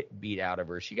shit beat out of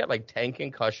her. She got like 10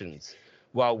 concussions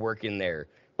while working there,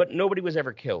 but nobody was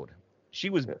ever killed. She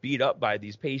was beat up by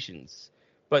these patients,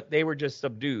 but they were just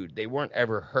subdued. They weren't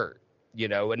ever hurt,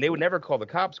 and they would never call the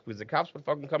cops because the cops would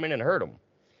fucking come in and hurt them.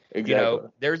 Exactly.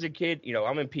 There's a kid,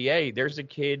 I'm in PA. There's a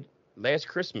kid last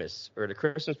Christmas or the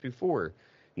Christmas before,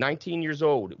 19 years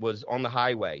old, was on the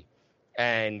highway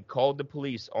and called the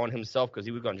police on himself because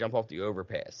he was going to jump off the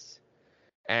overpass.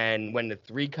 And when the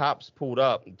three cops pulled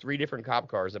up, 3 different cop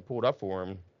cars that pulled up for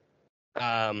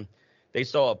him, they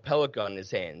saw a pellet gun in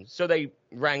his hand. So they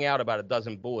rang out about a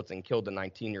dozen bullets and killed the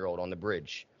 19-year-old on the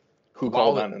bridge. Who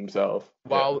called While it, on himself?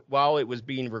 Yeah. while it was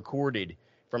being recorded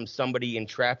from somebody in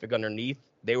traffic underneath,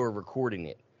 they were recording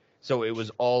it. So it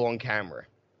was all on camera.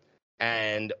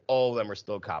 And all of them are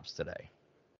still cops today.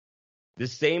 The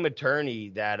same attorney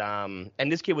that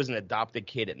and this kid was an adopted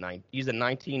kid at 9. He's a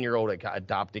 19-year-old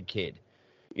adopted kid.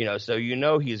 So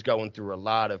he's going through a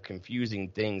lot of confusing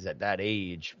things at that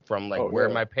age, from like, Oh, where are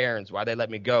yeah. my parents, why they let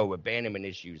me go, abandonment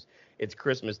issues. It's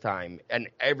Christmas time, and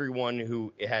everyone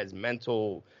who has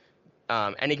mental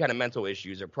any kind of mental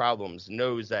issues or problems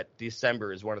knows that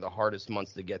December is one of the hardest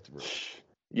months to get through.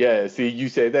 Yeah, see, you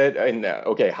say that, and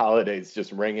okay, holidays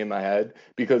just ring in my head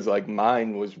because like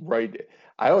mine was right.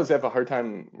 I always have a hard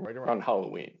time right around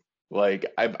Halloween. Like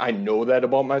I know that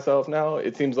about myself now.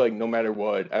 It seems like no matter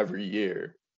what, every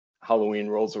year Halloween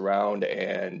rolls around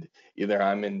and either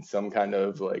I'm in some kind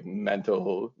of like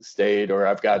mental state or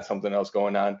I've got something else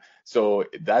going on. So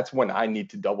that's when I need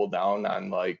to double down on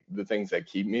like the things that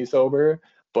keep me sober.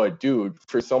 But dude,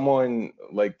 for someone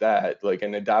like that, like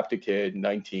an adopted kid,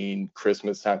 19,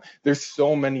 Christmas time, there's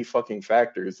so many fucking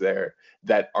factors there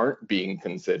that aren't being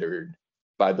considered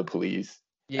by the police.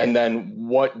 Yeah. And then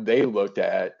what they looked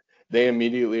at, they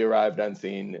immediately arrived on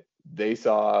scene. They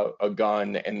saw a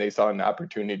gun and they saw an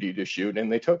opportunity to shoot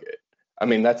and they took it. I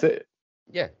mean, that's it.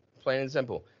 Yeah, plain and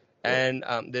simple. Yeah.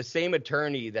 And the same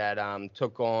attorney that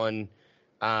took on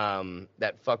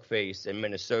that fuckface in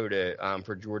Minnesota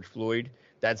for George Floyd,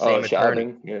 that same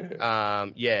attorney.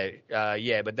 Chauvin? Yeah.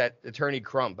 Yeah, but that attorney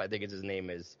Crump, I think his name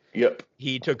is. Yep.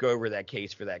 He took over that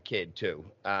case for that kid too.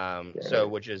 So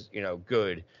which is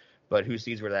good, but who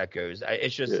sees where that goes?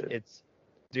 It's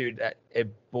dude,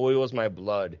 it boils my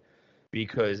blood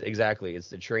because exactly it's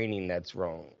the training that's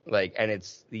wrong. Like, and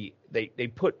it's they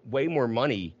put way more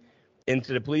money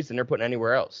into the police than they're putting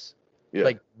anywhere else. Yeah.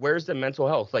 Like, where's the mental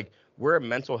health? Like, we're a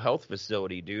mental health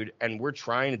facility, dude, and we're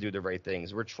trying to do the right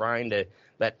things. We're trying to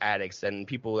let addicts and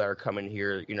people that are coming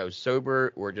here,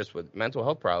 sober or just with mental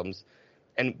health problems,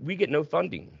 and we get no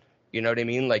funding. You know what I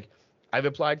mean? Like, I've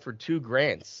applied for 2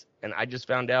 grants, and I just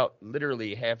found out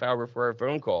literally a half hour before our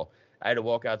phone call. I had to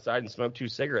walk outside and smoke 2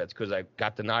 cigarettes because I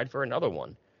got denied for another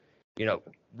one.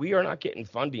 We are not getting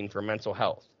funding for mental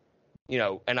health.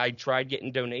 And I tried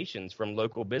getting donations from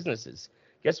local businesses.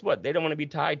 Guess what? They don't want to be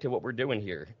tied to what we're doing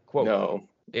here. Quote. No.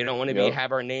 They don't want to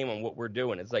have our name on what we're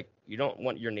doing. It's like, you don't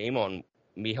want your name on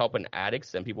me helping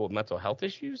addicts and people with mental health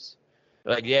issues?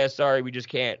 They're like, yeah, sorry, we just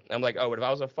can't. I'm like, oh, but if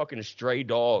I was a fucking stray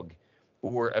dog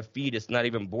or a fetus not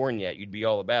even born yet, you'd be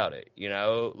all about it,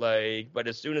 but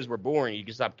as soon as we're born, you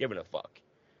can stop giving a fuck.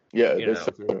 Yeah, that's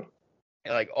so true.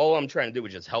 And like, all I'm trying to do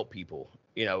is just help people,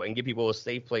 and give people a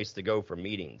safe place to go for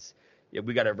meetings.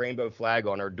 We got a rainbow flag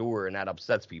on our door and that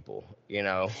upsets people,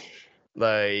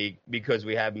 like, because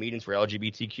we have meetings for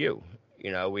LGBTQ,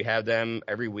 we have them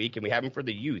every week and we have them for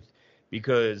the youth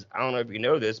because I don't know if you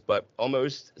know this, but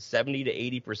almost 70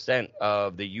 to 80%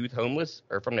 of the youth homeless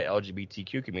are from the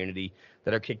LGBTQ community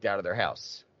that are kicked out of their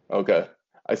house. Okay.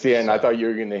 I see. And I thought you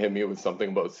were going to hit me with something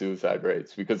about suicide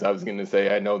rates because I was going to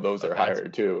say, I know those are higher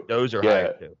too. Those are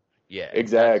higher too. Yeah,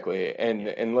 exactly.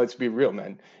 And let's be real,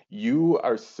 man. You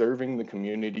are serving the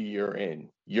community you're in.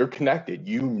 You're connected.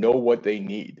 You know what they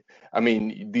need. I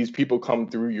mean, these people come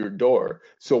through your door.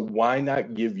 So why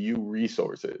not give you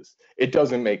resources? It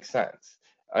doesn't make sense.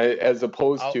 As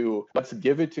opposed to let's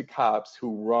give it to cops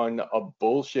who run a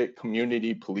bullshit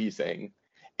community policing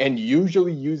and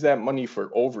usually use that money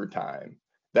for overtime.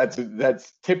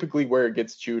 That's typically where it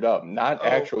gets chewed up, not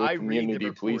actual community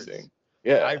policing.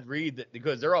 Yeah, I read that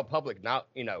because they're all public now.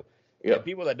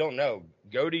 People that don't know,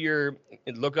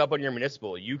 look up on your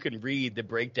municipal. You can read the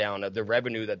breakdown of the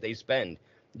revenue that they spend.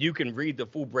 You can read the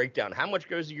full breakdown. How much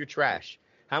goes to your trash?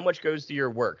 How much goes to your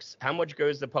works? How much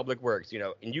goes to public works?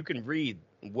 And you can read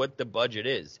what the budget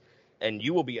is, and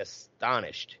you will be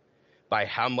astonished by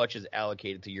how much is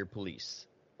allocated to your police.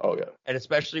 Oh yeah, and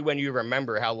especially when you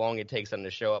remember how long it takes them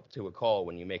to show up to a call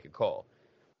when you make a call.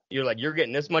 You're like, you're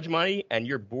getting this much money and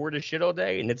you're bored as shit all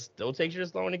day and it still takes you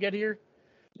this long to get here?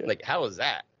 Yeah. Like, how is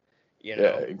that? Yeah,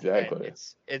 exactly. And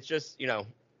it's just,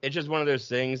 it's just one of those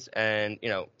things. And,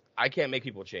 I can't make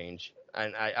people change.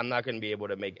 And I'm not going to be able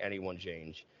to make anyone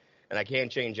change. And I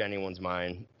can't change anyone's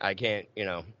mind. I can't,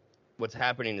 what's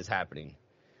happening is happening.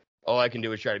 All I can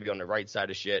do is try to be on the right side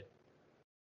of shit,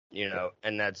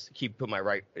 and that's put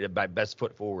my best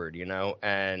foot forward,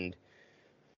 and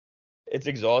it's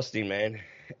exhausting, man.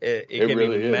 It can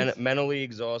really be mentally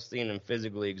exhausting and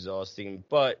physically exhausting,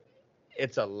 but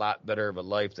it's a lot better of a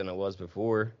life than it was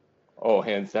before. Oh,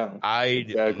 hands down.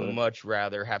 I'd much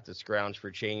rather have to scrounge for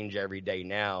change every day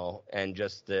now and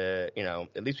just, at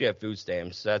least we have food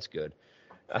stamps, so that's good.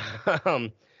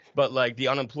 But, like, the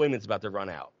unemployment's about to run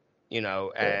out,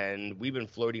 and we've been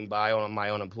floating by on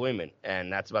my unemployment,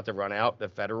 and that's about to run out, the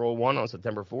federal one, on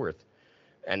September 4th.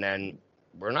 And then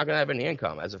we're not going to have any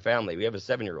income as a family. We have a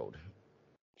 7-year-old,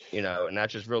 and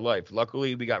that's just real life.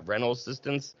 Luckily, we got rental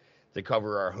assistance to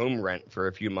cover our home rent for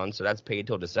a few months, so that's paid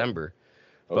till December.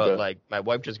 But, like, my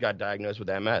wife just got diagnosed with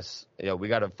MS. We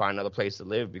got to find another place to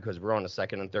live because we're on a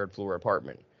 2nd and 3rd floor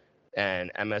apartment.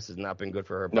 And MS has not been good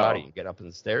for her body, get up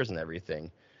the stairs and everything.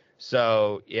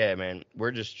 So yeah, man,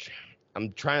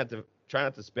 I'm trying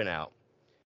not to spin out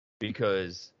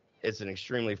because it's an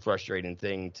extremely frustrating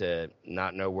thing to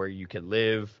not know where you can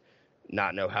live,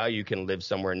 not know how you can live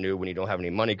somewhere new when you don't have any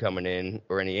money coming in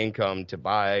or any income to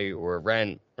buy or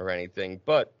rent or anything.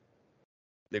 But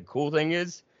the cool thing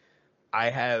is,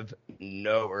 I have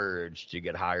no urge to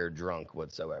get high or drunk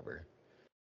whatsoever.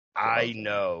 I Awesome.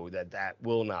 know that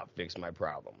will not fix my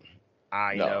problem.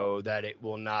 I No. know that it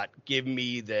will not give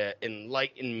me the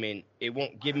enlightenment. It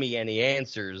won't give me any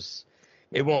answers.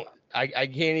 It won't. I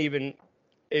can't even.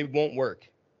 It won't work.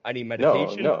 I need No,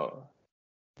 meditation, no.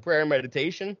 prayer,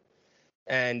 meditation,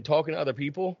 and talking to other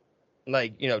people.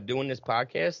 Like doing this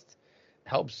podcast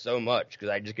helps so much because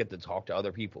I just get to talk to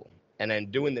other people. And then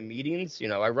doing the meetings.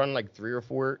 I run like 3 or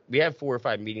 4. We have 4 or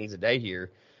 5 meetings a day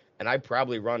here, and I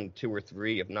probably run 2 or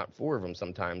 3, if not 4 of them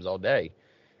sometimes all day.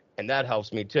 And that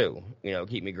helps me too,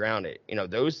 keep me grounded.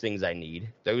 Those things I need,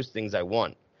 those things I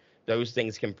want, those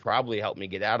things can probably help me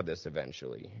get out of this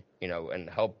eventually, and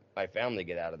help my family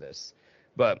get out of this.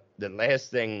 But the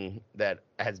last thing that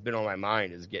has been on my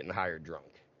mind is getting high or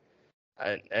drunk.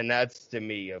 And that's to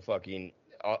me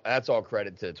that's all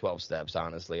credit to 12 steps,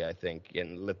 honestly, I think,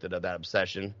 getting lifted of that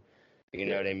obsession. You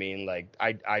know what I mean? Like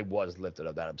I was lifted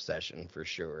of that obsession for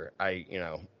sure.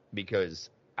 Because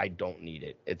I don't need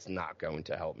it. It's not going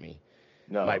to help me.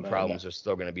 No, My man. problems are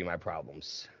still going to be my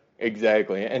problems.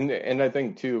 Exactly. And I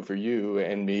think too for you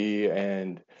and me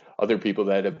and other people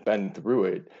that have been through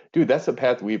it, dude, that's a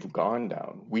path we've gone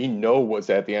down. We know what's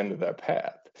at the end of that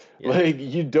path. Yeah. Like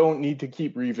you don't need to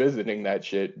keep revisiting that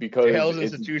shit because Jails,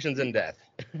 it's institutions, and death.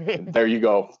 there you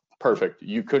go. Perfect.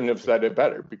 You couldn't have said it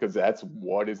better because that's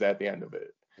what is at the end of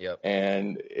it. Yep.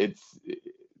 And it's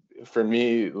for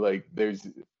me like there's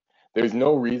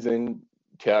no reason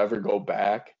to ever go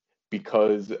back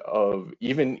because of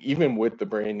even with the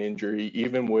brain injury,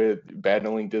 even with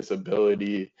battling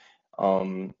disability,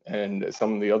 and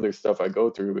some of the other stuff I go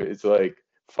through, it's like,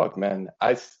 fuck man,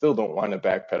 I still don't want to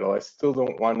backpedal. I still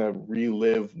don't want to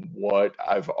relive what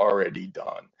I've already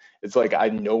done. It's like I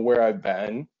know where I've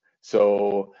been,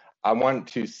 so I want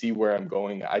to see where I'm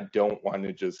going. I don't want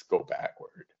to just go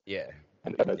backward. Yeah.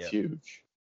 And that's huge.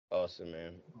 Awesome,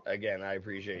 man. Again, I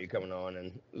appreciate you coming on,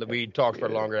 and we talked for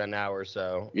longer than an hour,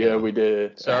 so yeah, we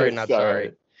did. Sorry, not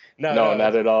sorry. No,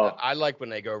 not at all. I like when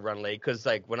they go run late because,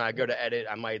 like, when I go to edit,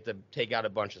 I might have to take out a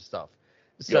bunch of stuff.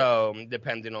 So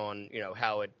depending on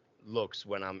how it looks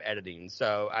when I'm editing,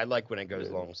 so I like when it goes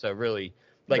long. So really,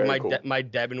 like my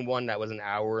Devin one that was an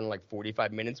hour and like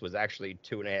 45 minutes was actually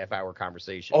 2.5 hour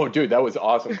conversation. Oh, dude, that was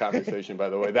awesome conversation, by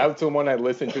the way. That was the one I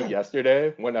listened to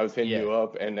yesterday when I was hitting you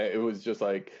up, and it was just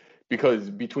like, because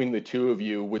between the two of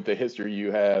you, with the history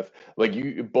you have, like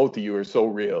both of you are so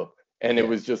real. And it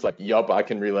was just like, yup, I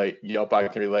can relate. Yup, I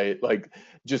can relate. Like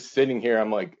just sitting here,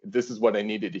 I'm like, this is what I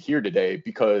needed to hear today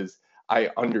because I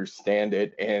understand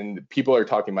it and people are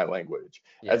talking my language,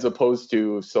 as opposed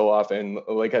to so often,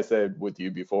 like I said with you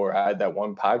before, I had that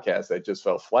one podcast that just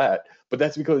fell flat, but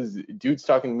that's because dude's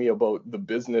talking to me about the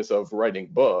business of writing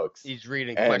books. He's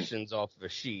reading questions off of a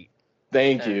sheet.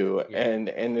 Thank you. And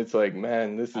it's like,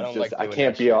 man, this is just, like I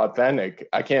can't be authentic.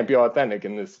 I can't be authentic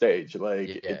in this stage. Like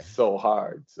it's so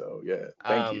hard. So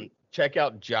thank you. Check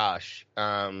out Josh.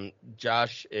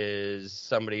 Josh is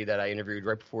somebody that I interviewed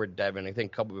right before Devin. I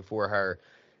think a couple before her.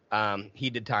 He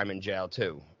did time in jail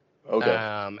too.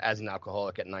 Okay. As an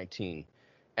alcoholic at 19.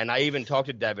 And I even talked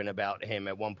to Devin about him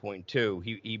at one point too.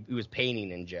 He was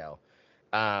painting in jail.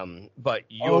 But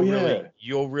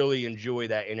you'll really enjoy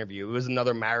that interview. It was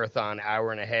another marathon,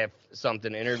 hour and a half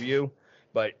something interview,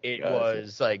 but it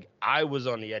was like I was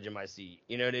on the edge of my seat.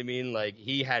 You know what I mean? Like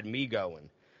he had me going.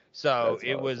 So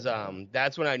it was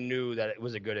that's when I knew that it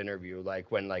was a good interview.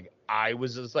 Like when like I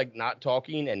was just like not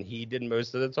talking and he did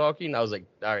most of the talking. I was like,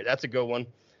 all right, that's a good one.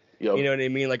 Yep. You know what I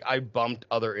mean? Like I bumped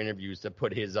other interviews to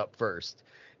put his up first.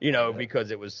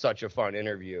 Because it was such a fun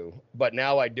interview. But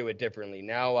now I do it differently.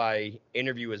 Now I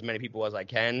interview as many people as I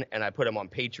can, and I put them on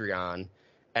Patreon,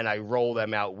 and I roll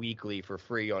them out weekly for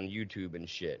free on YouTube and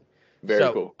shit.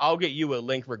 Very cool. I'll get you a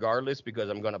link regardless because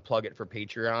I'm going to plug it for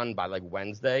Patreon by, like,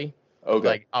 Wednesday. Okay.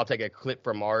 Like, I'll take a clip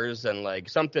from ours and, like,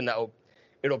 something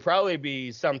it'll probably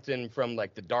be something from,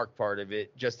 like, the dark part of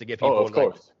it just to get people,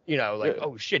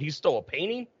 oh, shit, he stole a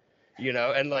painting?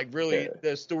 And like really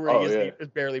the story is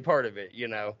barely part of it,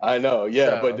 I know,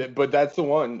 but that's the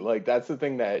one, like that's the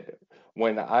thing that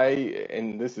when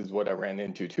and this is what I ran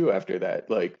into too after that,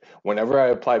 like whenever I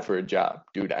apply for a job,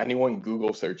 dude, anyone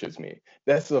Google searches me,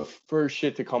 that's the first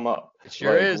shit to come up. It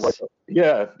sure is.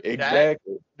 Yeah,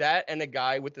 exactly. That and a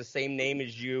guy with the same name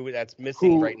as you that's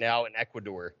missing right now in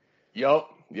Ecuador. Yup.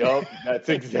 That's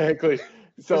exactly.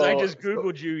 Because I So, just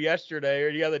Googled you yesterday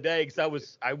or the other day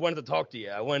because I wanted to talk to you.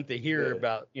 I wanted to hear yeah,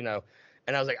 about,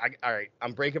 and I was like, all right,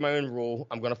 I'm breaking my own rule.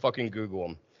 I'm going to fucking Google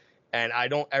them. And I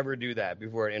don't ever do that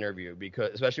before an interview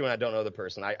because, especially when I don't know the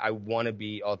person, I want to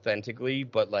be authentically,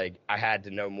 but like I had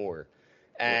to know more.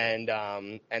 yeah,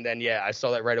 And then, yeah, I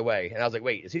saw that right away. And I was like,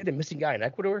 wait, is he the missing guy in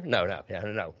Ecuador? No.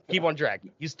 Keep on track.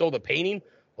 You stole the painting?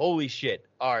 Holy shit.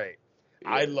 All right.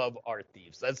 I yeah. love art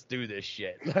thieves. Let's do this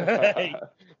shit.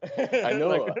 I know.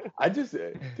 Like, I just,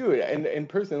 dude, and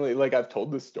personally, like I've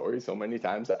told this story so many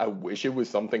times. I wish it was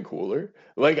something cooler.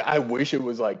 Like I wish it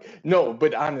was like no,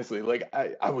 but honestly, like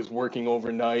I was working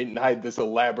overnight and I had this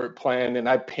elaborate plan and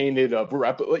I painted a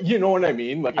like, you know what I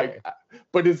mean? Like, yeah.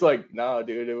 but it's like no,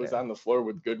 dude, it was Yeah. on the floor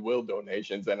with Goodwill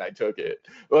donations and I took it.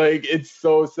 Like it's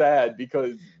so sad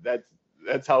because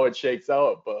that's how it shakes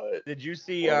out. But Did you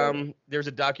see whatever. there's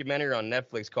a documentary on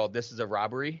Netflix called This Is a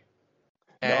Robbery?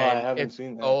 No, I And haven't it's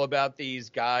seen that. all about these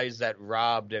guys that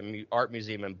robbed an art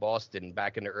museum in Boston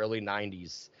back in the early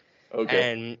 90s.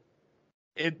 Okay. And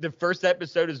the first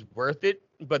episode is worth it,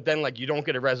 but then like you don't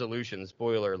get a resolution.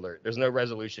 Spoiler alert. There's no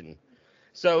resolution.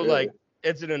 So Really? like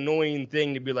it's an annoying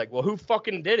thing to be like, well, who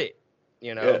fucking did it?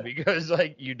 Yeah. Because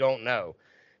like you don't know.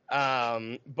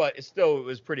 But still, it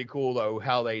was pretty cool though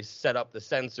how they set up the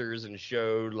sensors and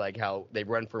showed like how they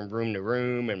run from room to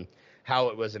room and how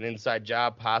it was an inside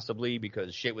job possibly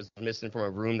because shit was missing from a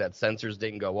room that sensors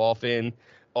didn't go off in,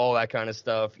 all that kind of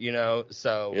stuff.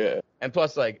 So Yeah. and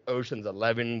plus like Ocean's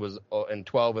 11 was and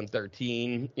 12 and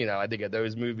 13, I think of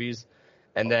those movies.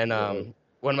 And then Yeah.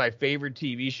 one of my favorite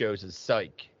TV shows is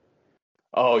Psych.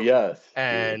 Oh yes, dude,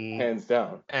 And hands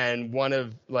down. and one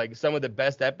of like some of the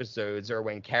best episodes are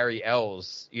when Carrie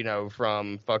Ells,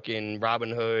 from fucking Robin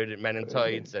Hood, Men in Mhm.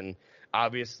 Tights, and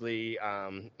obviously,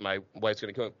 my wife's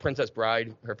gonna kill Princess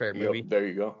Bride, her favorite Yep, movie. there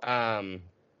you go.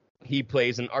 He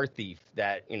plays an art thief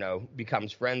that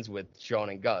becomes friends with Sean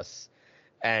and Gus,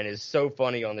 and is so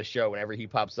funny on the show whenever he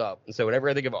pops up. And so whenever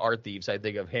I think of art thieves, I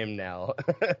think of him now.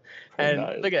 And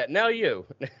Nice. look at that, now you.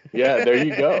 Yeah, there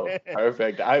you go.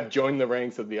 Perfect. I've joined the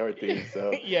ranks of the art thieves,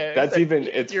 so Yeah, that's even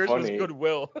it's yours was funny.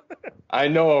 Goodwill. I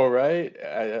know, right?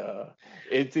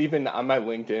 It's even on my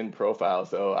LinkedIn profile,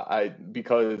 so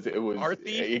because it was Art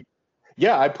thief.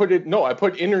 yeah, I put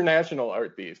international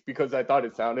art thief because I thought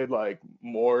it sounded like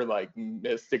more like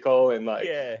mystical and like,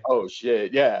 Yeah. oh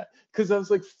shit, yeah. Because I was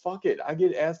like, fuck it, I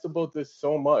get asked about this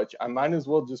so much, I might as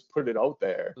well just put it out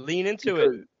there. Lean into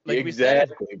it. Because Like we said,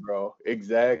 exactly, bro, you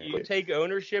exactly. take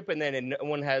ownership and then no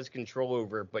one has control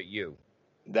over it but you.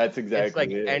 That's It's exactly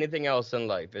like it. anything else in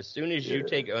life. As soon as you Yeah,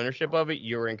 take ownership of it,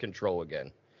 you're in control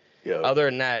again. yeah, Other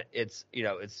than that, it's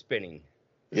spinning.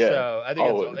 yeah. So I think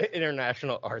it's Always.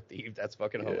 international art thief. That's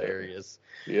fucking Yeah, hilarious.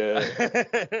 yeah.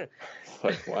 It's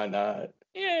like, why not?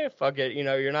 Yeah, fuck it.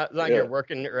 You're not like you're Yeah,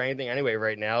 working or anything anyway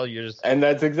right now. You're just and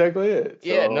that's exactly it.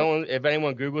 yeah. No So one. If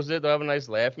anyone Googles it, they'll have a nice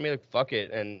laugh at me. Like fuck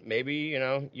it, and maybe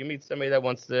you meet somebody that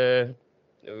wants to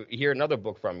hear another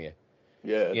book from you.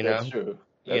 yeah, You that's know, true.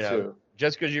 you That's know, true.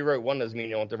 just because you wrote one doesn't mean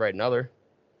you want to write another.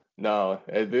 No,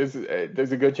 there's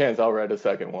a good chance I'll write a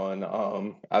second one.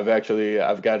 I've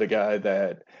got a guy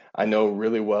that I know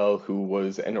really well who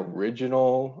was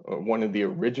one of the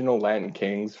original Latin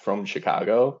kings from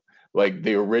Chicago, like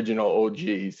the original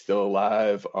OG, still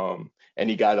alive. And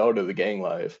he got out of the gang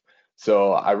life.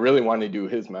 So I really want to do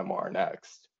his memoir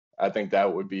next. I think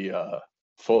that would be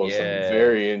full of some Yeah,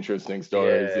 very interesting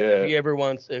stories. yeah. Yeah,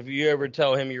 If you ever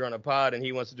tell him you're on a pod and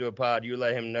he wants to do a pod, you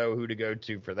let him know who to go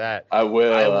to for that. I I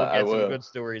will. will I get some will. good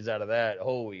stories out of that.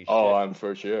 Holy Oh, shit. I'm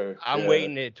for sure. I'm Yeah.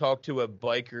 waiting to talk to a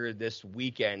biker this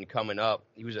weekend coming up.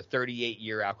 He was a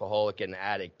 38-year alcoholic and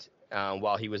addict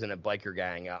while he was in a biker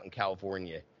gang out in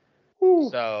California. Whew.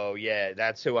 So, yeah,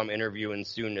 that's who I'm interviewing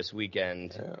soon this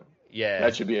weekend. Yeah. Yeah.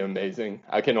 That should be amazing.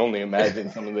 I can only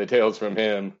imagine some of the tales from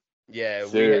him. Yeah,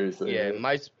 Seriously.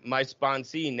 my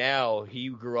sponsee now, he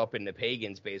grew up in the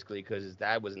Pagans basically because his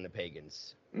dad was in the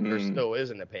Pagans or Mm, still is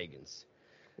in the Pagans.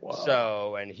 wow.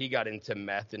 So, and he got into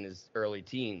meth in his early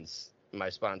teens, my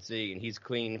sponsee, and he's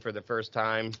clean for the first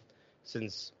time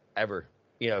since ever.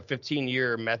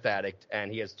 15-year meth addict,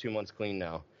 and he has 2 months clean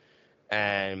now.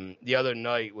 And the other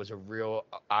night was a real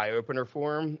eye opener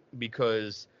for him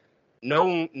because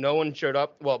no one showed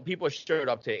up. Well, people showed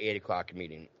up to the 8 o'clock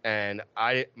meeting, and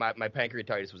my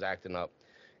pancreatitis was acting up,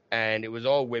 and it was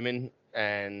all women,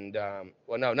 and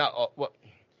well, no, not all. Well,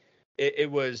 it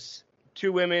was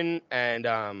two women and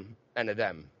a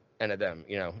them, they them,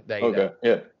 Okay.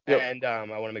 Yeah. Yep. and I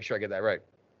want to make sure I get that right.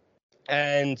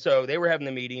 And so they were having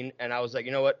the meeting, and I was like,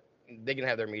 you know what, they can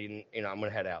have their meeting. I'm gonna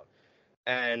head out.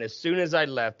 And as soon as I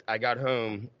left, I got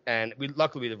home, and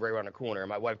luckily we live right around the corner.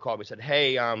 My wife called me and said,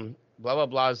 "Hey, blah blah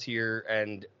blah's here,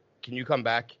 and can you come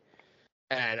back?"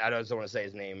 And I just don't want to say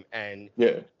his name. And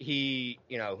Yeah. he,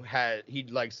 he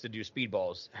likes to do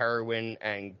speedballs, heroin,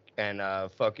 and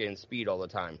fucking speed all the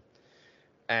time.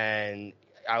 And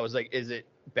I was like, "Is it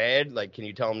bad? Like, can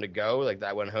you tell him to go?" Like,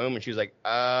 I went home, and she was like,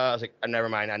 I was like, "Never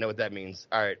mind. I know what that means.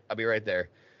 All right, I'll be right there."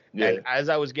 Yeah. And as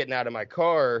I was getting out of my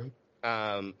car,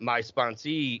 my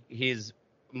sponsee, his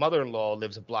mother-in-law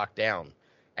lives a block down,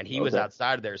 and he was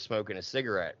outside of there smoking a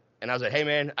cigarette. And I was like, "Hey,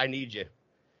 man, I need you.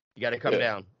 You got to come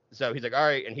down." So he's like, "All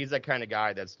right." And he's that kind of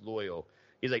guy that's loyal.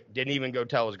 He's like, didn't even go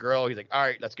tell his girl. He's like, "All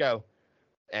right, let's go."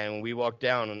 And we walked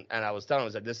down, and I was telling him, I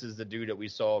was like, "This is the dude that we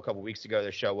saw a couple weeks ago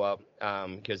to show up,"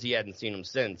 because he hadn't seen him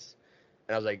since.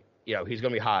 And I was like, he's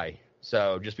going to be high,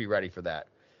 so just be ready for that.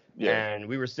 Yeah. And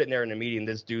we were sitting there in the meeting.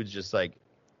 This dude's just like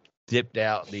dipped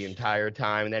out the entire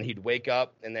time, and then he'd wake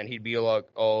up, and then he'd be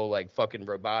all like fucking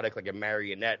robotic, like a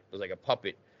marionette. It was like a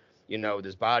puppet, with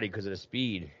his body because of the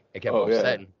speed. It kept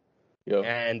upsetting. Yeah.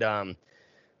 And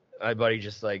my buddy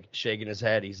just like shaking his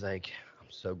head. He's like,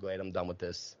 "I'm so glad I'm done with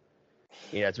this."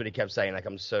 That's what he kept saying. Like,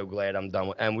 "I'm so glad I'm done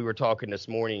with." And we were talking this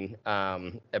morning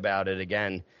about it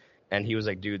again. And he was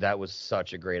like, "Dude, that was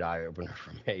such a great eye-opener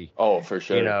for me." Oh, for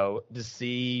sure. To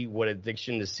see what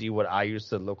addiction, to see what I used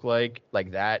to look like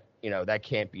that, that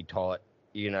can't be taught,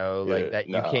 like that.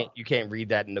 No. You can't read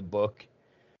that in the book.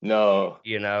 No.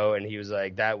 And he was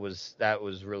like, that was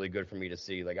really good for me to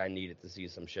see. Like, I needed to see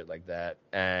some shit like that.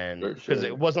 And because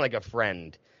it wasn't like a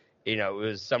friend, it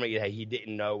was somebody that he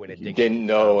didn't know and he didn't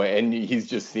know. And he's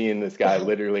just seeing this guy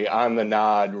literally on the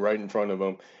nod right in front of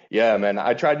him. Yeah, man.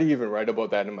 I tried to even write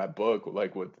about that in my book,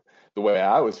 like with the way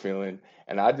I was feeling.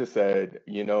 And I just said,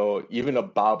 even a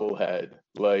bobblehead,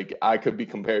 like I could be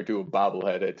compared to a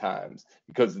bobblehead at times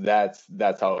because that's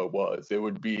how it was. It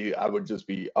would be, I would just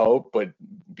be out, but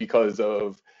because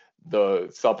of the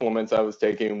supplements I was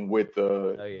taking with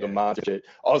the monster shit,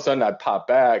 all of a sudden I'd pop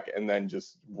back and then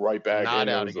just right back. Not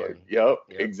out again. Like, yep,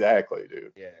 exactly,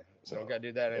 dude. Yeah, so don't gotta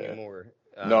do that anymore.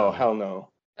 No, hell no.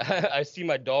 I see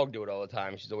my dog do it all the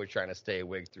time. She's always trying to stay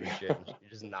awake through shit. She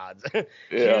just nods.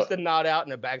 She used to nod out in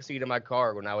the backseat of my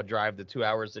car when I would drive the 2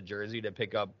 hours to Jersey to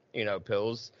pick up,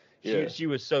 pills. She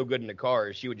was so good in the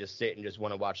car. She would just sit and just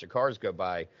want to watch the cars go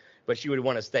by. But she would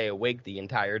want to stay awake the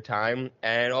entire time.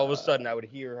 And all of a sudden I would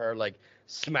hear her like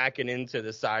smacking into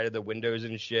the side of the windows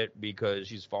and shit because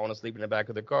she's falling asleep in the back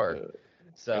of the car.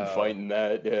 So, and fighting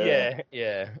that,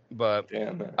 yeah. But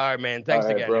damn, man. All right, man. Thanks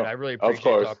again, dude. I really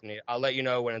appreciate talking to you. I'll let you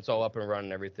know when it's all up and running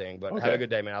and everything. But have a good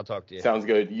day, man. I'll talk to you. Sounds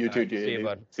good. You too, See you,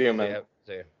 bud. See you, man.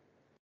 See you.